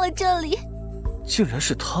丢到了这里。竟然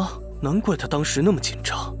是他，难怪他当时那么紧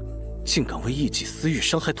张，竟敢为一己私欲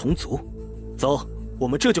伤害同族。走，我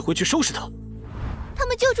们这就回去收拾他。他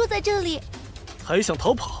们就住在这里。还想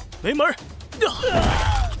逃跑？没门！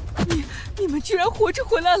你们居然活着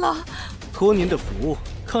回来了！托您的福，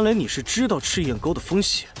看来你是知道赤焰沟的风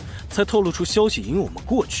险，才透露出消息引我们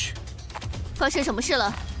过去。发生什么事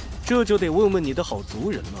了？这就得问问你的好族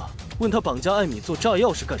人了。问他绑架艾米做炸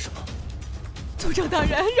药是干什么？族长大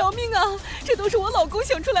人，饶命啊！这都是我老公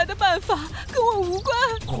想出来的办法，跟我无关。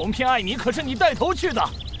哄骗艾米可是你带头去的，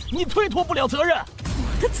你推脱不了责任。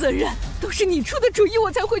我的责任都是你出的主意，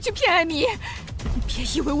我才会去骗艾米。你别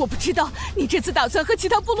以为我不知道，你这次打算和其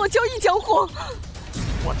他部落交易交火。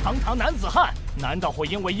我堂堂男子汉，难道会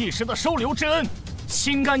因为一时的收留之恩，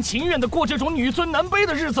心甘情愿地过这种女尊男卑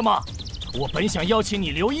的日子吗？我本想邀请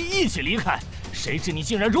你刘毅一起离开，谁知你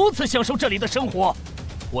竟然如此享受这里的生活，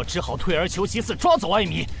我只好退而求其次，抓走艾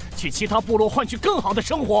米，去其他部落换取更好的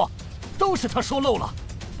生活。都是他说漏了，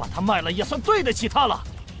把他卖了也算对得起他了。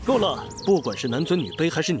够了，不管是男尊女卑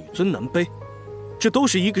还是女尊男卑，这都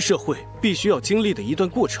是一个社会必须要经历的一段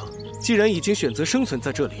过程。既然已经选择生存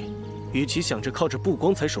在这里，与其想着靠着不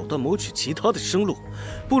光彩手段谋取其他的生路，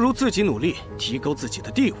不如自己努力提高自己的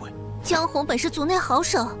地位。江红本是族内好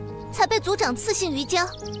手，才被族长赐姓于江。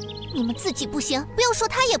你们自己不行，不要说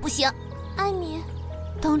他也不行。艾米，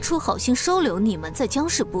当初好心收留你们在江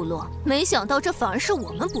氏部落，没想到这反而是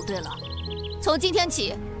我们不对了。从今天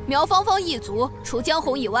起，苗芳芳一族除江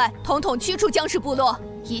红以外，统统驱出江氏部落，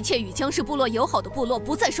一切与江氏部落友好的部落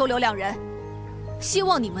不再收留两人。希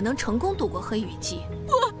望你们能成功度过黑雨季。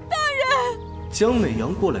不，大人。江美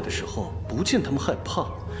阳过来的时候，不见他们害怕，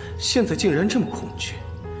现在竟然这么恐惧，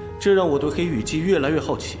这让我对黑雨季越来越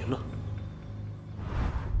好奇了。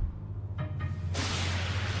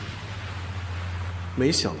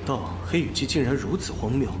没想到黑雨季竟然如此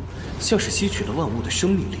荒谬，像是吸取了万物的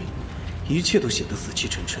生命力，一切都显得死气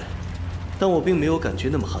沉沉。但我并没有感觉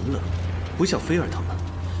那么寒冷，不像菲儿他们。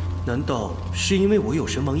难道是因为我有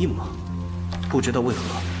神王印吗？不知道为何，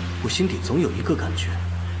我心底总有一个感觉，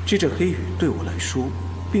这阵黑雨对我来说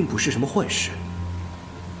并不是什么坏事。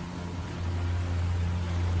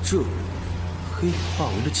这黑雨化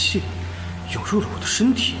为了气，涌入了我的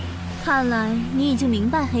身体。看来你已经明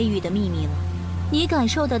白黑雨的秘密了。你感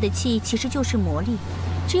受到的气其实就是魔力，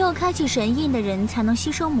只有开启神印的人才能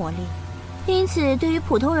吸收魔力。因此，对于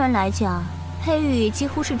普通人来讲，黑雨几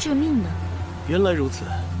乎是致命的。原来如此，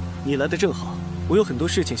你来的正好，我有很多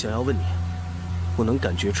事情想要问你。我能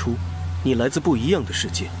感觉出你来自不一样的世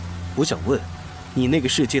界，我想问，你那个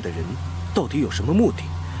世界的人到底有什么目的？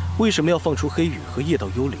为什么要放出黑雨和夜道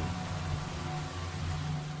幽灵？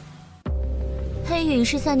黑雨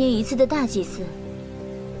是3年1次的大祭祀，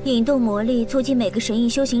引动魔力，促进每个神印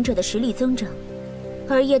修行者的实力增长。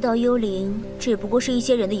而夜道幽灵只不过是一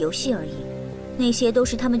些人的游戏而已，那些都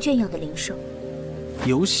是他们圈养的灵兽。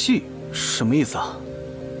游戏什么意思啊？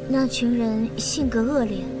那群人性格恶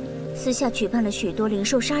劣，私下举办了许多灵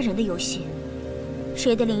兽杀人的游戏，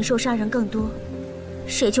谁的灵兽杀人更多，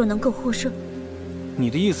谁就能够获胜。你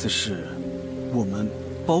的意思是，我们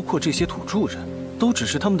包括这些土著人，都只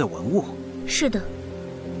是他们的玩物？是的。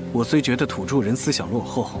我虽觉得土著人思想落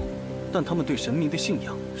后，但他们对神明的信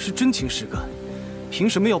仰是真情实感。凭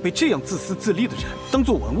什么要被这样自私自利的人当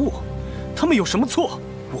作玩物？他们有什么错？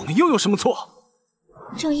我们又有什么错？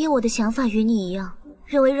正因我的想法与你一样，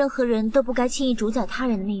认为任何人都不该轻易主宰他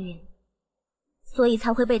人的命运，所以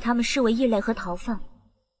才会被他们视为异类和逃犯。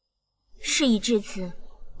事已至此，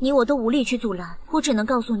你我都无力去阻拦，我只能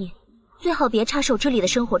告诉你，最好别插手这里的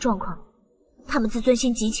生活状况。他们自尊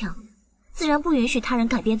心极强，自然不允许他人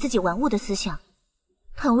改变自己玩物的思想。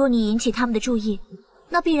倘若你引起他们的注意，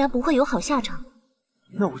那必然不会有好下场。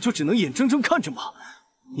那我就只能眼睁睁看着吗？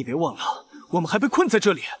你别忘了，我们还被困在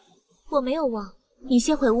这里。我没有忘，你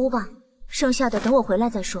先回屋吧，剩下的等我回来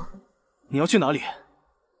再说。你要去哪里？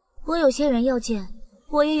我有些人要见，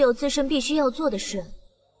我也有自身必须要做的事。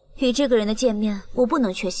与这个人的见面，我不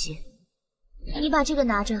能缺席。你把这个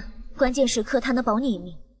拿着，关键时刻他能保你一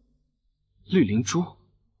命。绿灵珠。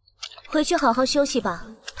回去好好休息吧，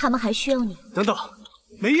他们还需要你。等等，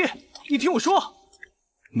梅姨，你听我说。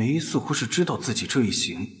梅姨似乎是知道自己这一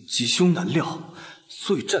行吉凶难料，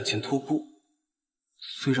所以战前托孤。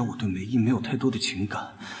虽然我对梅姨没有太多的情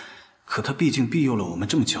感，可她毕竟庇佑了我们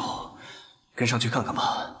这么久，跟上去看看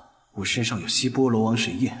吧。我身上有希波罗王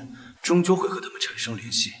神印，终究会和他们产生联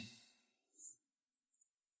系。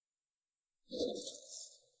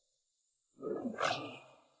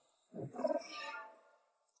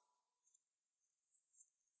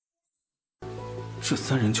这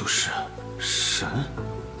3人就是神。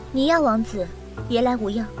你呀，王子，别来无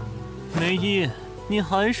恙。梅姨，你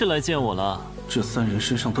还是来见我了。这3人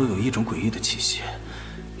身上都有一种诡异的气息，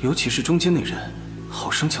尤其是中间那人，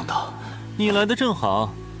好生强大。你来的正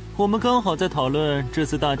好，我们刚好在讨论这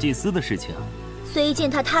次大祭司的事情。随意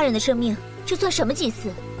践踏他人的生命，这算什么祭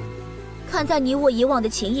祀？看在你我以往的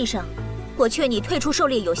情谊上，我劝你退出狩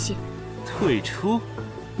猎游戏。退出？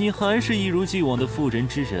你还是一如既往的妇人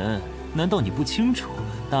之仁。难道你不清楚，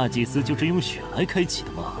大祭司就是用血来开启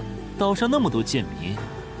的吗？岛上那么多贱民，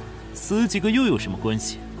死几个又有什么关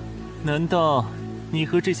系？难道你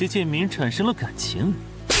和这些贱民产生了感情？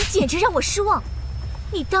你简直让我失望！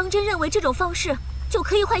你当真认为这种方式就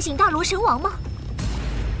可以唤醒大罗神王吗？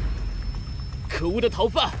可恶的逃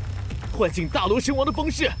犯！唤醒大罗神王的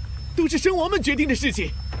方式，都是神王们决定的事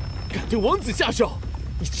情。敢对王子下手，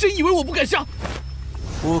你真以为我不敢上？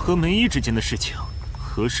我和梅姨之间的事情，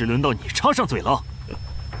何时轮到你插上嘴了？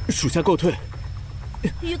属下告退。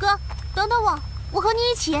宇哥，等等我，我和你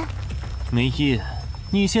一起。梅姨，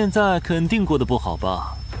你现在肯定过得不好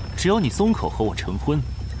吧？只要你松口和我成婚，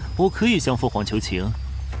我可以向父皇求情，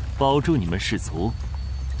保住你们氏族。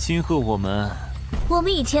今后我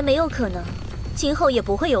们以前没有可能，今后也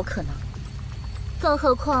不会有可能。更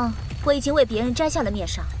何况我已经为别人摘下了面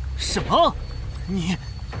纱。什么？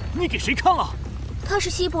你给谁看了？他是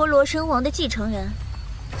希伯罗神王的继承人，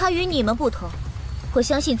他与你们不同。我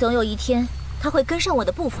相信总有一天他会跟上我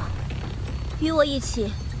的步伐，与我一起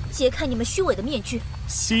揭开你们虚伪的面具。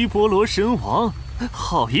希伯罗神王，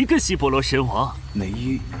好一个希伯罗神王！梅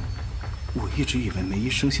姨，我一直以为梅姨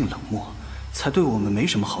生性冷漠，才对我们没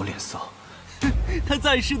什么好脸色。他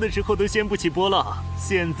在世的时候都掀不起波浪，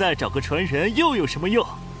现在找个传人又有什么用？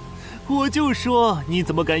我就说你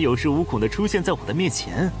怎么敢有恃无恐地出现在我的面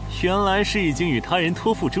前？原来是已经与他人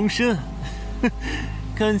托付终身。哼，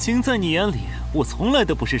感情在你眼里，我从来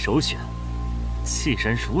都不是首选。既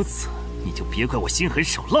然如此，你就别怪我心狠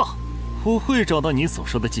手辣。我会找到你所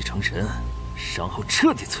说的继承人，然后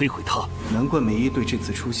彻底摧毁他。难怪梅姨对这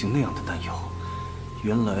次出行那样的担忧，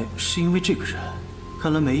原来是因为这个人。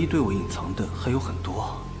看来梅姨对我隐藏的还有很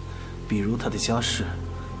多，比如她的家世，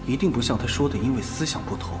一定不像她说的因为思想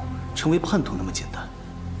不同成为叛徒那么简单。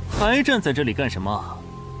还站在这里干什么？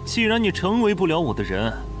既然你成为不了我的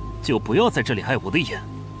人，就不要在这里碍我的眼。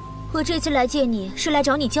我这次来见你是来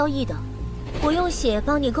找你交易的，我用血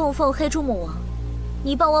帮你供奉黑珠母王，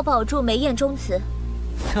你帮我保住梅艳宗祠。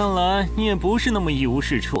看来你也不是那么一无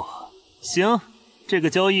是处。行，这个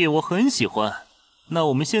交易我很喜欢，那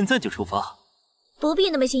我们现在就出发。不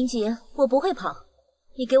必那么心急，我不会跑。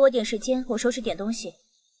你给我点时间，我收拾点东西。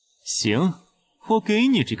行，我给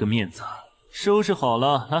你这个面子，收拾好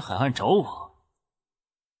了来海岸找我。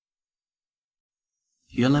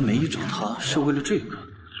原来梅姨找他是为了这个，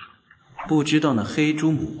不知道那黑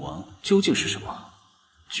珠母王究竟是什么，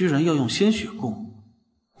居然要用鲜血供。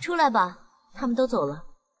出来吧，他们都走了。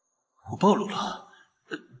我暴露了，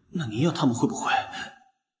那尼亚他们会不会？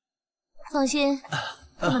放心，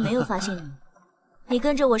他们没有发现你。你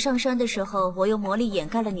跟着我上山的时候，我用魔力掩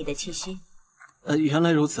盖了你的气息。原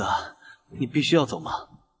来如此啊！你必须要走吗？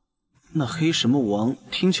那黑什么王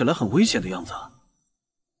听起来很危险的样子。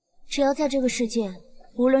只要在这个世界，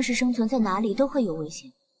无论是生存在哪里，都会有危险。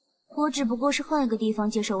我只不过是换一个地方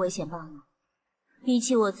接受危险罢了。比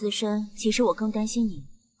起我自身，其实我更担心你。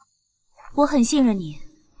我很信任你，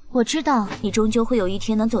我知道你终究会有一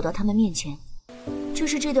天能走到他们面前。就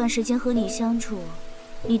是这段时间和你相处，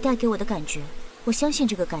你带给我的感觉。我相信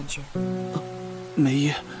这个感觉。梅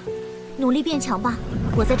姨，努力变强吧，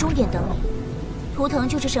我在终点等你。图腾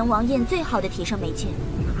就是神王宴最好的提升媒介。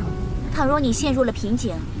倘若你陷入了瓶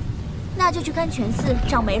颈，那就去甘泉寺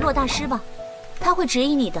找梅洛大师吧，他会指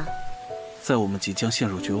引你的。在我们即将陷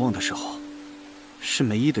入绝望的时候，是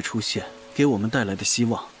梅姨的出现给我们带来的希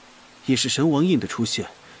望，也是神王印的出现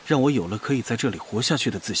让我有了可以在这里活下去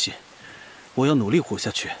的自信。我要努力活下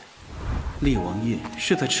去。力王印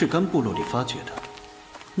是在赤干部落里发掘的，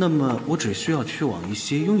那么我只需要去往一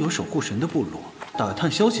些拥有守护神的部落打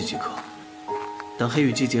探消息即可。等黑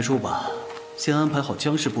雨季结束吧，先安排好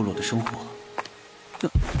江氏部落的生活。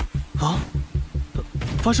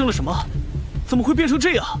发生了什么？怎么会变成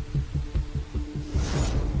这样？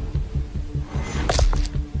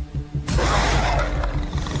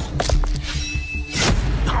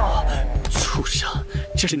畜生，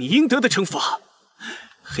这是你应得的惩罚。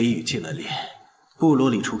黑羽季来临，部落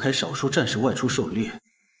里除开少数战士外出狩猎，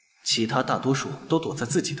其他大多数都躲在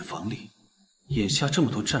自己的房里。眼下这么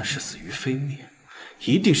多战士死于非命，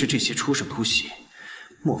一定是这些畜生突袭。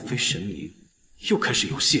莫非神明又开始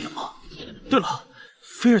游戏了吗？对了，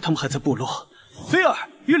菲尔他们还在部落。菲尔、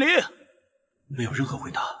玉林，没有任何回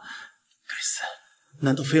答。该死，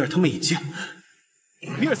难道菲尔他们已经……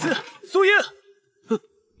米尔斯、苏英，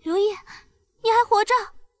刘毅，你还活着？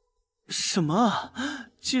什么？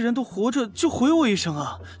既然都活着，就回我一声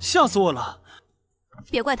啊！吓死我了！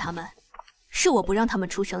别怪他们，是我不让他们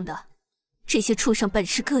出生的。这些畜生本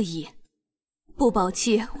事各异，不保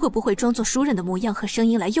气会不会装作熟人的模样和声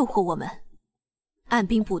音来诱惑我们。按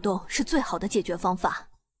兵不动是最好的解决方法。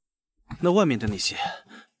那外面的那些，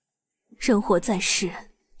人活在世，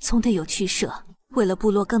总得有取舍。为了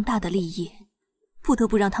部落更大的利益，不得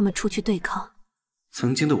不让他们出去对抗。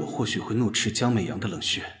曾经的我或许会怒斥江美阳的冷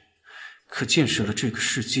血，可见识了这个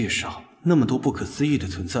世界上那么多不可思议的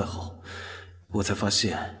存在后，我才发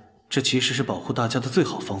现这其实是保护大家的最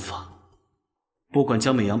好方法。不管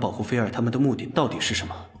江美阳保护菲尔他们的目的到底是什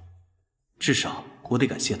么，至少我得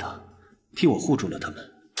感谢他，替我护住了他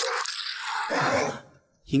们。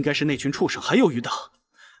应该是那群畜生还有余党，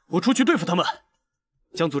我出去对付他们。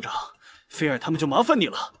江组长，菲尔他们就麻烦你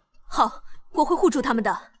了。好，我会护住他们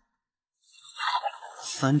的。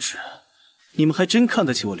三指，你们还真看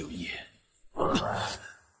得起我刘毅。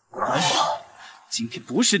来吧，今天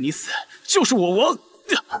不是你死，就是我亡。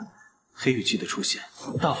黑羽季的出现，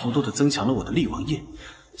大幅度地增强了我的力王印。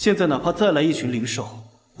现在哪怕再来一群灵兽，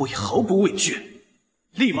我也毫不畏惧。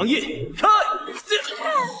力王印开！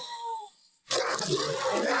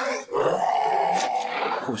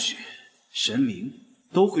或许神明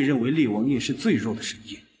都会认为力王印是最弱的神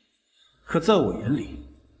印，可在我眼里，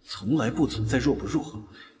从来不存在弱不弱，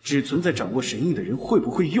只存在掌握神印的人会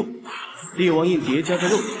不会用。力王印叠加在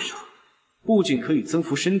肉体上，不仅可以增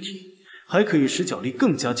幅身体，还可以使脚力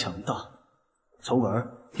更加强大。从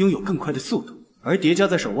而拥有更快的速度，而叠加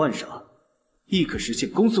在手腕上，亦可实现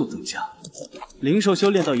攻速增加。灵兽修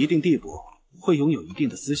炼到一定地步，会拥有一定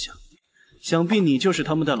的思想。想必你就是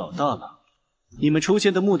他们的老大了。你们出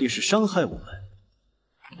现的目的是伤害我们。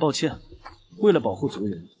抱歉，为了保护族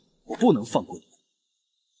人，我不能放过你。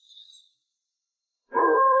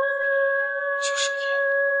这声音，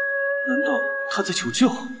难道他在求救？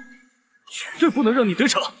绝对不能让你得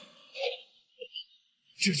逞！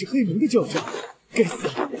这是黑蒙的叫声，该死！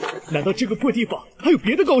难道这个破地方还有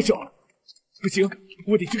别的高手？不行，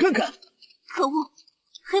我得去看看。可恶，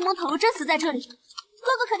黑蒙倘若真死在这里，哥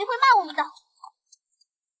哥肯定会骂我们的。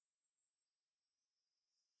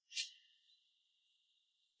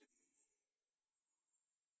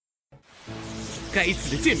该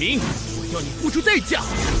死的贱民，我要你付出代价！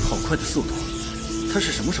好快的速度，他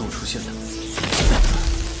是什么时候出现的？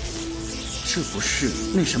这不是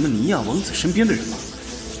那什么尼亚王子身边的人吗？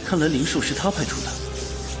看来灵兽是他派出的。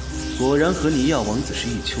果然和尼亚王子是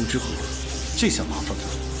一丘之貉，这下麻烦了。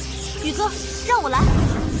宇哥，让我来！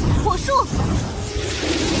火术！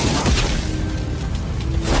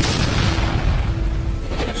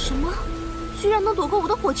什么？居然能躲过我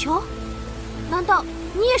的火球？难道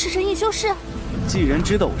你也是神印修士？既然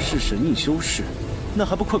知道我是神印修士，那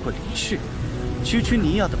还不快快离去？区区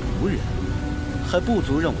尼亚的仆人，还不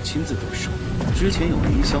足让我亲自得手。之前有了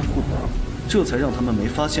一相互保，这才让他们没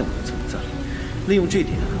发现我的存在。利用这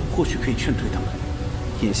点，或许可以劝退他们。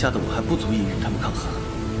眼下的我还不足以与他们抗衡，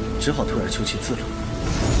只好退而求其次了。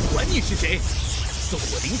管你是谁，送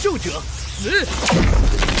我灵兽者死！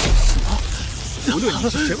什么？无论你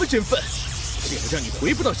是什么身份，只要让你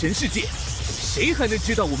回不到神世界，谁还能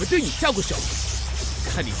知道我们对你下过手？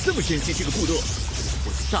看你这么珍惜这个部落，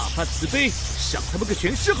我就大发慈悲，赏他们个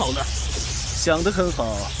全尸好了。想得很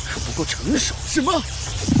好，可不够成熟。什么？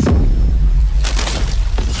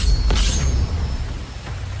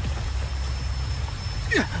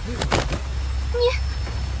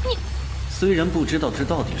你……虽然不知道这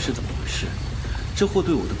到底是怎么回事，这货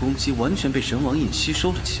对我的攻击完全被神王印吸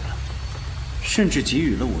收了起来，甚至给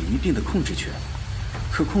予了我一定的控制权。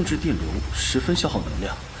可控制电流十分消耗能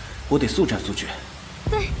量，我得速战速决。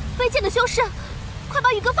对，卑贱的修士，快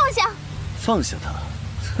把宇哥放下！放下他？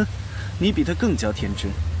哼，你比他更加天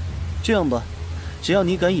真。这样吧，只要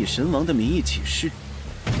你敢以神王的名义起誓，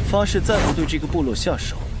发誓再不对这个部落下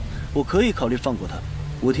手，我可以考虑放过他。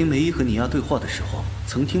我听梅伊和尼亚对话的时候，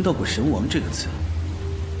曾听到过神王这个词。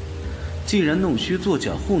既然弄虚作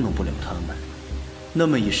假糊弄不了他们，那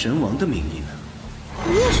么以神王的名义呢？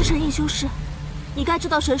你也是神印修士，你该知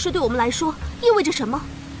道神事对我们来说意味着什么。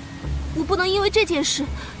我不能因为这件事……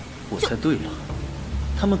我猜对了，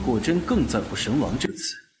他们果真更在乎神王这个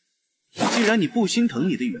词。既然你不心疼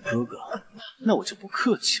你的宇哥哥，那我就不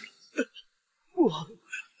客气了。不，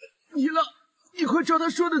你了，你快照他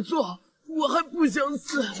说的做，我还不想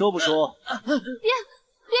死。说不说？别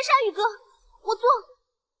杀宇哥，我做。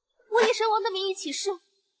我以神王的名义起誓，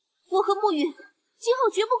我和沐雨今后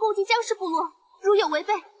绝不攻击僵尸部落，如有违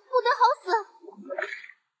背，不得好死。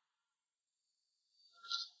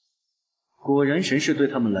果然，神事对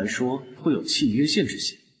他们来说会有契约限制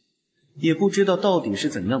性，也不知道到底是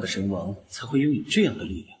怎样的神王才会拥有这样的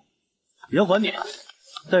力量。人还你，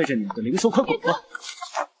带着你的灵兽快滚吧！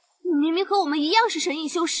你明明和我们一样是神印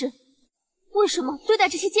修士，为什么对待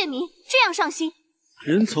这些贱民这样上心？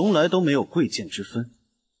人从来都没有贵贱之分，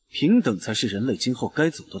平等才是人类今后该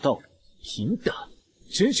走的道路。平等，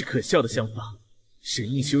真是可笑的想法。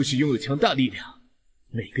神印修士拥有强大力量，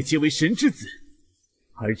每个皆为神之子。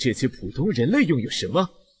而这些普通人类拥有什么？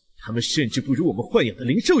他们甚至不如我们豢养的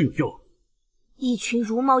灵兽有用。一群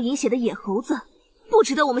茹毛饮血的野猴子，不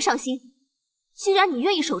值得我们上心。既然你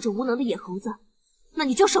愿意守着无能的野猴子，那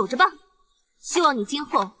你就守着吧。希望你今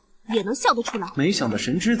后也能笑得出来。没想到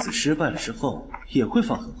神之子失败了之后也会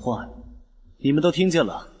放狠话呀！你们都听见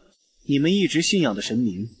了，你们一直信仰的神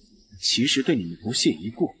明，其实对你们不屑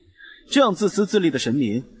一顾。这样自私自利的神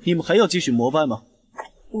明，你们还要继续膜拜吗？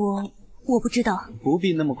我不知道。不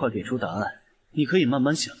必那么快给出答案，你可以慢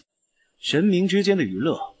慢想。神明之间的娱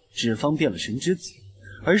乐只方便了神之子，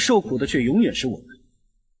而受苦的却永远是我们。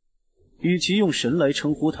与其用神来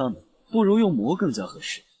称呼他们，不如用魔更加合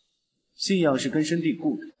适。信仰是根深蒂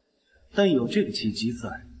固的，但有这个契机在，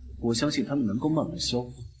我相信他们能够慢慢消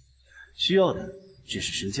化。需要的只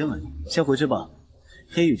是时间而已。先回去吧，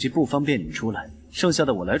黑羽姬不方便你们出来，剩下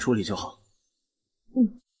的我来处理就好。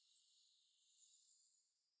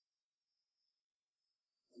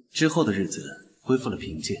之后的日子恢复了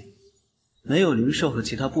平静，没有灵兽和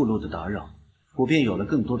其他部落的打扰，我便有了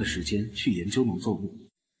更多的时间去研究农作物。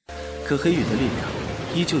可黑羽的力量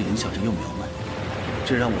依旧影响着幼苗们，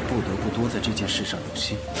这让我不得不多在这件事上留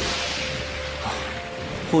心。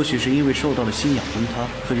或许是因为受到了信仰崩塌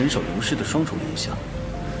和人手流失的双重影响，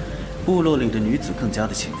部落里的女子更加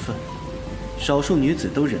的勤奋，少数女子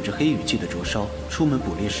都忍着黑羽季的灼烧出门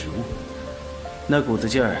捕猎食物。那股子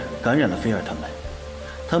劲儿感染了菲尔他们，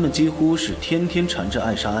他们几乎是天天缠着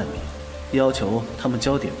艾莎艾米，要求他们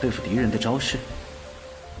教点对付敌人的招式。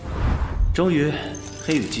终于，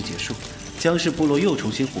黑羽季结束，僵尸部落又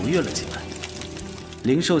重新活跃了起来。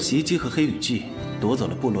灵兽袭击和黑羽季夺走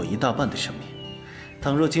了部落一大半的生命。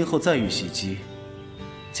倘若今后再遇袭击，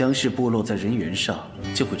僵尸部落在人员上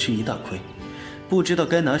就会吃一大亏，不知道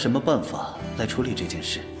该拿什么办法来处理这件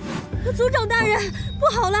事。族长大人，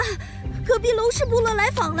不好了，隔壁楼氏部落来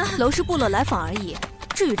访了。楼氏部落来访而已，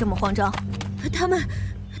至于这么慌张？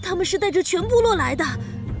他们是带着全部落来的，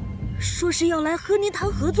说是要来和您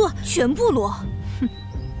谈合作。全部落？哼，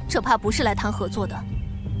这怕不是来谈合作的，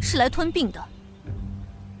是来吞并的。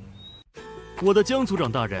我的江族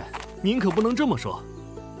长大人，您可不能这么说。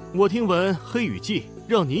我听闻黑羽季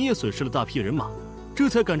让您也损失了大批人马，这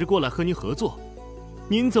才赶着过来和您合作。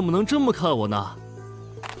您怎么能这么看我呢？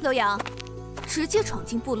刘洋，直接闯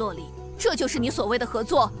进部落里，这就是你所谓的合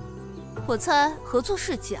作？我猜合作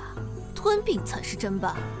是假，吞并才是真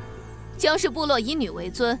吧？僵尸部落以女为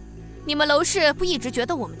尊，你们楼氏不一直觉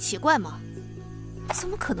得我们奇怪吗？怎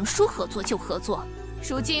么可能说合作就合作？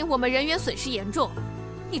如今我们人员损失严重，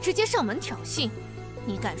你直接上门挑衅，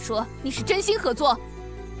你敢说你是真心合作？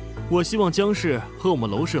我希望僵氏和我们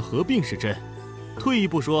楼氏合并是真，退一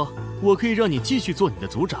步说，我可以让你继续做你的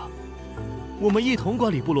族长，我们一同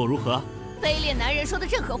管理部落，如何？卑劣男人说的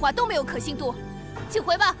任何话都没有可信度，请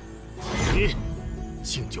回吧。你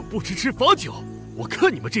敬酒不吃罚酒，我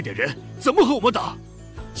看你们这点人怎么和我们打！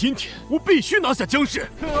今天我必须拿下僵尸！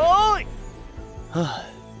唉，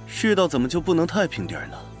世道怎么就不能太平点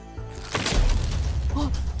呢？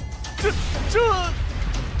这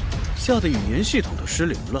吓得语言系统都失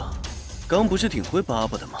灵了。刚不是挺会叭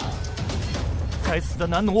叭的吗？该死的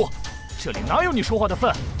男奴，这里哪有你说话的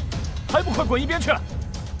份？还不快滚一边去！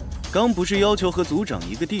刚不是要求和族长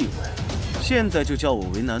一个地位，现在就叫我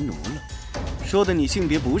为男奴了，说的你性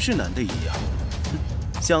别不是男的一样。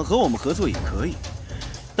想和我们合作也可以，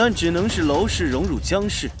但只能是楼氏融入僵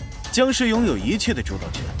氏，僵氏拥有一切的主导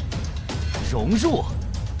权。融入？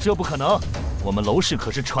这不可能！我们楼氏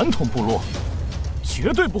可是传统部落，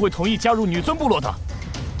绝对不会同意加入女尊部落的。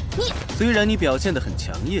虽然你表现得很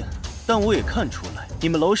强硬，但我也看出来，你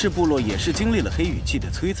们楼氏部落也是经历了黑羽季的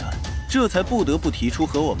摧残，这才不得不提出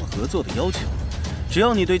和我们合作的要求。只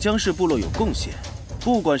要你对僵氏部落有贡献，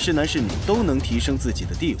不管是男是女，都能提升自己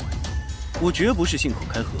的地位。我绝不是信口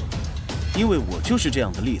开河，因为我就是这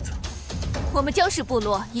样的例子。我们僵氏部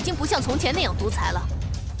落已经不像从前那样独裁了，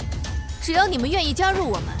只要你们愿意加入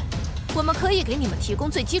我们，我们可以给你们提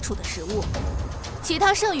供最基础的食物，其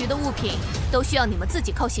他剩余的物品都需要你们自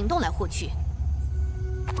己靠行动来获取。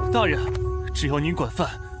大人，只要您管饭，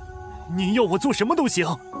您要我做什么都行。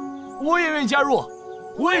我也愿意加入，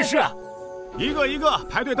我也是。一个一个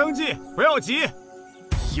排队登记，不要急。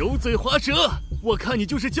油嘴滑舌，我看你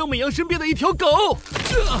就是江美阳身边的一条狗。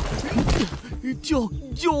救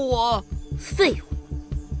我！废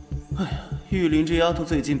物！哎呀，玉林这丫头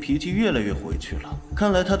最近脾气越来越回去了，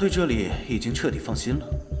看来她对这里已经彻底放心了。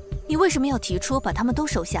你为什么要提出把他们都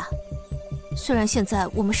收下？虽然现在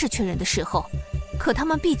我们是缺人的时候，可他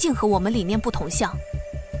们毕竟和我们理念不同向，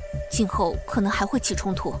今后可能还会起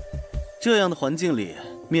冲突。这样的环境里，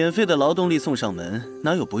免费的劳动力送上门，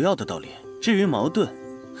哪有不要的道理？至于矛盾，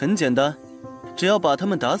很简单，只要把他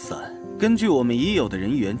们打散，根据我们已有的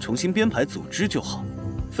人员重新编排组织就好，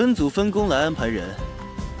分组分工来安排人，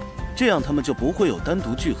这样他们就不会有单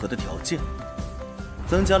独聚合的条件。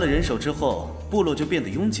增加了人手之后，部落就变得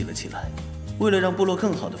拥挤了起来。为了让部落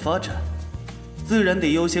更好的发展，自然得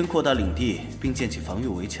优先扩大领地，并建起防御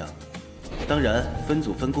围墙。当然，分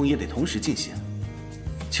组分工也得同时进行。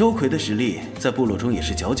秋葵的实力在部落中也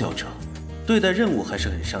是佼佼者，对待任务还是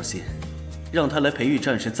很上心，让他来培育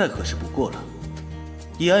战士再合适不过了。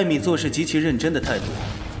以艾米做事极其认真的态度，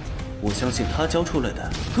我相信他教出来的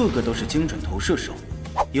个个都是精准投射手。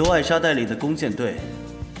由艾莎带领的弓箭队，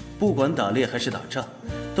不管打猎还是打仗，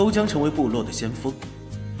都将成为部落的先锋。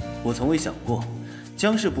我从未想过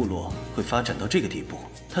僵尸部落会发展到这个地步，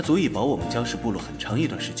它足以保我们僵尸部落很长一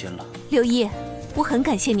段时间了。刘烨，我很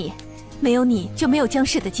感谢你，没有你就没有僵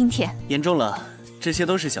尸的今天。言重了，这些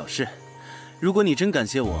都是小事。如果你真感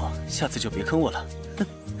谢我，下次就别坑我了。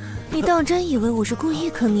你当真以为我是故意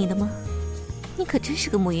坑你的吗？你可真是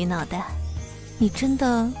个母鱼脑袋，你真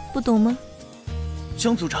的不懂吗？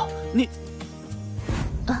江组长，你……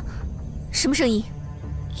什么声音？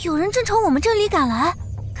有人正朝我们这里赶来。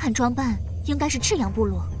看装扮，应该是赤阳部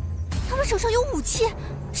落。他们手上有武器，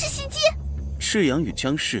是袭击。赤阳与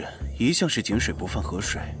江氏一向是井水不犯河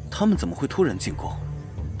水，他们怎么会突然进攻？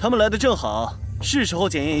他们来的正好，是时候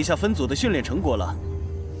检验一下分组的训练成果了。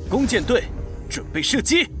弓箭队，准备射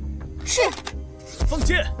击。是。放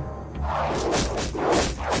箭。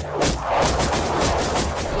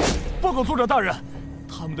报告组长大人，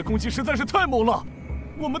他们的攻击实在是太猛了，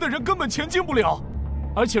我们的人根本前进不了。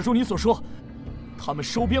而且如你所说，他们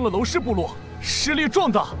收编了楼氏部落，实力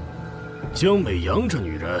壮大。江美阳这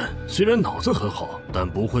女人虽然脑子很好，但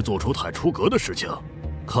不会做出太出格的事情。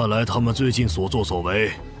看来他们最近所作所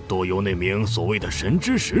为都由那名所谓的神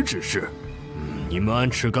之石指示。你们按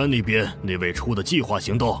赤干那边那位出的计划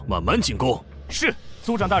行动，慢慢进攻。是，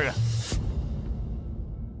组长大人。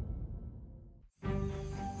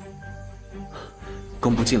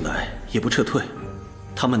攻不进来也不撤退，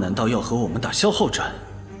他们难道要和我们打消耗战？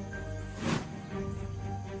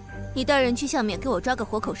你带人去下面给我抓个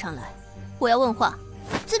活口上来，我要问话。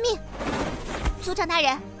遵命。组长大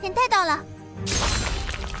人，人带到了。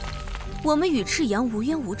我们与赤阳无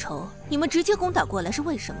冤无仇，你们直接攻打过来是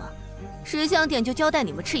为什么？识相点就交代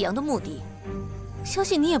你们赤阳的目的。相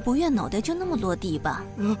信你也不愿脑袋就那么落地吧？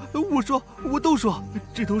我都说，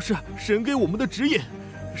这都是神给我们的指引。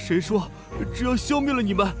谁说只要消灭了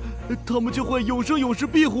你们，他们就会有生有世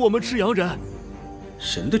庇护我们赤阳人？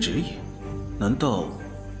神的指引？难道？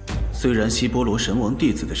虽然希波罗神王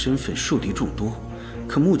弟子的身份树敌众多，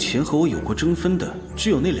可目前和我有过争分的只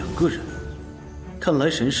有那2个人。看来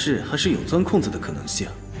神氏还是有钻空子的可能性。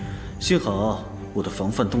幸好我的防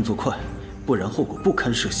范动作快，不然后果不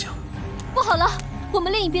堪设想。不好了，我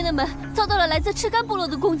们另一边的门遭到了来自赤干部落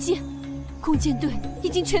的攻击，弓箭队已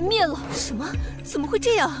经全灭了。什么？怎么会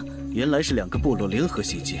这样？原来是2个部落联合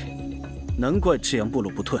袭击，难怪赤阳部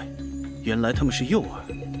落不退，原来他们是诱饵。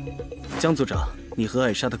江组长，你和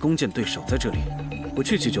艾莎的弓箭队守在这里，我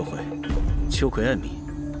去就回。秋葵、艾米，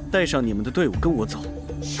带上你们的队伍跟我走。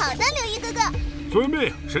好的，刘毅哥哥。遵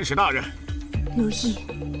命，神使大人。刘毅。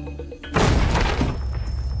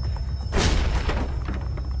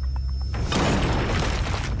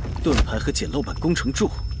盾牌和简陋版工程柱，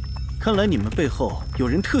看来你们背后有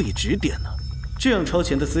人特意指点呢。这样超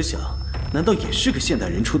前的思想，难道也是个现代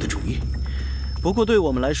人出的主意？不过对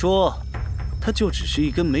我们来说，它就只是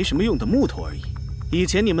一根没什么用的木头而已。以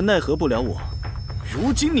前你们奈何不了我，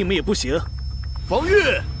如今你们也不行。防御！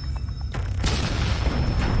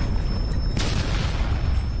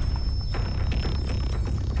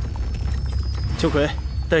秋葵，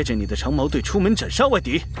带着你的长矛队出门斩杀外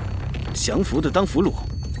敌，降服的当俘虏，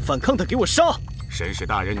反抗的给我杀！神使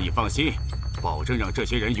大人，你放心，保证让这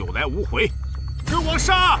些人有来无回。跟我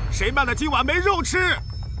杀！谁慢了今晚没肉吃！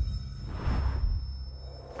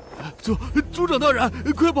组长大人，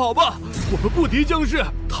快跑吧！我们不敌将士，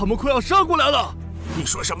他们快要杀过来了。你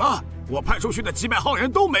说什么？我派出去的几百号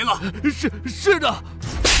人都没了。是的，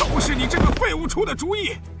都是你这个废物出的主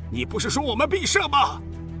意！你不是说我们必胜吗？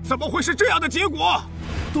怎么会是这样的结果？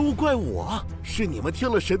都怪我，是你们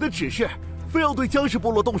听了神的指示，非要对江氏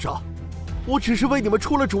部落动手。我只是为你们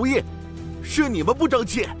出了主意，是你们不争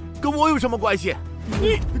气，跟我有什么关系？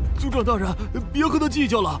组长大人，别和他计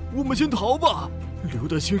较了，我们先逃吧。留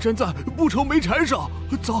得青山在，不愁没柴烧。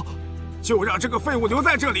走，就让这个废物留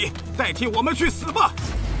在这里，代替我们去死吧！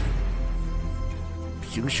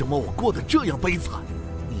凭什么我过得这样悲惨，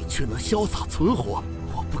你却能潇洒存活？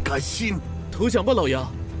我不甘心！投降吧，老杨，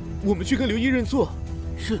我们去跟刘毅认错。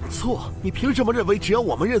认错？你凭什么认为只要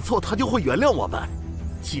我们认错，他就会原谅我们？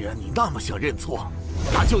既然你那么想认错，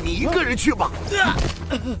那就你一个人去吧。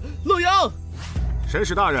老杨，神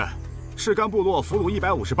使大人，赤干部落俘虏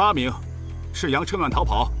158名。赤阳趁乱逃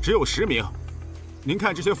跑，只有10名。您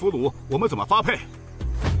看这些俘虏，我们怎么发配？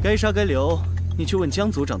该杀该留，你去问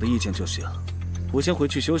江组长的意见就行。我先回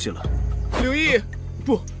去休息了。刘毅，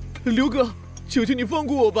不，刘哥，求求你放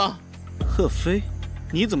过我吧。贺飞，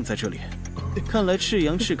你怎么在这里？看来赤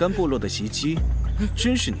阳赤干部落的袭击，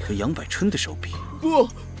真是你和杨百春的手笔。不，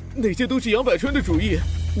那些都是杨百春的主意，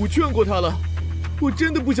我劝过他了。我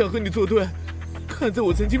真的不想和你作对，看在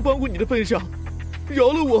我曾经帮过你的份上，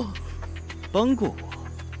饶了我。帮过我？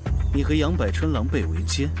你和杨百春狼狈为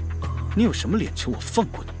奸，你有什么脸求我放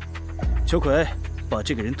过你？秋葵，把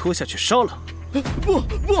这个人拖下去烧了。不，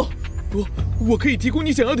我可以提供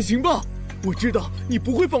你想要的情报。我知道你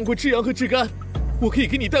不会放过赤阳和赤干，我可以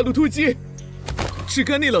给你带路突击。赤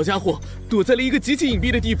干那老家伙躲在了一个极其隐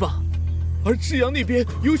蔽的地方，而赤阳那边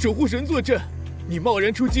有守护神坐镇，你贸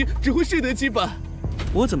然出击只会适得其反。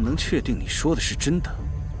我怎么能确定你说的是真的？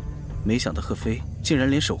没想到贺飞竟然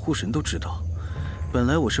连守护神都知道。本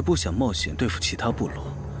来我是不想冒险对付其他部落，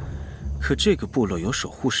可这个部落有守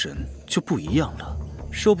护神就不一样了，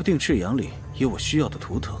说不定赤阳里有我需要的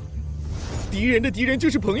图腾。敌人的敌人就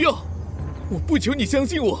是朋友，我不求你相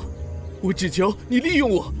信我，我只求你利用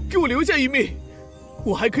我，给我留下一命。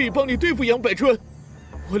我还可以帮你对付杨百春，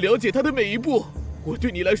我了解他的每一步，我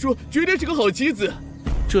对你来说绝对是个好棋子。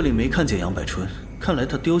这里没看见杨百春，看来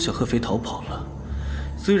他丢下贺飞逃跑了。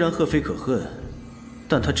虽然贺飞可恨，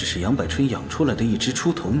但他只是杨百春养出来的一只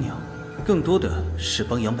出头鸟，更多的是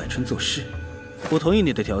帮杨百春做事。我同意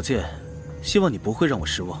你的条件，希望你不会让我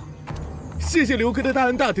失望。谢谢刘哥的大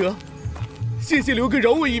恩大德，谢谢刘哥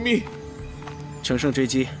饶我一命。乘胜追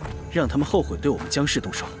击，让他们后悔对我们江氏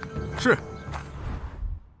动手。是。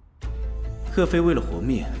贺飞为了活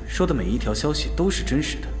命，说的每一条消息都是真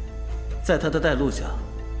实的。在他的带路下，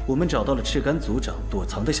我们找到了赤干族长躲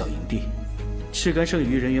藏的小营地。赤干剩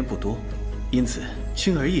余人员不多，因此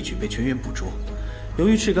轻而易举被全员捕捉。由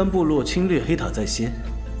于赤干部落侵略黑塔在先，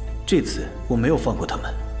这次我没有放过他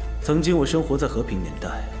们。曾经我生活在和平年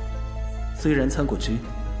代，虽然参过军，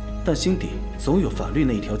但心底总有法律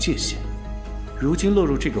那一条界限。如今落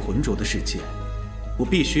入这个浑浊的世界，我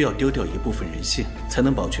必须要丢掉一部分人性，才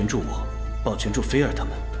能保全住我，保全住菲儿他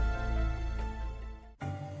们。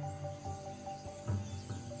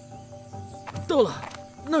到了，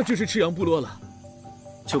那就是赤阳部落了。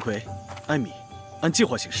秋葵、艾米，按计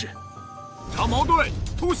划行事。长矛队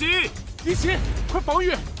突袭！敌情，快防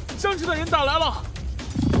御！江氏的人打来了！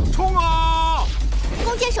冲啊！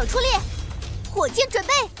弓箭手出列，火箭准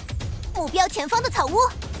备，目标前方的草屋。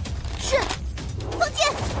是，放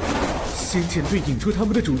箭！先遣队引出他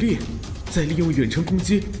们的主力，再利用远程攻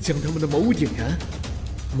击将他们的茅屋点燃。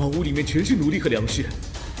茅屋里面全是奴隶和粮食，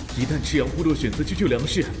一旦赤阳部落选择去救粮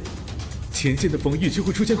食，前线的防御就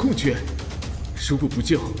会出现空缺。如果不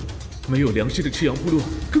救，没有粮食的赤阳部落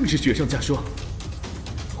更是雪上加霜。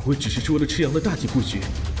我只是说了赤阳的大体布局，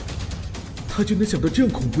他就能想到这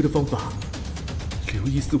样恐怖的方法。刘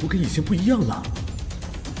毅似乎跟以前不一样了。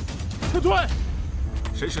撤退！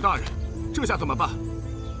神使大人，这下怎么办？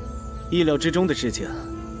意料之中的事情，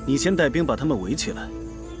你先带兵把他们围起来，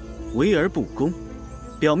围而不攻，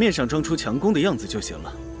表面上装出强攻的样子就行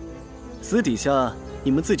了。私底下你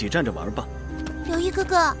们自己站着玩吧。刘毅哥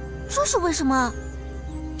哥，这是为什么？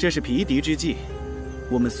这是疲敌之计，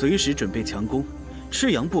我们随时准备强攻，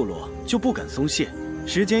赤阳部落就不敢松懈。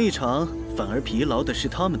时间一长，反而疲劳的是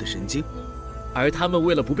他们的神经。而他们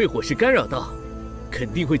为了不被火势干扰到，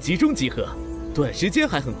肯定会集中集合，短时间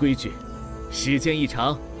还很规矩，时间一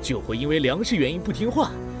长就会因为粮食原因不听话，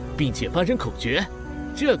并且发生口诀。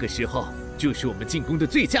这个时候就是我们进攻的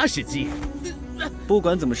最佳时机。不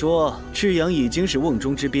管怎么说，赤阳已经是瓮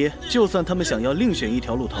中之鳖，就算他们想要另选一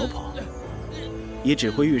条路逃跑，也只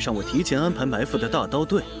会遇上我提前安排埋伏的大刀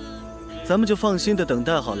队。咱们就放心的等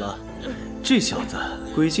待好了。这小子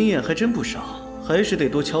鬼心眼还真不少，还是得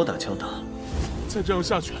多敲打敲打。再这样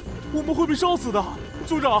下去，我们会被烧死的。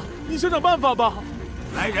族长，你想想办法吧。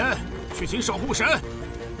来人，去请守护神。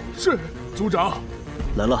是，族长。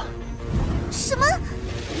来了。什么？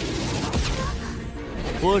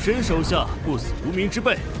火神手下不死无名之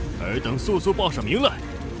辈，尔等速速报上名来。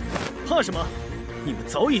怕什么？你们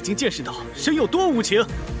早已经见识到神有多无情，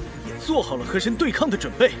也做好了和神对抗的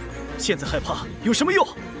准备。现在害怕有什么用？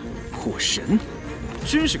火神，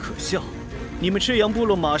真是可笑！你们赤阳部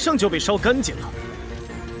落马上就被烧干净了。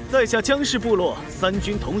在下江氏部落3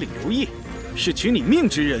军统领刘毅，是取你命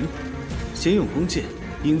之人。先用弓箭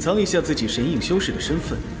隐藏一下自己神印修士的身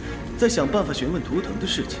份，再想办法询问图腾的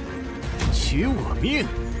事情。取我命？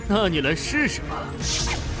那你来试试吧。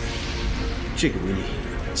这个威力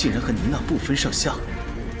竟然和你那不分上下。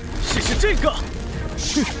试试这个！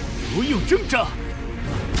哼，不用挣扎。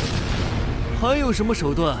还有什么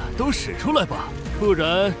手段都使出来吧，不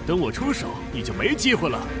然等我出手你就没机会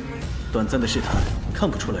了。短暂的试探看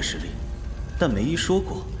不出来实力，但梅姨说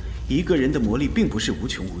过，一个人的魔力并不是无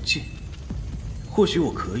穷无尽。或许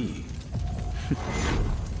我可以。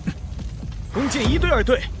弓箭1队2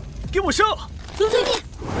队，给我上！遵命。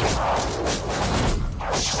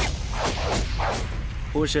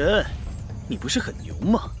火神，你不是很牛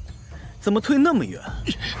吗？怎么退那么远？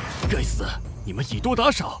该死，你们以多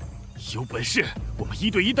打少。有本事我们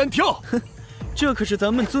1对1单挑！哼，这可是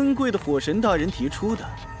咱们尊贵的火神大人提出的，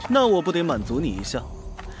那我不得满足你一下？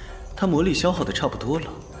他魔力消耗的差不多了，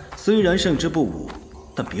虽然胜之不武，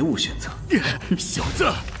但别无选择。小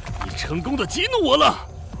子，你成功的激怒我了！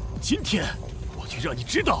今天我就让你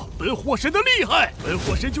知道本火神的厉害！本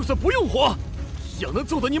火神就算不用火，一样能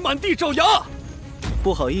揍得你满地找牙！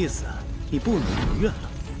不好意思，你不能如愿了。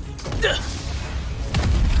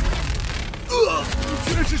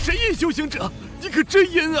你居然是神印修行者，你可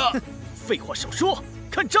真阴啊！废话少说，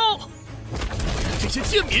看招！这些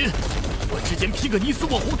贱民！我之间拼个你死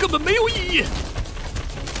我活根本没有意义。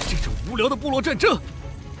这种无聊的部落战争，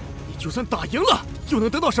你就算打赢了，又能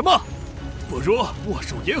得到什么？不如握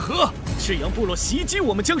手言和。赤阳部落袭击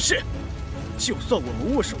我们将士，就算我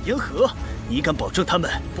们握手言和，你敢保证他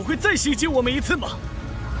们不会再袭击我们一次吗？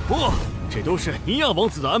不，这都是尼亚王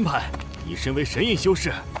子的安排。你身为神印修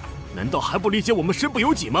士，难道还不理解我们身不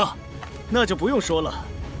由己吗？那就不用说了，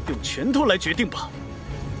用拳头来决定吧。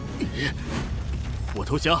我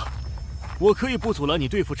投降，我可以不阻拦你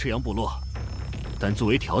对付赤阳部落，但作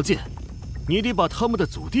为条件，你得把他们的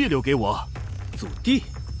祖地留给我。祖地？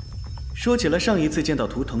说起来，上一次见到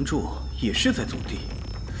图腾柱也是在祖地，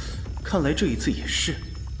看来这一次也是。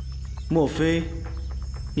莫非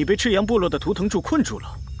你被赤阳部落的图腾柱困住了，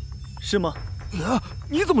是吗？啊，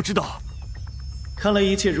你怎么知道？看来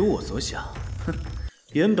一切如我所想。哼，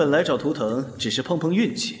原本来找图腾只是碰碰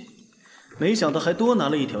运气，没想到还多拿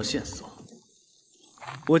了一条线索。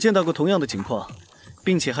我见到过同样的情况，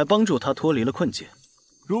并且还帮助他脱离了困境。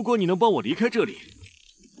如果你能帮我离开这里，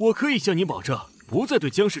我可以向你保证不再对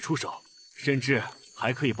僵尸出手，甚至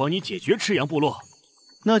还可以帮你解决赤阳部落。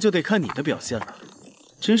那就得看你的表现了。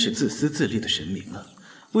真是自私自利的神明啊！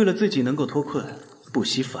为了自己能够脱困，不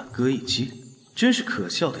惜反戈一击，真是可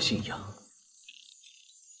笑的信仰。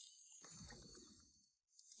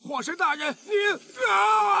火神大人，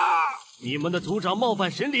你们的族长冒犯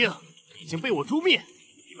神灵，已经被我诛灭。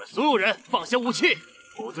你们所有人放下武器，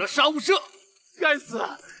否则杀无赦！该死！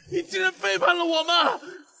你竟然背叛了我们！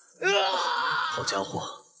好家伙，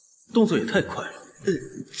动作也太快了。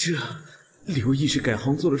这刘毅是改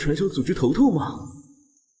行做了传销组织头头吗？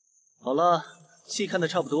好了，戏看的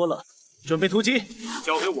差不多了，准备突击。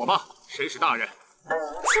交给我吧，神使大人。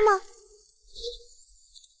是吗？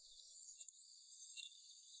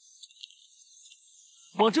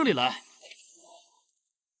往这里来。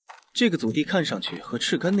这个祖地看上去和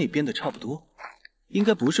赤干那边的差不多，应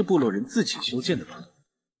该不是部落人自己修建的吧？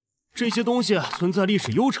这些东西存在历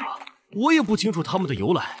史悠长，我也不清楚它们的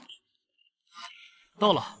由来。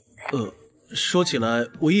到了。说起来，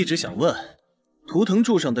我一直想问，图腾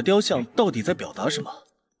柱上的雕像到底在表达什么？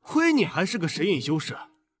亏你还是个神隐修士，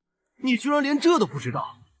你居然连这都不知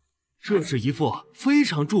道。这是一幅非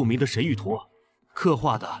常著名的神谕图，刻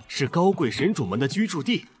画的是高贵神主们的居住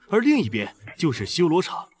地，而另一边就是修罗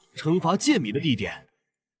场惩罚贱民的地点。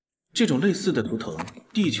这种类似的图腾，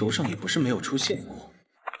地球上也不是没有出现过，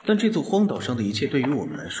但这座荒岛上的一切对于我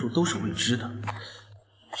们来说都是未知的。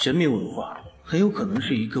神明文化很有可能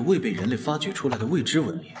是一个未被人类发掘出来的未知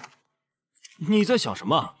文明。你在想什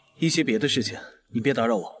么？一些别的事情，你别打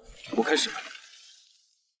扰我，我开始了。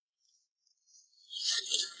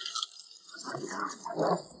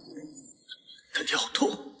感觉好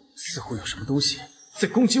痛，似乎有什么东西在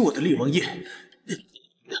攻击我的力王叶。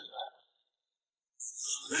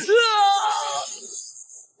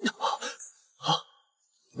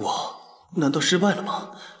我难道失败了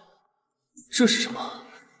吗？这是什么？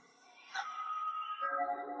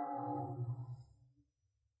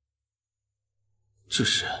这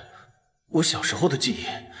是我小时候的记忆。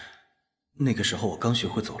那个时候我刚学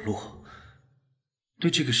会走路，对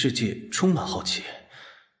这个世界充满好奇。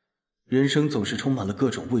人生总是充满了各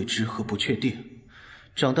种未知和不确定。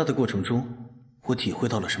长大的过程中，我体会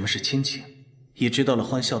到了什么是亲情，也知道了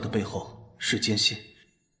欢笑的背后是艰辛。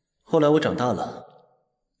后来我长大了，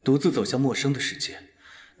独自走向陌生的世界，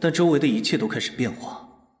但周围的一切都开始变化，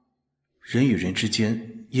人与人之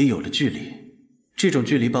间也有了距离。这种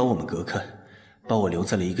距离把我们隔开，把我留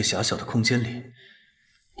在了一个狭小的空间里。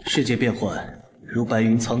世界变幻如白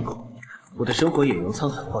云苍狗，我的生活也由沧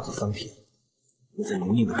海化作桑田。我在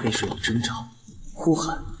浓硬的黑水里挣扎、呼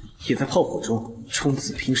喊，也在炮火中冲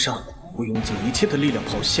刺拼杀。我用尽一切的力量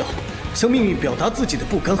咆哮，向命运表达自己的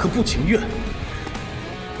不甘和不情愿。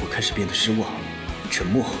我开始变得失望、沉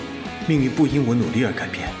默。命运不因我努力而改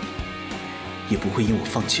变，也不会因我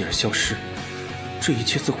放弃而消失。这一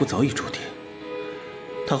切似乎早已注定，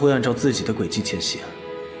他会按照自己的轨迹前行，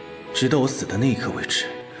直到我死的那一刻为止。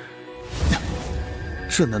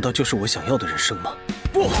这难道就是我想要的人生吗？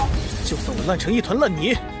不，就算我烂成一团烂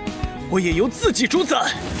泥，我也由自己主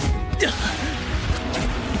宰。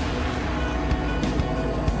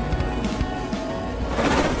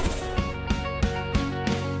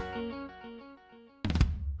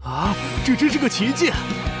啊，这真是个奇迹！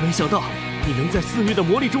没想到你能在肆虐的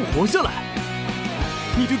魔力中活下来。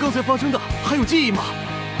你对刚才发生的还有记忆吗？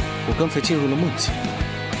我刚才进入了梦境，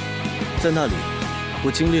在那里，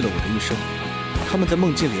我经历了我的一生。他们在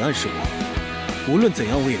梦境里暗示我，无论怎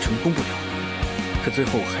样我也成功不了。可最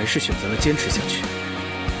后我还是选择了坚持下去。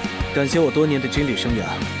感谢我多年的军旅生涯，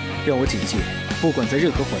让我谨记，不管在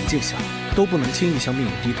任何环境下，都不能轻易向命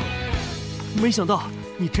运低头。没想到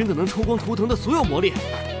你真的能抽光图腾的所有魔力，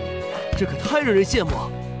这可太让人羡慕。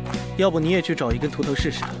要不你也去找一根图腾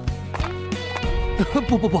试试？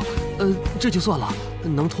不，这就算了，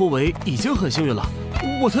能突围已经很幸运了，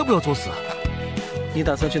我才不要作死。你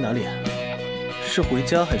打算去哪里？是回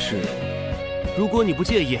家还是？如果你不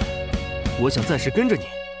介意，我想暂时跟着你。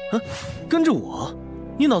啊，跟着我？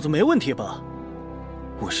你脑子没问题吧？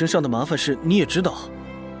我身上的麻烦事你也知道，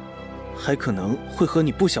还可能会和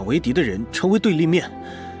你不想为敌的人成为对立面，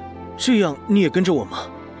这样你也跟着我吗？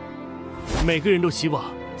每个人都希望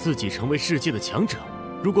自己成为世界的强者，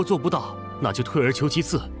如果做不到，那就退而求其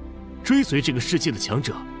次，追随这个世界的强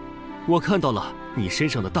者。我看到了你身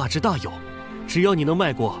上的大智大勇，只要你能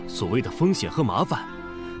迈过所谓的风险和麻烦，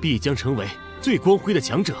必将成为最光辉的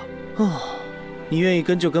强者。你愿意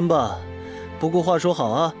跟就跟吧，不过话说好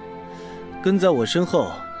啊，跟在我身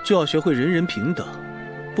后就要学会人人平等，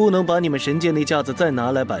不能把你们神界那架子再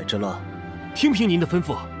拿来摆着了。听凭您的吩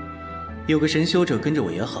咐。有个神修者跟着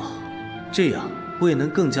我也好，这样我也能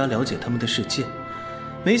更加了解他们的世界。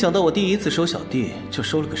没想到我第一次收小弟就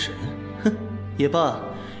收了个神，哼，也罢，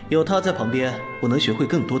有他在旁边，我能学会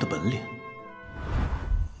更多的本领。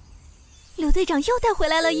刘队长又带回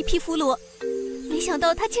来了一批俘虏，没想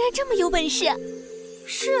到他竟然这么有本事。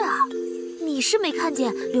是啊，你是没看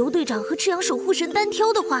见刘队长和赤阳守护神单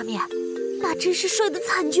挑的画面，那真是帅得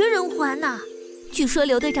惨绝人寰呐！据说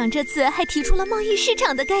刘队长这次还提出了贸易市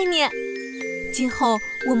场的概念，今后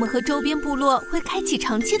我们和周边部落会开启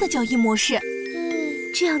长期的交易模式。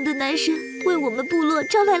这样的男神为我们部落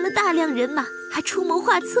招来了大量人马，还出谋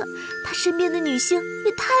划策，他身边的女性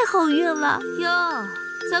也太好运了哟！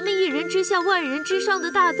咱们一人之下万人之上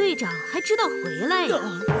的大队长还知道回来呀？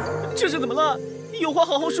这是怎么了？有话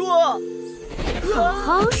好好说。好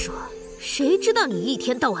好说？谁知道你一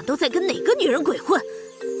天到晚都在跟哪个女人鬼混？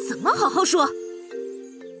怎么好好说？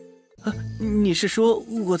你是说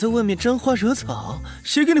我在外面沾花惹草？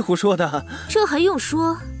谁跟你胡说的？这还用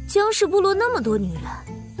说？江氏部落那么多女人，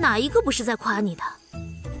哪一个不是在夸你的？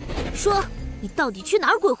说，你到底去哪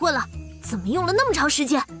儿鬼混了？怎么用了那么长时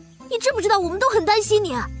间？你知不知道我们都很担心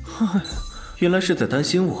你？原来是在担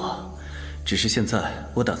心我，只是现在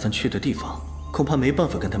我打算去的地方，恐怕没办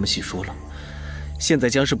法跟他们细说了。现在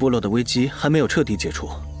江氏部落的危机还没有彻底解除，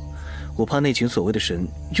我怕那群所谓的神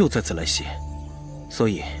又再次来袭，所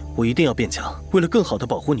以我一定要变强，为了更好的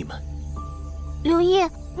保护你们。刘毅，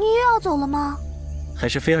你又要走了吗？还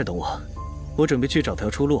是菲儿等我，我准备去找条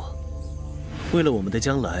出路。为了我们的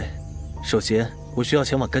将来，首先我需要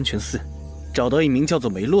前往甘泉寺，找到一名叫做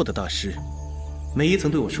梅洛的大师。梅姨曾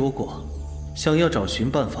对我说过，想要找寻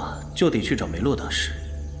办法，就得去找梅洛大师。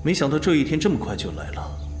没想到这一天这么快就来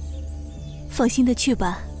了。放心的去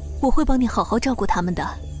吧，我会帮你好好照顾他们的。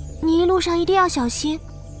你一路上一定要小心，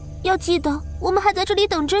要记得我们还在这里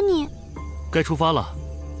等着你。该出发了。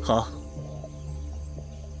好。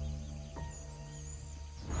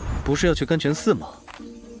不是要去甘泉寺吗？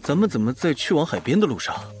咱们怎么在去往海边的路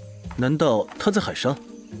上？难道他在海上？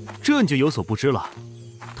这你就有所不知了。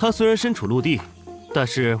他虽然身处陆地，但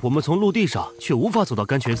是我们从陆地上却无法走到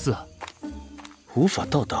甘泉寺。无法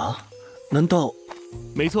到达？难道？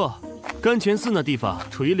没错，甘泉寺那地方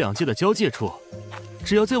处于两界的交界处，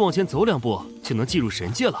只要再往前走2步，就能进入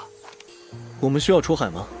神界了。我们需要出海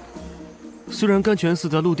吗？虽然甘泉寺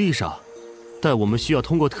在陆地上，但我们需要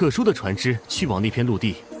通过特殊的船只去往那片陆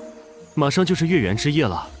地。马上就是月圆之夜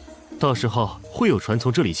了，到时候会有船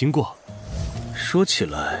从这里经过。说起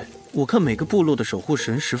来，我看每个部落的守护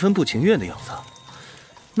神十分不情愿的样子。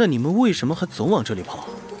那你们为什么还总往这里跑？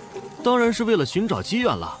当然是为了寻找机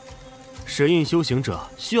缘了。神印修行者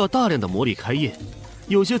需要大量的魔力开印，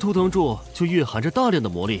有些图腾柱就蕴含着大量的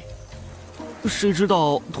魔力。谁知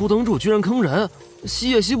道图腾柱居然坑人，吸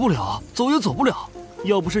也吸不了，走也走不了。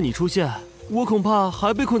要不是你出现，我恐怕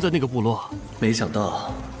还被困在那个部落。没想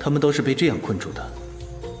到他们都是被这样困住的。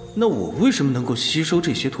那我为什么能够吸收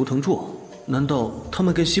这些图腾柱？难道他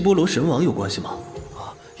们跟希波罗神王有关系吗？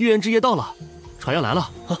月圆之夜到了，船要来了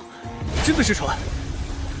啊！真的是船，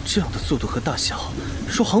这样的速度和大小，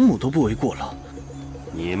说航母都不为过了。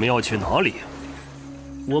你们要去哪里？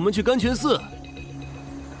我们去甘泉寺。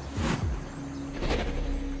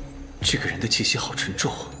这个人的气息好沉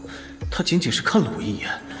重，他仅仅是看了我一眼，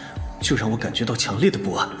就让我感觉到强烈的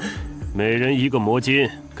不安。每人1个魔金，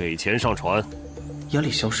给钱上船。压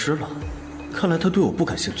力消失了，看来他对我不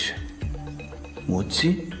感兴趣。魔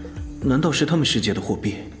金？难道是他们世界的货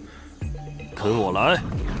币？跟我来。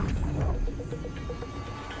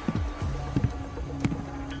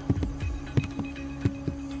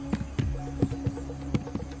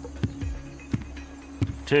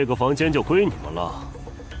这个房间就归你们了，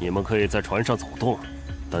你们可以在船上走动，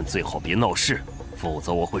但最好别闹事，否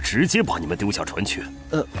则我会直接把你们丢下船去。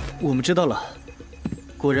我们知道了。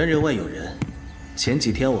果然人外有人。前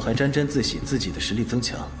几天我还沾沾自喜自己的实力增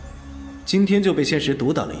强，今天就被现实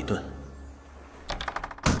毒打了一顿。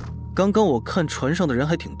刚刚我看船上的人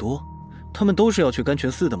还挺多，他们都是要去甘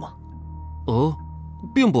泉寺的吗？哦，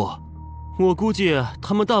并不，我估计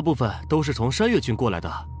他们大部分都是从山岳郡过来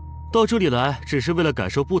的，到这里来只是为了感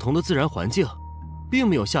受不同的自然环境，并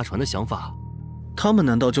没有下船的想法。他们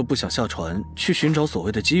难道就不想下船去寻找所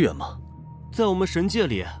谓的机缘吗？在我们神界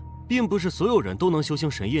里，并不是所有人都能修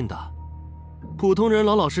行神印的，普通人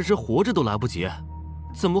老老实实活着都来不及，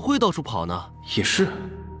怎么会到处跑呢？也是，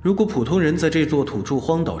如果普通人在这座土著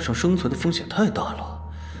荒岛上生存的风险太大了，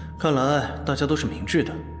看来大家都是明智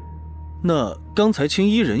的。那刚才青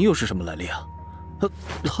衣人又是什么来历啊？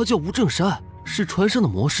他叫吴正山，是船上的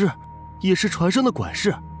魔师，也是船上的管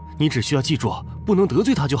事。你只需要记住，不能得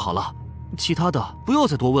罪他就好了，其他的不要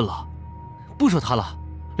再多问了。不说他了，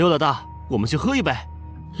刘老大，我们去喝一杯。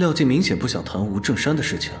廖进明显不想谈吴正山的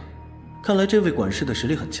事情，看来这位管事的实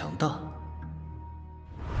力很强大。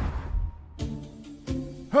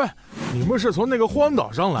哎，你们是从那个荒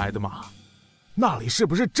岛上来的吗？那里是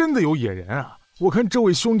不是真的有野人啊？我看这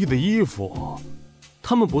位兄弟的衣服，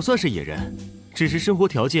他们不算是野人，只是生活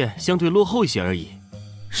条件相对落后一些而已。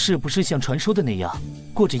是不是像传说的那样，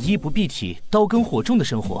过着衣不蔽体、刀耕火种的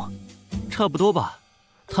生活？差不多吧，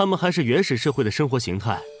他们还是原始社会的生活形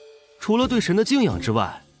态，除了对神的敬仰之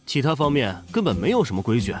外，其他方面根本没有什么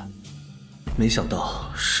规矩。没想到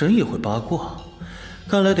神也会八卦，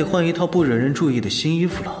看来得换一套不惹人注意的新衣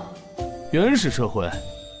服了。原始社会，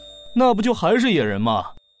那不就还是野人吗？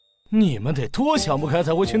你们得多想不开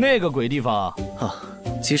才会去那个鬼地方啊！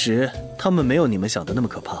其实他们没有你们想的那么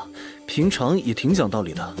可怕，平常也挺讲道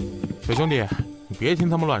理的。小兄弟，你别听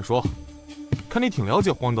他们乱说，看你挺了解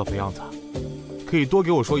荒岛的样子，可以多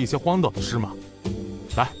给我说一些荒岛的事吗？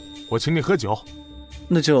来，我请你喝酒。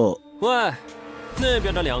那就……喂，那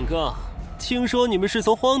边的两个，听说你们是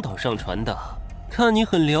从荒岛上船的，看你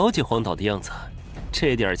很了解荒岛的样子，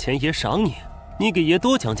这点钱爷赏你，你给爷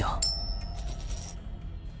多讲讲。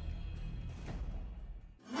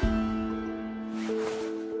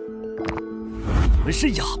你们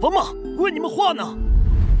是哑巴吗？问你们话呢？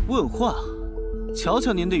问话？瞧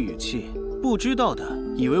瞧您的语气，不知道的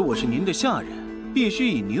以为我是您的下人，必须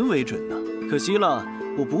以您为准呢。可惜了，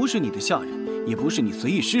我不是你的下人，也不是你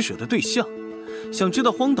随意施舍的对象。想知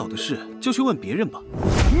道荒岛的事，就去问别人吧。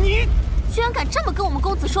你居然敢这么跟我们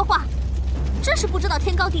公子说话，真是不知道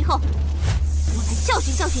天高地厚！我来教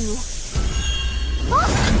训教训你！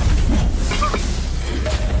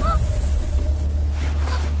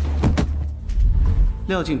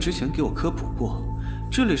廖进之前给我科普过，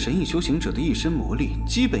这类神印修行者的一身魔力，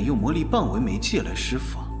基本用魔力棒为媒介来施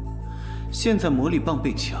法。现在魔力棒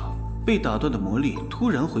被抢，被打断的魔力突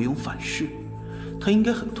然回涌反噬，他应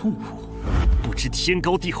该很痛苦。不知天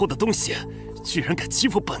高地厚的东西，居然敢欺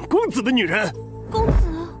负本公子的女人！公子，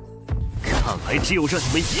看来只有让你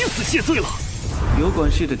们以死谢罪了。有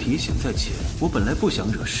管事的提醒在前，我本来不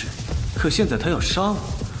想惹事，可现在他要杀我，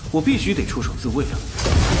我必须得出手自卫啊！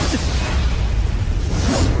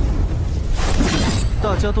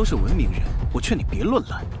大家都是文明人，我劝你别乱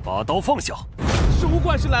来。把刀放下。是吴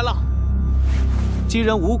管事来了。既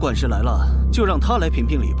然吴管事来了，就让他来评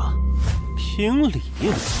评理吧。评理？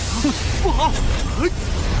不好！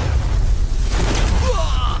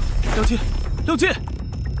廖进，廖进，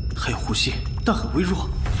还有呼吸，但很微弱。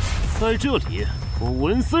在这里，我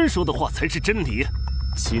文森说的话才是真理。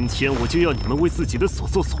今天我就要你们为自己的所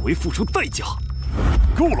作所为付出代价。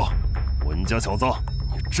够了，文家小子，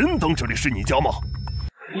你真当这里是你家吗？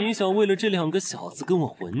你想为了这两个小子跟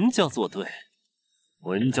我文家作对？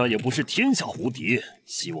文家也不是天下无敌，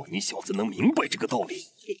希望你小子能明白这个道理。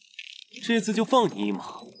这次就放你一马，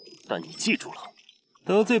但你记住了，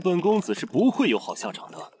得罪本公子是不会有好下场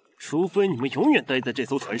的，除非你们永远待在这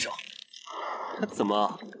艘船上。怎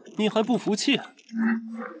么，你还不服气？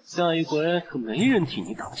下一回可没人替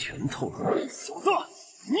你打拳头了。小子，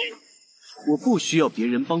我不需要别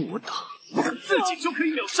人帮我打，我自己就可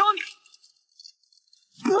以秒杀你。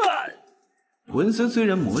文森虽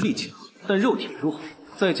然魔力强，但肉体弱，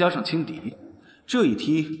再加上轻敌，这一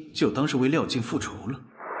踢就当是为廖进复仇了。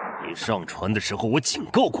你上船的时候我警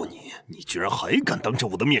告过你，你居然还敢当着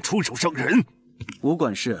我的面出手伤人！吴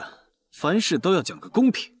管事，凡事都要讲个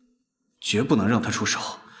公平，绝不能让他出手，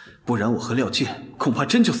不然我和廖进恐怕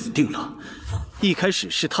真就死定了。一开始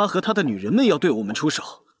是他和他的女人们要对我们出手，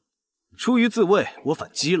出于自卫，我反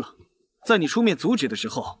击了。在你出面阻止的时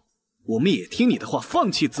候，我们也听你的话，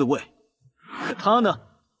放弃自卫。可他呢？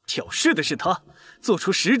挑事的是他，做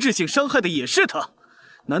出实质性伤害的也是他。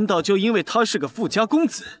难道就因为他是个富家公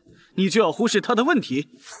子，你就要忽视他的问题？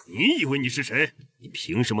你以为你是谁？你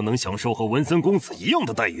凭什么能享受和文森公子一样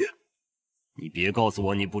的待遇？你别告诉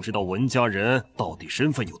我你不知道文家人到底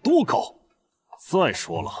身份有多高。再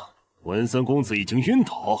说了，文森公子已经晕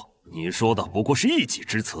倒，你说的不过是一己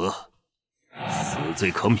之词。死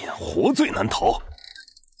罪可免，活罪难逃。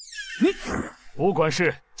吴管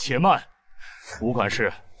事，且慢。吴管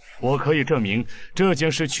事，我可以证明这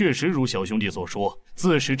件事确实如小兄弟所说，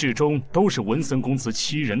自始至终都是文森公子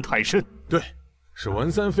欺人太甚。对，是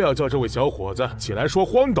文森非要叫这位小伙子起来说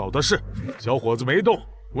荒岛的事，小伙子没动，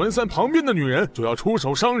文森旁边的女人就要出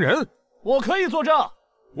手伤人。我可以作证。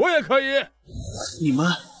我也可以。你们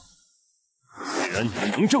既然你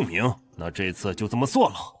们能证明，那这次就这么算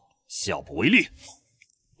了，下不为例。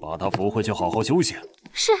把他扶回去好好休息。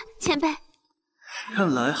是，前辈。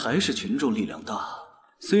看来还是群众力量大。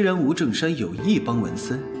虽然吴正山有意帮文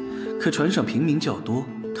森，可船上平民较多，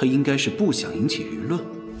他应该是不想引起舆论。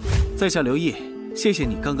在下刘毅，谢谢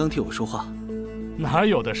你刚刚替我说话。哪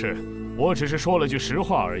有的事，我只是说了句实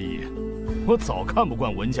话而已。我早看不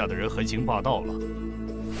惯文家的人横行霸道了。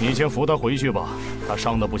你先扶他回去吧，他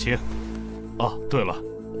伤得不轻。啊，对了，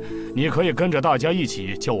你可以跟着大家一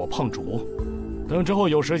起叫我胖主。等之后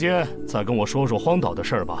有时间再跟我说说荒岛的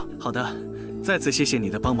事儿吧。好的，再次谢谢你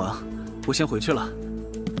的帮忙，我先回去了。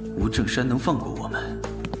吴正山能放过我们，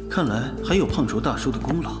看来还有胖竹大叔的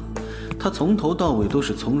功劳。他从头到尾都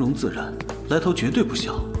是从容自然，来头绝对不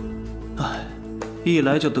小。唉，一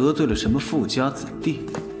来就得罪了什么富家子弟，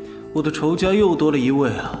我的仇家又多了一位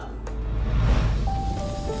啊。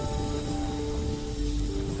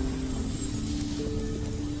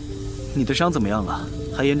你的伤怎么样了？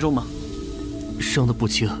还严重吗？伤得不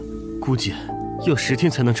轻，估计要10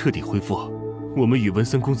天才能彻底恢复。我们与文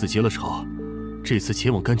森公子结了仇，这次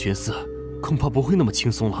前往甘泉寺，恐怕不会那么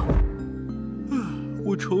轻松了。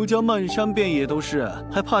我仇家漫山遍野都是，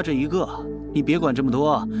还怕这一个？你别管这么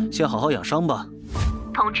多，先好好养伤吧。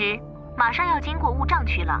通知，马上要经过雾障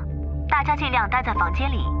区了，大家尽量待在房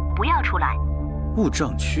间里，不要出来。雾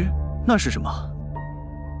障区？那是什么？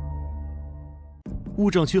雾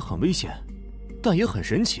障区很危险，但也很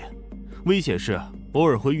神奇。危险是偶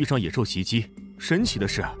尔会遇上野兽袭击，神奇的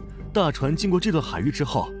是，大船经过这段海域之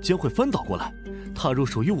后将会翻倒过来，踏入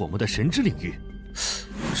属于我们的神之领域。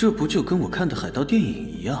这不就跟我看的海盗电影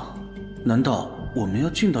一样？难道我们要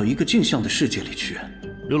进到一个镜像的世界里去？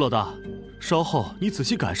刘老大，稍后你仔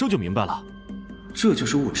细感受就明白了。这就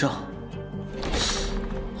是雾障。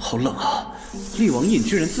好冷啊！力王印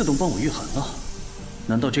居然自动帮我御寒了。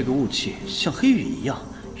难道这个雾气像黑雨一样，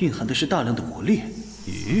蕴含的是大量的魔力？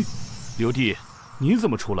咦，刘弟，你怎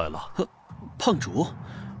么出来了？胖竹，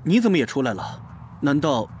你怎么也出来了？难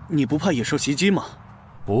道你不怕野兽袭击吗？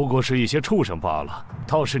不过是一些畜生罢了，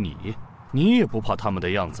倒是你也不怕他们的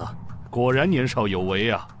样子，果然年少有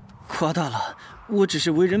为啊！夸大了，我只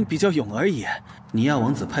是为人比较勇而已。尼亚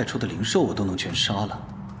王子派出的灵兽我都能全杀了，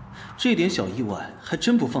这点小意外还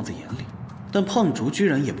真不放在眼里。但胖竹居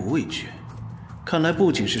然也不畏惧，看来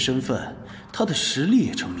不仅是身份，他的实力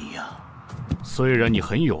也成谜啊！虽然你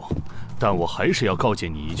很勇，但我还是要告诫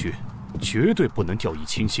你一句，绝对不能掉以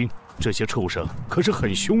轻心。这些畜生可是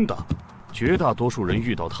很凶的，绝大多数人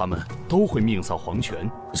遇到他们都会命丧黄泉。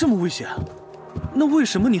这么危险，那为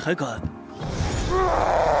什么你还敢？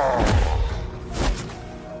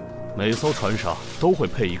每艘船上都会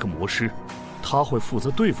配一个魔师，他会负责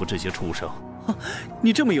对付这些畜生。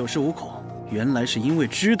你这么有恃无恐，原来是因为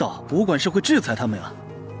知道武管事会制裁他们啊！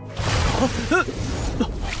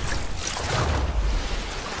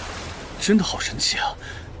真的好神奇啊！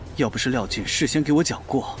要不是廖进事先给我讲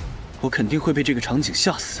过，我肯定会被这个场景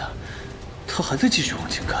吓死。他还在继续往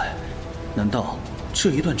前开，难道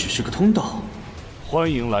这一段只是个通道？欢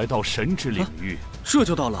迎来到神之领域，这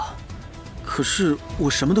就到了。可是我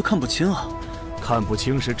什么都看不清啊！看不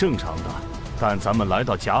清是正常的，但咱们来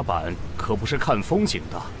到甲板可不是看风景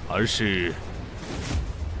的，而是……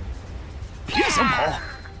别想跑！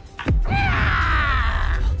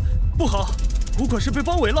不好，武管事被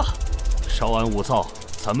包围了！稍安勿躁，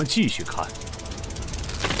咱们继续看。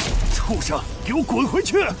畜生，给我滚回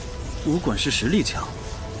去！武管事实力强，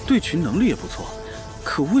对群能力也不错，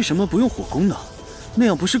可为什么不用火攻呢？那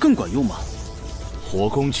样不是更管用吗？火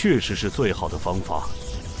攻确实是最好的方法，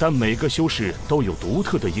但每个修士都有独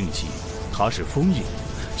特的印记，它是封印，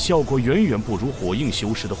效果远远不如火印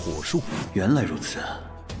修士的火术。原来如此，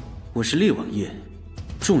我是力王印，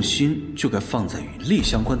重心就该放在与力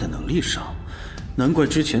相关的能力上，难怪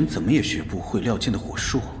之前怎么也学不会廖进的火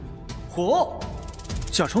术。火，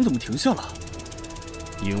甲虫怎么停下了？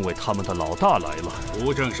因为他们的老大来了。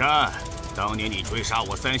吴正山，当年你追杀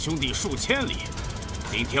我三兄弟数千里，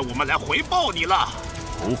今天我们来回报你了。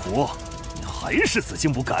侯虎，你还是死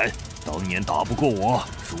性不改。当年打不过我，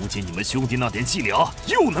如今你们兄弟那点伎俩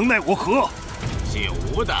又能奈我何？姓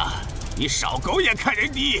吴的，你少狗眼看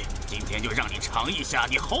人低！今天就让你尝一下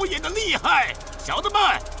你侯爷的厉害！小子们，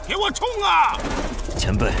给我冲啊！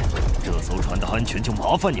前辈，这艘船的安全就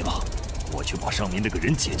麻烦你了，我去把上面那个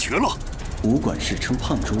人解决了。武管事称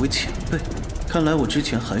胖竹为前辈，看来我之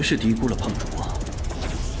前还是低估了胖竹啊。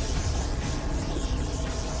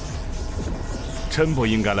真不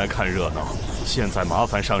应该来看热闹，现在麻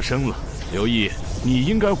烦上身了。刘毅，你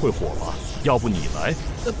应该会火吧？要不你来？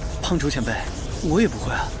胖竹前辈，我也不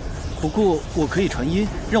会啊。不过我可以传音，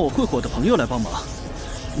让我会火的朋友来帮忙。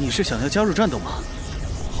你是想要加入战斗吗？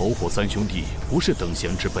侯虎三兄弟不是等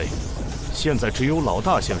闲之辈，现在只有老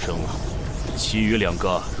大现身了。其余两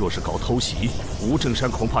个若是搞偷袭，吴正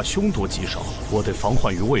山恐怕凶多吉少，我得防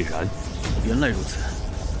患于未然。原来如此，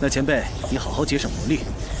那前辈你好好节省魔力，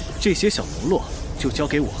这些小喽啰就交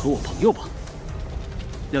给我和我朋友吧。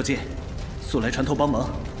廖进，速来船头帮忙，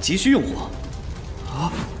急需用火。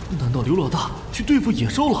啊？难道刘老大去对付野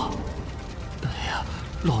兽了？哎呀，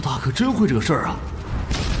老大可真会惹事儿啊！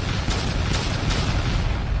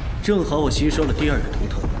正好我吸收了第二个图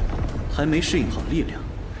腾，还没适应好力量，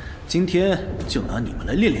今天就拿你们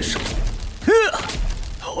来练练手。可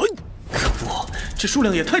恶，这数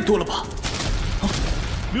量也太多了吧！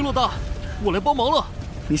刘老大，我来帮忙了。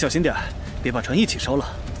你小心点，别把船一起烧了。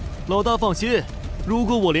老大放心，如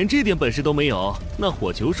果我连这点本事都没有，那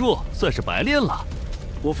火球术算是白练了。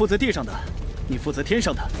我负责地上的，你负责天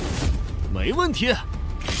上的。没问题。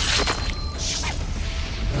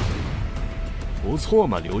不错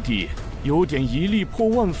嘛，刘弟，有点一力破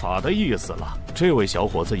万法的意思了。这位小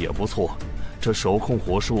伙子也不错，这手控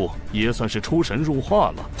火术也算是出神入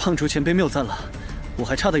化了。胖竹前辈谬赞了，我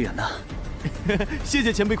还差得远呢。谢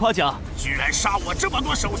谢前辈夸奖。居然杀我这么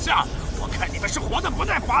多手下，我看你们是活得不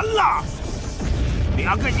耐烦了。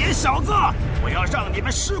两个野小子，我要让你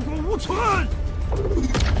们尸骨无存！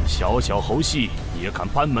小小猴戏也敢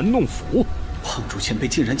班门弄斧？胖竹前辈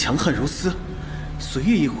竟然强悍如斯，随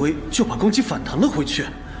意一挥就把攻击反弹了回去。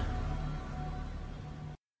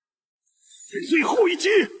最后一击！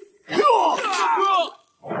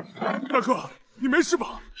大哥，你没事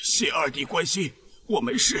吧？谢二弟关心，我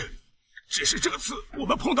没事，只是这次我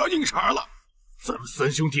们碰到硬茬了。咱们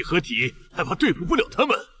三兄弟合体，还怕对付不了他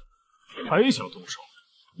们？还想动手？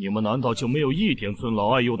你们难道就没有一点尊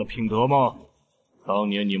老爱幼的品德吗？当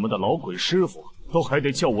年你们的老鬼师傅都还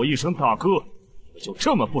得叫我一声大哥，你们就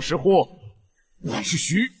这么不识货？你是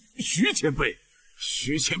徐前辈，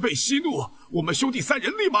徐前辈息怒，我们兄弟三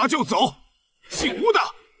人立马就走。姓吴的，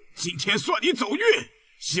今天算你走运，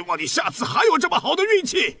希望你下次还有这么好的运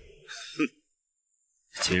气。哼，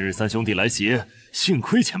今日三兄弟来袭，幸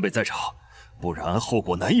亏前辈在场，不然后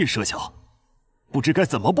果难以设想，不知该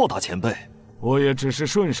怎么报答前辈。我也只是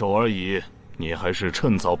顺手而已，你还是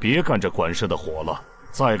趁早别干这管事的活了，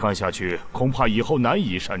再干下去恐怕以后难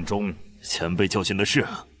以善终。前辈教训的是，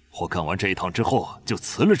我干完这一趟之后就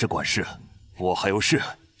辞了这管事，我还有事，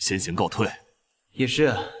先行告退。也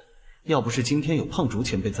是，要不是今天有胖竹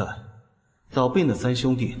前辈在，早被那三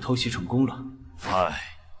兄弟偷袭成功了。唉，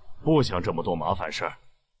不想这么多麻烦事儿，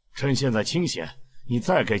趁现在清闲，你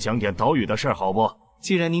再给讲点岛屿的事儿好不？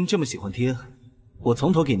既然您这么喜欢听，我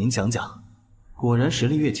从头给您讲讲。果然实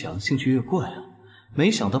力越强，兴趣越怪啊！没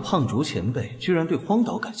想到胖竹前辈居然对荒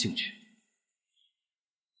岛感兴趣。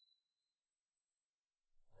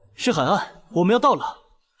是海岸，我们要到了。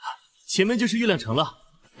前面就是月亮城了，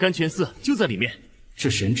甘泉寺就在里面。这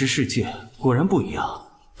神之世界果然不一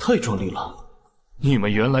样，太壮丽了。你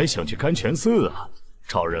们原来想去甘泉寺啊？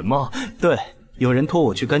找人吗？对，有人托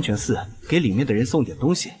我去甘泉寺，给里面的人送点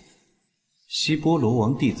东西。西波罗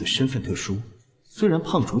王弟子身份特殊，虽然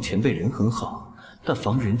胖竹前辈人很好，但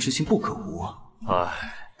防人之心不可无啊。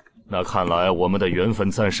唉，那看来我们的缘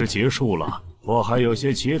分暂时结束了。我还有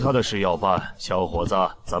些其他的事要办，小伙子，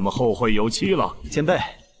咱们后会有期了。前辈，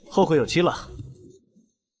后会有期了。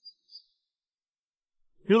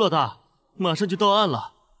刘老大，马上就到岸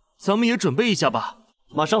了，咱们也准备一下吧。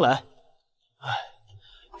马上来。唉，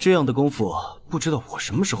这样的功夫，不知道我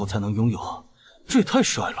什么时候才能拥有，这也太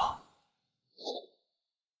帅了。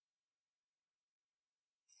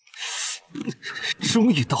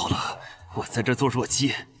终于到了，我在这做弱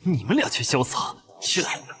鸡，你们俩却潇洒。去，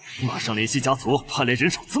马上联系家族，派来人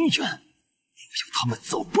手增援，有他们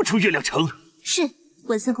走不出月亮城。是，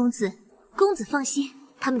文森公子，公子放心，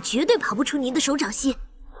他们绝对跑不出您的手掌心。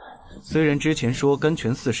虽然之前说甘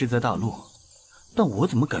泉寺是在大陆，但我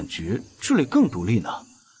怎么感觉这里更独立呢？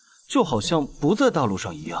就好像不在大陆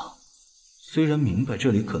上一样。虽然明白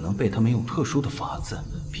这里可能被他们用特殊的法子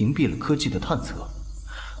屏蔽了科技的探测，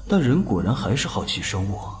但人果然还是好奇生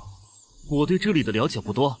物。我对这里的了解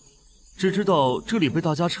不多，只知道这里被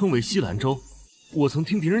大家称为西兰州。我曾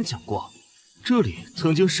听别人讲过，这里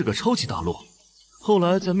曾经是个超级大陆，后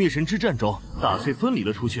来在灭神之战中打碎分离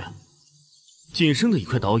了出去，仅剩的一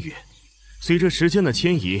块岛屿，随着时间的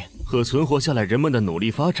迁移和存活下来人们的努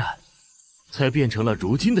力发展，才变成了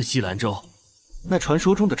如今的西兰州。那传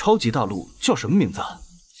说中的超级大陆叫什么名字？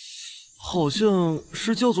好像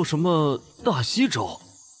是叫做什么大西洲。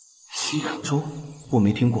西兰州我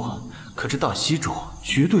没听过，可这大西洲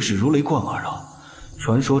绝对是如雷贯耳啊！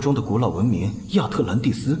传说中的古老文明亚特兰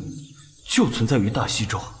蒂斯就存在于大西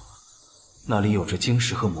洲，那里有着晶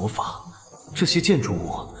石和魔法，这些建筑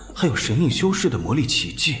物还有神印修士的魔力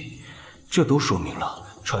奇迹，这都说明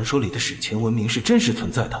了传说里的史前文明是真实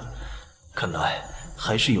存在的。看来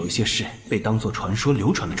还是有一些事被当作传说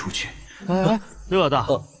流传了出去。哎，刘老大，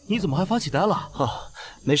你怎么还发起呆了？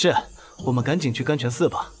没事，我们赶紧去甘泉寺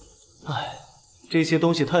吧。哎，这些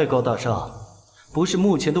东西太高大上，不是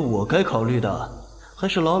目前的我该考虑的，还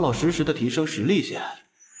是老老实实的提升实力先。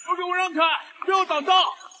都给我让开，不要挡道！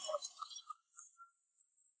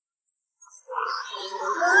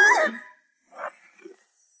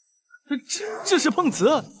这是碰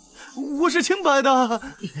瓷，我是清白的。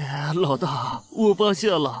老大，我发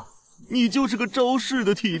现了，你就是个招式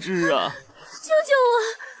的体质啊！救救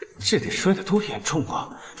我！这得摔得多严重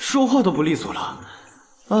啊，说话都不利索了。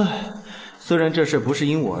哎，虽然这事不是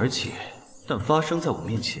因我而起，但发生在我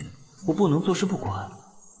面前，我不能坐视不管。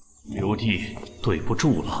刘弟，对不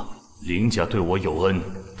住了，林家对我有恩，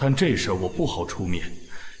但这事我不好出面。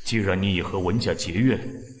既然你已和文家结怨，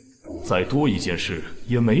再多一件事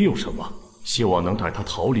也没有什么，希望能带他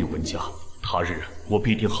逃离文家。他日我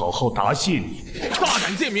必定好好答谢你。大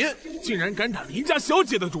胆贱民，竟然敢打林家小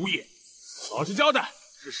姐的主意！老实交代，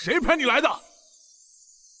是谁派你来的？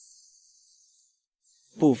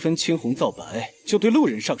不分青红皂白就对路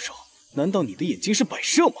人上手，难道你的眼睛是摆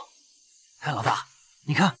设吗？哎，老大，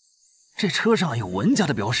你看，这车上有文家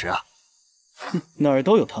的标识啊！哼，哪儿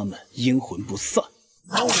都有他们，阴魂不散。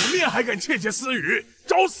当我面还敢窃窃私语，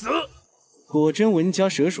找死！果真文家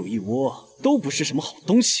蛇鼠一窝，都不是什么好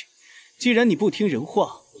东西。既然你不听人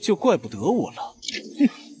话，就怪不得我了。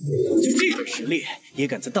哼，就这点实力，也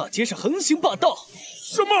敢在大街上横行霸道？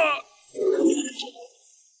什么？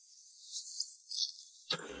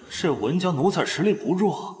这文家奴才实力不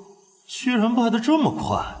弱，居然败得这么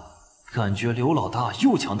快，感觉刘老大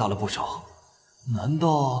又强大了不少。难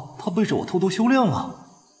道他背着我偷偷修炼了？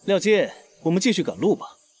廖健，我们继续赶路吧。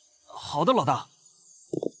好的，老大。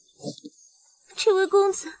这位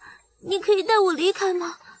公子，你可以带我离开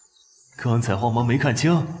吗？刚才慌忙没看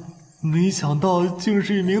清，没想到竟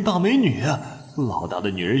是一名大美女。老大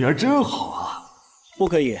的女人缘真好啊！不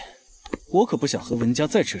可以，我可不想和文家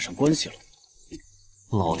再扯上关系了。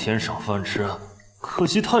老天赏饭吃，可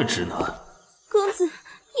惜太直男。公子，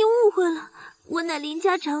你误会了，我乃林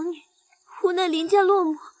家长女，无奈林家落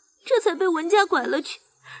寞，这才被文家拐了去。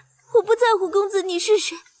我不在乎公子你是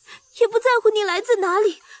谁，也不在乎你来自哪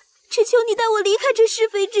里，只求你带我离开这是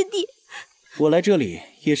非之地。我来这里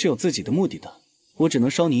也是有自己的目的的，我只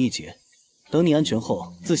能捎你一劫，等你安全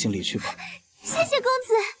后自行离去吧。谢谢公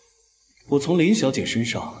子。我从林小姐身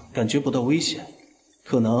上感觉不到危险，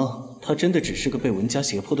可能她真的只是个被文家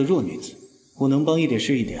胁迫的弱女子，我能帮一点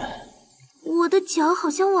是一点。我的脚好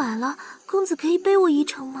像崴了，公子可以背我一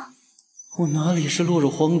程吗？我哪里是落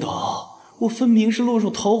入荒岛，我分明是落入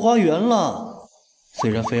桃花源了。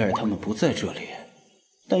虽然菲尔他们不在这里，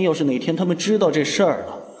但要是哪天他们知道这事儿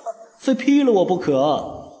了，非劈了我不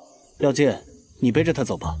可。廖健，你背着他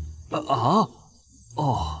走吧。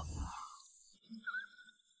哦，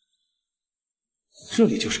这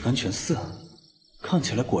里就是甘泉寺，看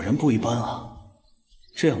起来果然不一般啊。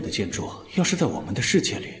这样的建筑要是在我们的世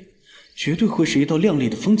界里，绝对会是一道亮丽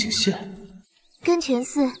的风景线。甘泉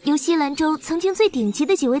寺由西兰州曾经最顶级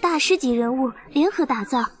的几位大师级人物联合打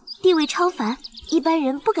造，地位超凡，一般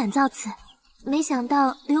人不敢造此。没想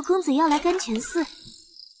到刘公子要来甘泉寺。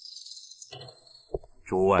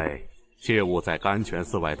诸位，切勿在甘泉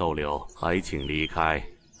寺外逗留，还请离开。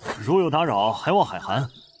如有打扰，还望海涵。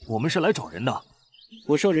我们是来找人的。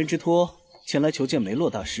我受人之托前来求见梅洛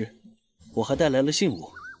大师，我还带来了信物，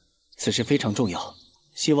此事非常重要，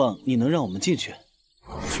希望你能让我们进去。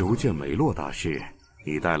求见梅洛大师，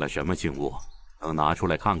你带了什么信物？能拿出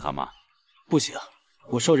来看看吗？不行，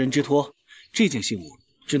我受人之托，这件信物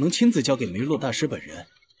只能亲自交给梅洛大师本人，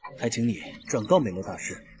还请你转告梅洛大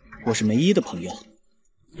师，我是梅一的朋友，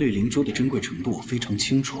绿灵珠的珍贵程度我非常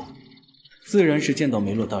清楚，自然是见到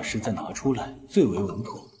梅洛大师再拿出来最为稳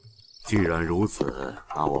妥。既然如此，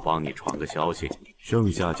那我帮你传个消息，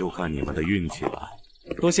剩下就看你们的运气了。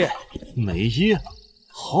多谢。梅伊，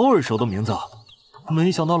好耳熟的名字，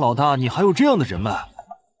没想到老大你还有这样的人脉。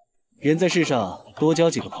人在世上多交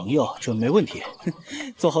几个朋友准没问题，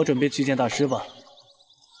做好准备去见大师吧。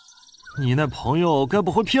你那朋友该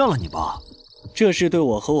不会骗了你吧？这事对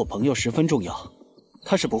我和我朋友十分重要，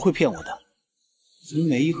他是不会骗我的。从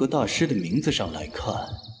梅姨和大师的名字上来看，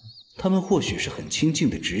他们或许是很亲近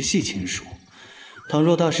的直系亲属。倘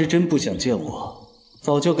若大师真不想见我，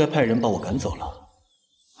早就该派人把我赶走了。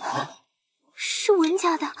是文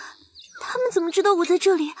家的，他们怎么知道我在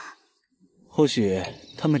这里？或许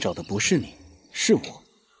他们找的不是你，是我。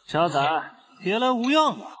傻仔，别来无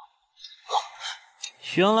恙啊！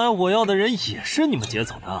原来我要的人也是你们劫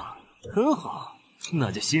走的，很好，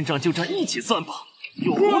那就新账旧账一起算吧，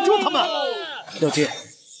有活捉他们。廖杰，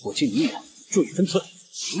我敬你一言，注意分寸。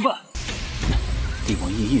明白。帝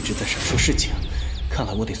王印一直在闪烁示警，看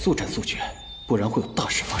来我得速战速决，不然会有大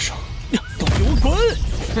事发生。都给我滚！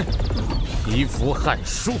一符罕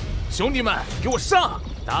书，兄弟们，给我上！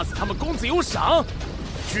打死他们，公子有赏。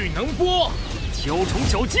巨能波，雕虫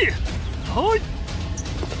小技，哎！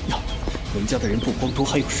文家的人不光多，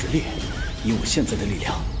还有实力。以我现在的力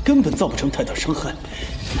量，根本造不成太大伤害。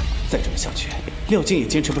再这么下去，廖健也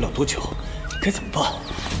坚持不了多久，该怎么办？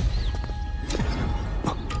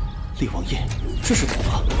力王印，这是怎么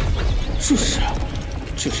了？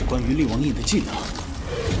这是关于力王印的技能。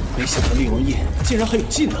没想到力王印竟然还有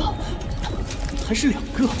技能，还是2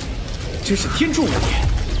个，真是天助我也！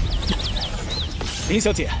林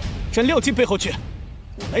小姐，站廖进背后去，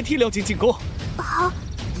我来替廖进进攻。好。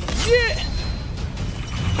耶！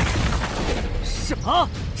什么？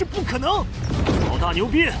这不可能！老大牛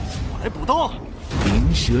逼，我来补刀。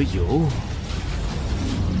灵蛇油，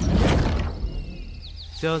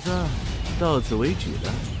小子，到此为止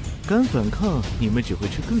了。敢反抗，你们只会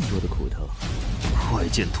吃更多的苦头。快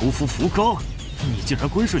剑屠夫福刚，你竟然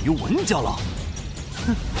归顺于文家了！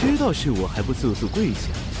哼，知道是我还不速速跪下，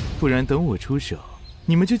不然等我出手，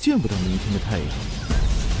你们就见不到明天的太阳。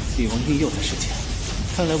帝王印又在示警，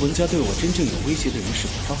看来文家对我真正有威胁的人是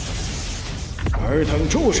他。尔等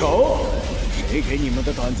住手！谁给你们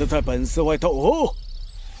的胆子在本寺外斗殴？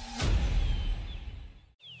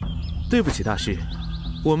对不起，大师，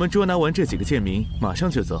我们捉拿完这几个贱民，马上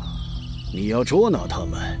就走。你要捉拿他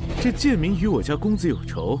们？这贱民与我家公子有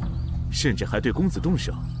仇，甚至还对公子动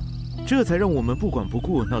手，这才让我们不管不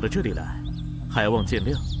顾闹到这里来，还望见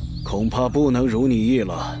谅。恐怕不能如你意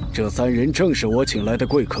了。这3人正是我请来的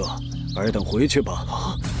贵客，尔等回去吧。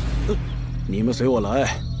你们随我来。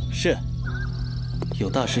是。有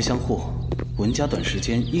大师相护，文家短时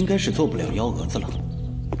间应该是做不了幺蛾子了。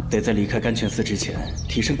得在离开甘泉寺之前，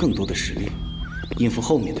提升更多的实力，应付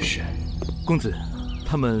后面的事。公子，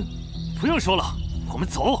他们不用说了，我们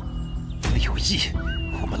走。刘毅，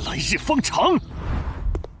我们来日方长。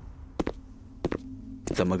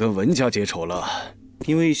怎么跟文家结仇了？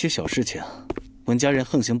因为一些小事情，文家人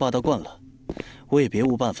横行霸道惯了，我也别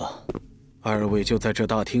无办法。2位就在这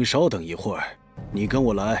大厅稍等一会儿，你跟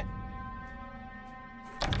我来。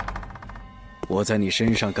我在你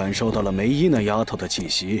身上感受到了梅姨那丫头的气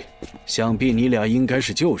息，想必你俩应该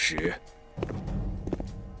是旧识。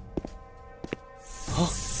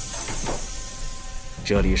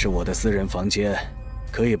这里是我的私人房间，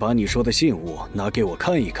可以把你说的信物拿给我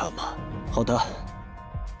看一看吗？好的。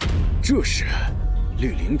这是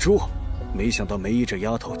绿灵珠，没想到梅姨这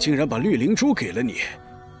丫头竟然把绿灵珠给了你。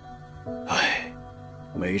唉，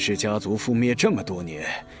梅氏家族覆灭这么多年，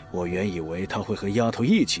我原以为她会和丫头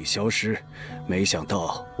一起消失，没想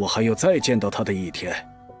到我还有再见到她的一天。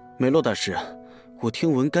梅洛大师，我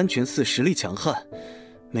听闻甘泉寺实力强悍，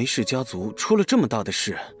梅氏家族出了这么大的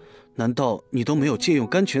事，难道你都没有借用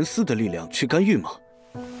甘泉寺的力量去干预吗？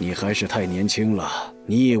你还是太年轻了，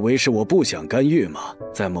你以为是我不想干预吗？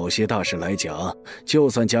在某些大事来讲，就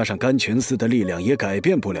算加上甘泉寺的力量，也改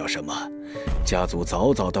变不了什么。家族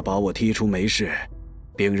早早地把我踢出梅氏，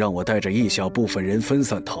并让我带着一小部分人分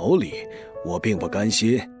散逃离，我并不甘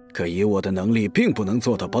心，可以我的能力并不能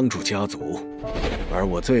做到帮助家族。而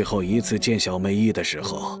我最后一次见小梅姨的时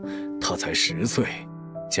候，她才10岁。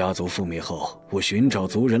家族覆灭后，我寻找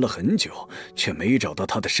族人了很久，却没找到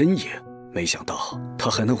她的身影。没想到她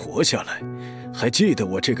还能活下来，还记得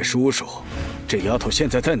我这个叔叔。这丫头现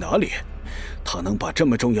在在哪里？她能把这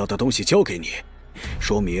么重要的东西交给你，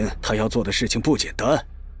说明她要做的事情不简单。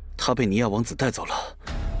她被尼亚王子带走了，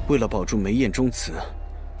为了保住梅艳宗祠，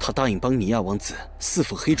她答应帮尼亚王子侍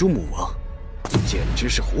奉黑猪母王。简直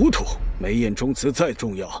是糊涂！梅艳宗祠再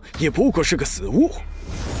重要，也不过是个死物。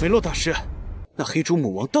梅洛大师，那黑猪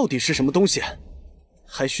母王到底是什么东西？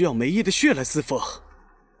还需要梅姨的血来侍奉。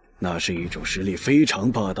那是一种实力非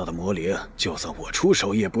常霸道的魔灵，就算我出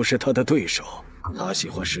手也不是他的对手。他喜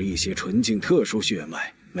欢食一些纯净特殊血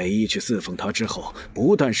脉，梅姨去侍奉他之后，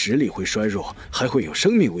不但实力会衰弱，还会有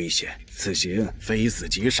生命危险。此行非死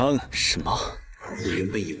即伤。什么？我原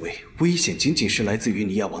本以为危险仅仅是来自于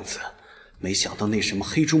尼亚王子，没想到那什么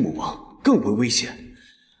黑珠母王更为危险。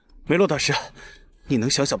梅洛大师，你能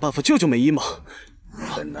想想办法救救梅姨吗？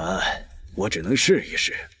很难，我只能试一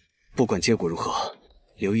试。不管结果如何，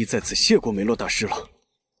刘毅在此谢过梅洛大师了，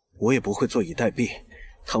我也不会坐以待毙。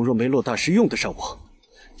倘若梅洛大师用得上我，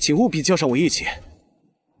请务必叫上我一起。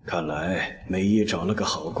看来梅姨找了个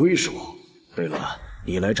好归属。对了，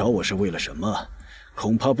你来找我是为了什么？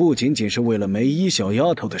恐怕不仅仅是为了梅姨小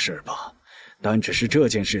丫头的事吧？但只是这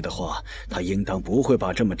件事的话，她应当不会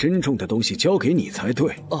把这么珍重的东西交给你才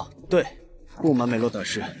对。哦，对，不瞒梅洛大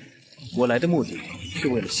师，我来的目的是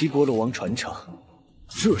为了希波罗王传承。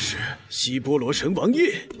这是希波罗神王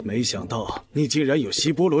叶，没想到你竟然有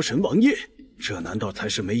希波罗神王叶，这难道才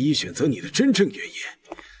是梅姨选择你的真正原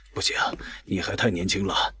因？不行，你还太年轻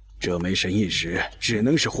了，这枚神印石只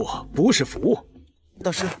能是祸，不是福。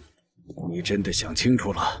大师，你真的想清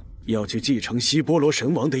楚了，要去继承希波罗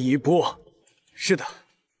神王的衣钵？是的。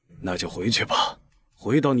那就回去吧，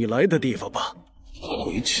回到你来的地方吧。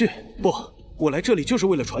回去？不，我来这里就是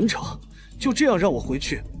为了传承，就这样让我回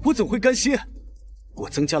去，我怎会甘心？我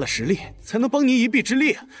增加了实力，才能帮你一臂之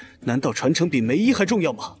力，难道传承比梅姨还重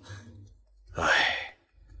要吗？哎，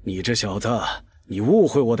你这小子，你误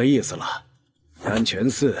会我的意思了。甘泉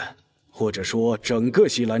寺，或者说整个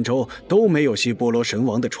西兰州都没有希波罗神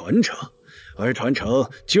王的传承，而传承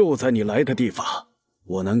就在你来的地方。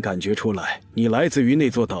我能感觉出来，你来自于那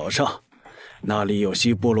座岛上，那里有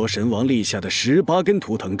希波罗神王立下的18根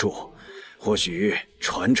图腾柱，或许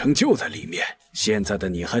传承就在里面。现在的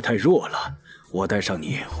你还太弱了，我带上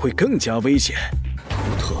你会更加危险。图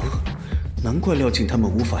腾，难怪廖静他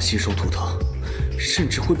们无法吸收图腾，甚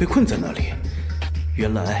至会被困在那里。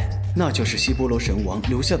原来那就是希波罗神王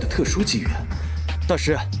留下的特殊机缘。大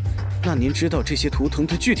师，那您知道这些图腾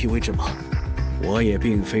的具体位置吗？我也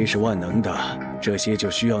并非是万能的，这些就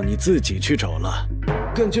需要你自己去找了。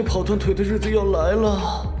感觉跑断腿的日子要来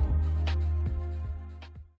了。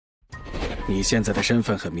你现在的身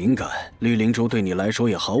份很敏感，绿灵珠对你来说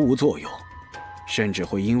也毫无作用，甚至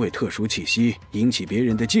会因为特殊气息引起别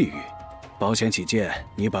人的觊觎。保险起见，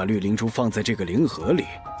你把绿灵珠放在这个灵盒里，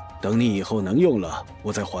等你以后能用了，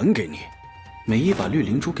我再还给你。梅姨把绿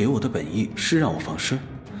灵珠给我的本意是让我防身，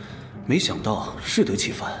没想到适得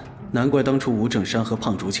其反。难怪当初吴正山和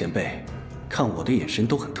胖竹前辈看我的眼神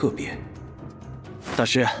都很特别。大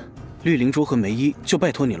师，绿灵珠和梅姨就拜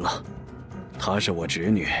托您了。她是我侄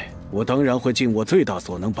女，我当然会尽我最大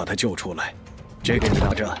所能把她救出来。这个你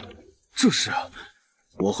拿着。这是？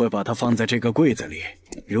我会把它放在这个柜子里。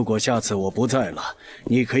如果下次我不在了，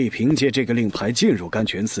你可以凭借这个令牌进入甘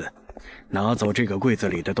泉寺，拿走这个柜子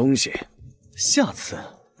里的东西。下次？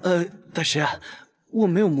大师，我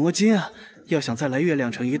没有魔晶啊。要想再来月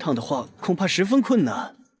亮城一趟的话，恐怕十分困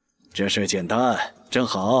难。这事简单，正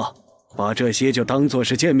好把这些就当作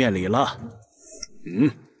是见面礼了。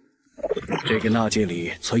这个纳戒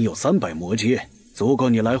里存有300魔晶，足够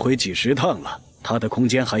你来回几10趟了。它的空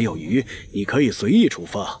间还有余，你可以随意触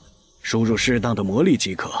发，输入适当的魔力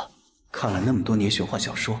即可。看了那么多年玄幻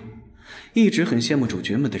小说，一直很羡慕主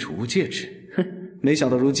角们的储物戒指，没想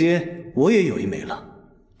到如今我也有一枚了。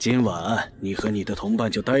今晚你和你的同伴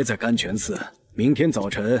就待在甘泉寺，明天早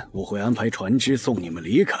晨我会安排船只送你们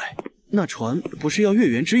离开。那船不是要月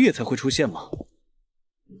圆之夜才会出现吗？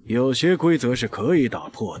有些规则是可以打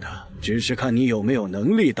破的，只是看你有没有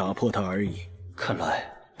能力打破它而已。看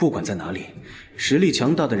来不管在哪里，实力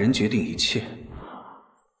强大的人决定一切。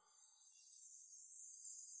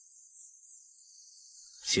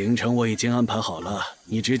行程我已经安排好了，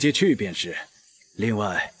你直接去便是。另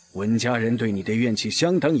外，文家人对你的怨气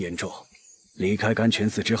相当严重，离开甘泉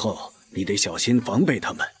寺之后，你得小心防备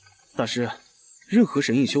他们。大师，任何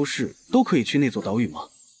神印修士都可以去那座岛屿吗？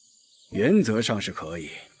原则上是可以，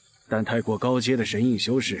但太过高阶的神印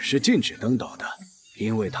修士是禁止登岛的，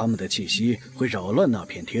因为他们的气息会扰乱那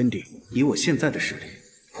片天地。以我现在的实力，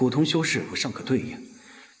普通修士我尚可对应，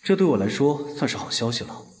这对我来说算是好消息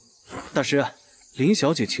了。大师，林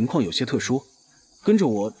小姐情况有些特殊，跟着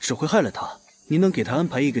我只会害了她。您能给她安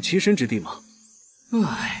排一个栖身之地吗？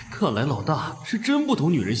唉，看来老大是真不懂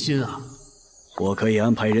女人心啊。我可以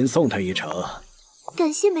安排人送她一程。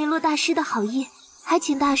感谢梅洛大师的好意，还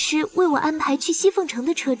请大师为我安排去西凤城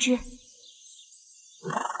的车只。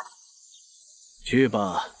去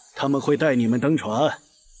吧，他们会带你们登船。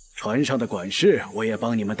船上的管事我也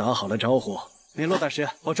帮你们打好了招呼。梅洛大师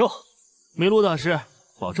保重。梅洛大师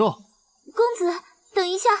保重。公子，等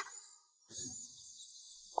一下。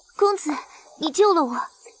公子，你救了我，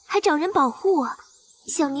还找人保护我，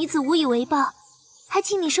小女子无以为报，还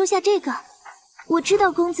请你收下这个。我知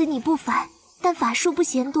道公子你不凡，但法术不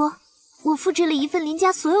嫌多，我复制了一份林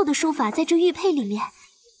家所有的术法在这玉佩里面，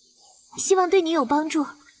希望对你有帮助。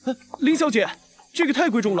林小姐，这个太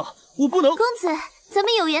贵重了，我不能。公子，咱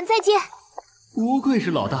们有缘再见。不愧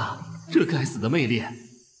是老大，这该死的魅力。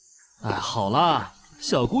哎，好啦，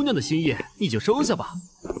小姑娘的心意你就收下吧，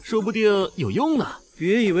说不定有用呢。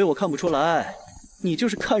别以为我看不出来，你就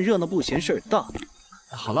是看热闹不嫌事儿大。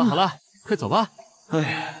好了好了，快走吧。哎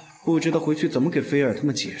呀，不知道回去怎么给菲尔他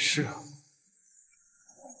们解释啊。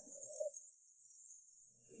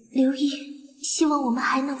刘毅，希望我们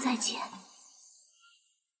还能再见。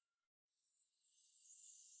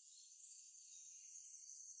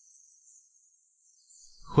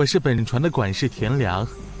我是本船的管事田良，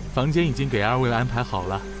房间已经给2位安排好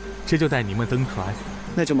了，这就带你们登船。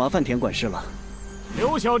那就麻烦田管事了。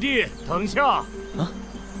刘小弟，等下。啊，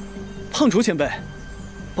胖竹前辈，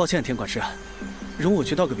抱歉，田管事，容我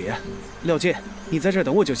去道个别。廖健，你在这儿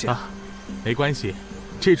等我就行。啊，没关系，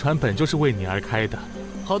这船本就是为你而开的。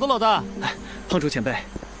好的，老大。哎，胖竹前辈，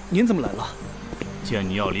您怎么来了？见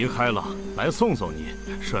你要离开了，来送送你，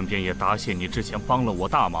顺便也答谢你之前帮了我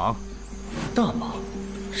大忙。大忙？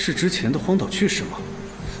是之前的荒岛去世吗？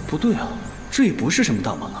不对啊，这也不是什么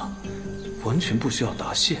大忙啊，完全不需要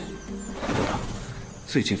答谢。老大，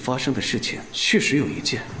最近发生的事情确实有一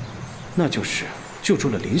件，那就是救助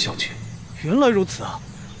了林小姐。原来如此啊！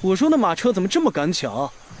我说那马车怎么这么赶巧，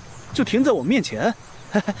就停在我面前？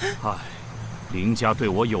哎，林家对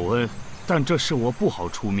我有恩，但这事我不好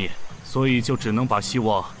出面，所以就只能把希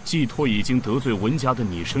望寄托已经得罪文家的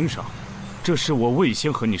你身上。这事我未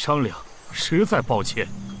先和你商量，实在抱歉。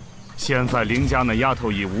现在林家那丫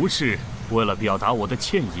头已无事，为了表达我的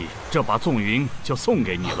歉意，这把纵云就送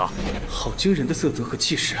给你了。好惊人的色泽和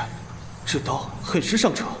气势，这刀很是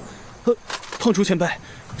上乘。胖竹前辈，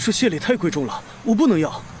这谢礼太贵重了，我不能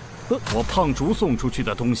要。我胖竹送出去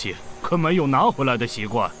的东西可没有拿回来的习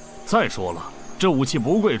惯。再说了，这武器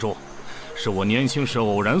不贵重，是我年轻时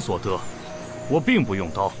偶然所得，我并不用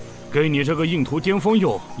刀，给你这个硬途巅峰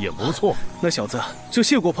用也不错。那小子就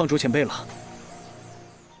谢过胖竹前辈了。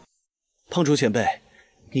胖竹前辈，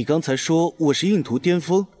你刚才说我是硬途巅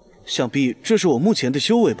峰，想必这是我目前的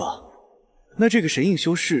修为吧？那这个神印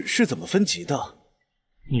修士是怎么分级的？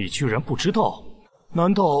你居然不知道？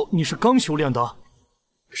难道你是刚修炼的？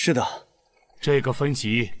是的。这个分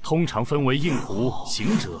级通常分为硬途、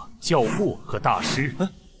行者、教父和大师。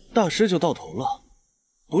大师就到头了，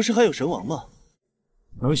不是还有神王吗？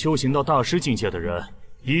能修行到大师境界的人，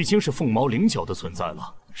已经是凤毛麟角的存在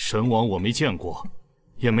了。神王我没见过，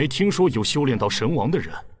也没听说有修炼到神王的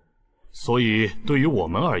人，所以对于我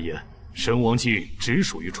们而言，神王境只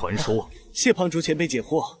属于传说。谢胖竹前辈解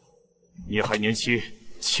惑。你还年轻，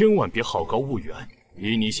千万别好高骛远。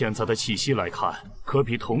以你现在的气息来看，可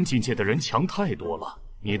比同境界的人强太多了。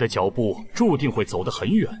你的脚步注定会走得很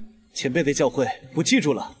远。前辈的教诲，我记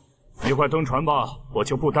住了。你快登船吧，我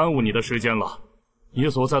就不耽误你的时间了。你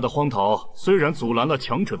所在的荒岛虽然阻拦了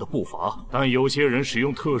强者的步伐，但有些人使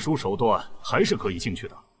用特殊手段，还是可以进去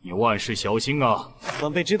的。你万事小心啊！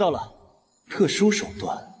晚辈知道了。特殊手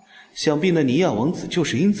段，想必那尼亚王子就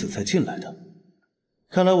是因此才进来的。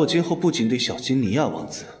看来我今后不仅得小心尼亚王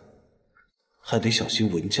子，还得小心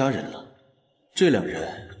文家人了。这两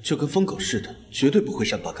人就跟疯狗似的，绝对不会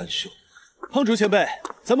善罢甘休。胖竹前辈，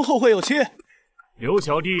咱们后会有期。刘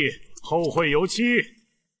小弟，后会有期。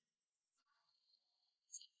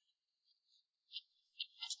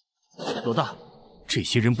老大，这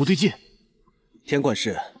些人不对劲。田管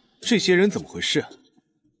事，这些人怎么回事？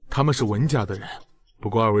他们是文家的人，不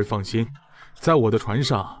过二位放心，在我的船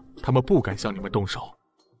上，他们不敢向你们动手。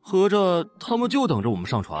合着他们就等着我们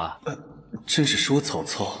上船？真是说曹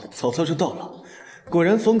操，曹操就到了。果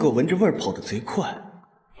然疯狗闻着味儿跑得贼快。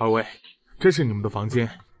二位，这是你们的房间，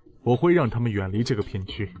我会让他们远离这个片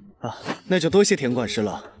区。啊，那就多谢田管事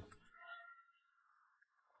了。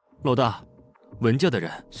老大，文家的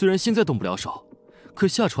人虽然现在动不了手，可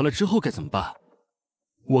下船了之后该怎么办？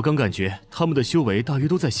我刚感觉他们的修为大约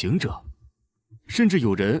都在行者，甚至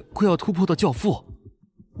有人快要突破到教父，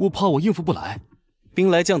我怕我应付不来。兵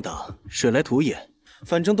来将挡，水来土掩，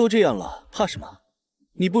反正都这样了，怕什么？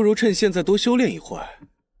你不如趁现在多修炼一会儿，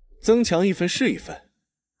增强一分是一分。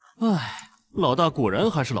唉，老大果然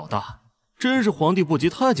还是老大，真是皇帝不急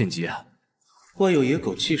太监急啊！外有野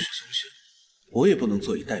狗气势汹汹，我也不能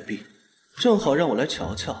坐以待毙，正好让我来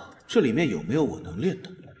瞧瞧这里面有没有我能练的。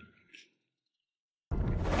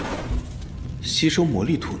吸收魔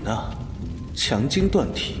力吐纳，强筋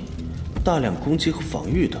断体，大量攻击和防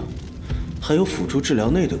御的，还有辅助治疗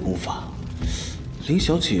内的功法。林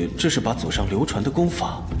小姐这是把祖上流传的功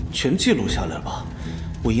法全记录下来了吧？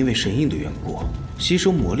我因为神印的缘故，吸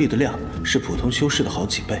收魔力的量是普通修士的好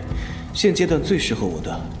几倍。现阶段最适合我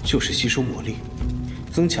的就是吸收魔力，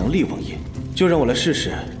增强力王印。就让我来试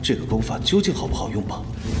试这个功法究竟好不好用吧。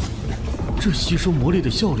这吸收魔力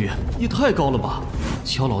的效率也太高了吧！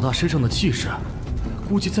瞧老大身上的气势，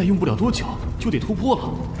估计再用不了多久就得突破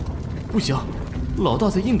了。不行，老大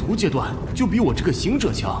在印图阶段就比我这个行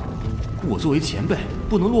者强，我作为前辈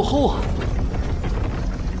不能落后啊！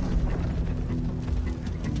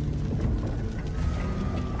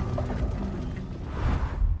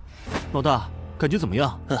老大，感觉怎么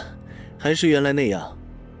样？还是原来那样，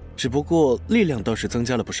只不过力量倒是增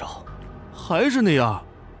加了不少。还是那样？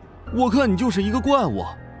我看你就是一个怪物，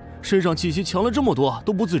身上气息强了这么多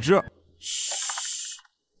都不自知。嘘，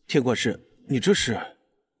天管事，你这是？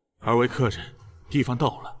二位客人，地方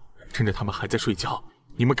到了，趁着他们还在睡觉，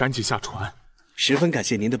你们赶紧下船。十分感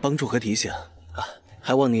谢您的帮助和提醒啊！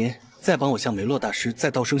还望您再帮我向梅洛大师再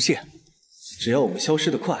道声谢。只要我们消失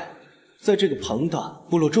得快，在这个庞大、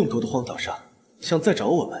部落众多的荒岛上，想再找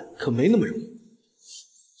我们可没那么容易。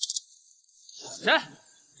谁？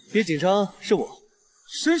别紧张，是我。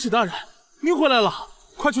绅士大人，您回来了，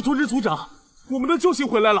快去通知族长，我们的救星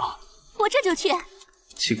回来了。我这就去。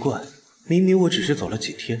奇怪，明明我只是走了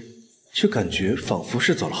几天，却感觉仿佛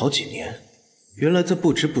是走了好几年。原来在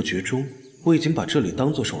不知不觉中，我已经把这里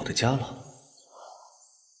当作是我的家了。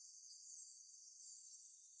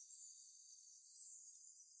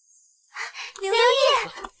刘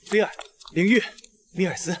烨、菲尔、凌玉、米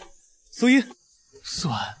尔斯、苏英，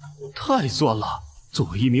酸，太酸了。作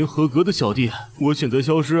为一名合格的小弟，我选择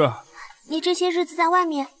消失。你这些日子在外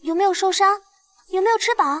面有没有受伤？有没有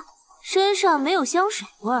吃饱？身上没有香水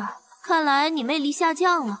味儿，看来你魅力下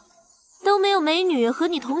降了。都没有美女和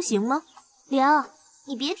你同行吗？刘，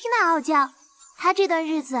你别听他傲娇，他这段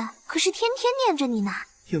日子可是天天念着你呢。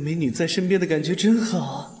有美女在身边的感觉真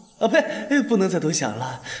好啊！呸，不能再多想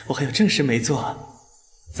了，我还有正事没做。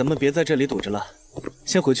咱们别在这里堵着了，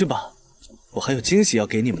先回去吧，我还有惊喜要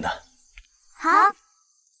给你们的。好。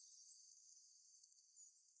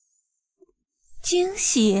惊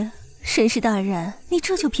喜？绅士大人，你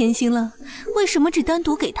这就偏心了，为什么只单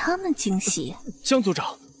独给他们惊喜？江组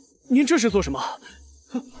长，您这是做什么？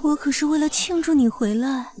我可是为了庆祝你回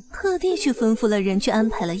来，特地去吩咐了人去安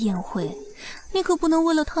排了宴会，你可不能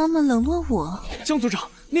为了他们冷落我。江组长，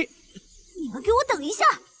你们给我等一下！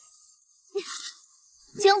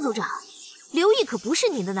江组长，刘毅可不是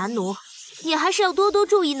你的男奴，你还是要多多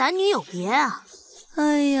注意男女有别啊！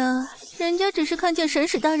哎呀，人家只是看见神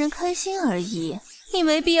使大人开心而已，你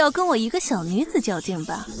没必要跟我一个小女子较劲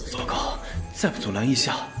吧？糟糕，再不阻拦一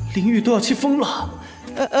下，林玉都要气疯了。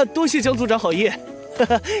多谢江组长好意，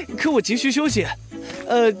可我急需休息。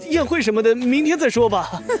宴会什么的，明天再说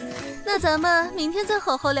吧。那咱们明天再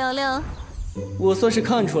好好聊聊。我算是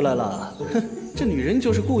看出来了，这女人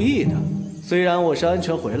就是故意的。虽然我是安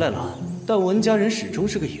全回来了，但文家人始终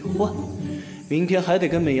是个隐患。明天还得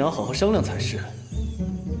跟美阳好好商量才是。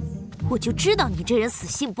我就知道你这人死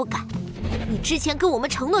性不改。你之前跟我们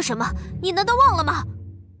承诺什么？你难道忘了吗？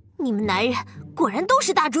你们男人果然都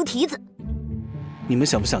是大猪蹄子。你们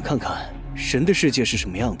想不想看看神的世界是什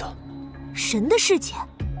么样的？神的世界？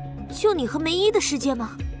就你和梅姨的世界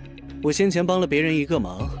吗？我先前帮了别人一个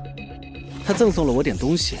忙，他赠送了我点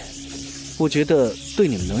东西，我觉得对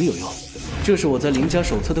你们能有用。这是我在林家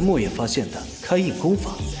手册的末页发现的开印功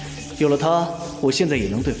法，有了它，我现在也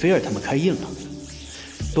能对菲尔他们开印了。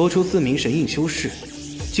多出4名神印修士，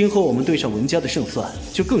今后我们对上文家的胜算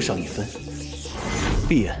就更上一分。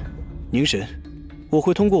闭眼，凝神，我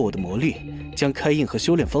会通过我的魔力将开印和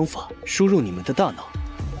修炼方法输入你们的大脑。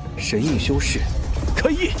神印修士，开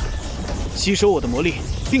印，吸收我的魔力，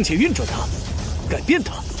并且运转它，改变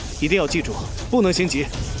它。一定要记住，不能心急。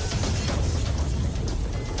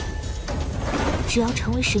只要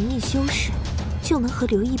成为神印修士，就能和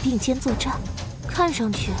刘毅并肩作战。看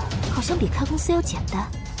上去好像比开公司要简单。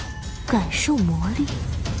感受魔力，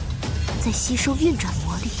再吸收运转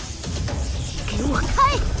魔力，给我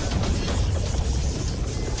开！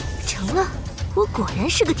成了，我果然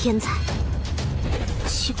是个天才。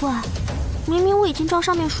奇怪，明明我已经照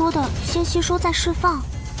上面说的先吸收再释放，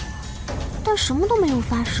但什么都没有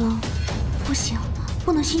发生。不行，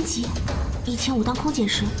不能心急。以前我当空姐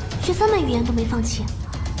时学3门语言都没放弃，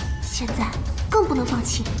现在更不能放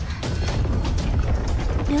弃。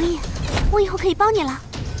刘毅，我以后可以帮你了。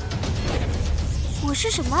我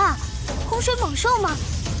是什么啊？洪水猛兽吗？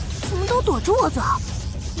怎么都躲着我走？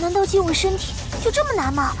难道进我身体就这么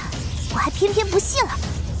难吗？我还偏偏不信了。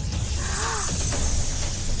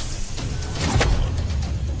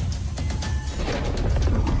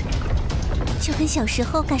就跟小时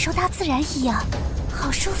候感受大自然一样，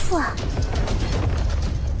好舒服啊！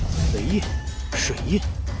雷印、水印、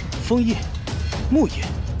风印、木印，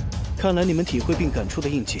看来你们体会并感触的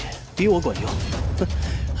印记比我管用。哼，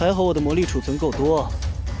还好我的魔力储存够多。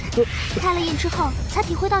开了印之后，才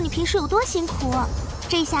体会到你平时有多辛苦。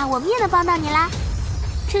这下我们也能帮到你啦。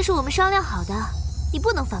这是我们商量好的，你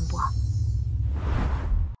不能反驳。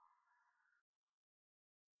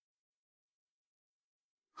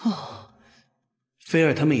菲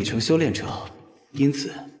尔他们已成修炼者，因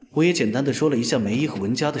此我也简单的说了一下梅姨和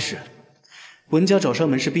文家的事。文家找上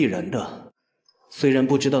门是必然的，虽然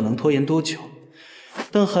不知道能拖延多久，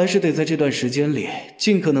但还是得在这段时间里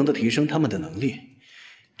尽可能的提升他们的能力。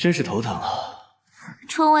真是头疼啊！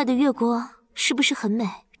窗外的月光是不是很美？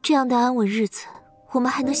这样的安稳日子，我们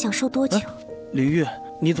还能享受多久？林月，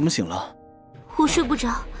你怎么醒了？我睡不着，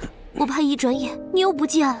我怕一转眼你又不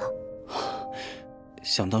见了。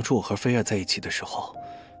想当初我和菲儿在一起的时候，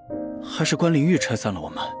还是关灵玉拆散了我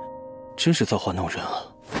们，真是造化弄人啊！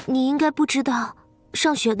你应该不知道，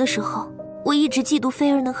上学的时候，我一直嫉妒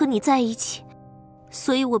菲儿能和你在一起，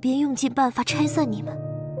所以我便用尽办法拆散你们。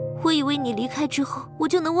我以为你离开之后，我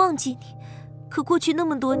就能忘记你，可过去那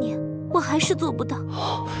么多年，我还是做不到。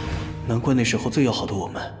难怪那时候最要好的我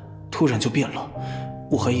们，突然就变了。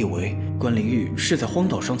我还以为关灵玉是在荒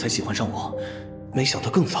岛上才喜欢上我，没想到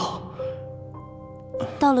更早。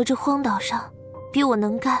到了这荒岛上，比我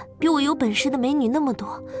能干、比我有本事的美女那么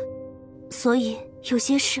多，所以有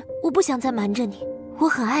些事我不想再瞒着你。我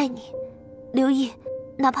很爱你，刘毅，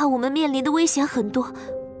哪怕我们面临的危险很多，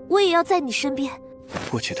我也要在你身边。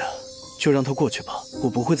过去的就让它过去吧，我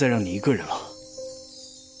不会再让你一个人了。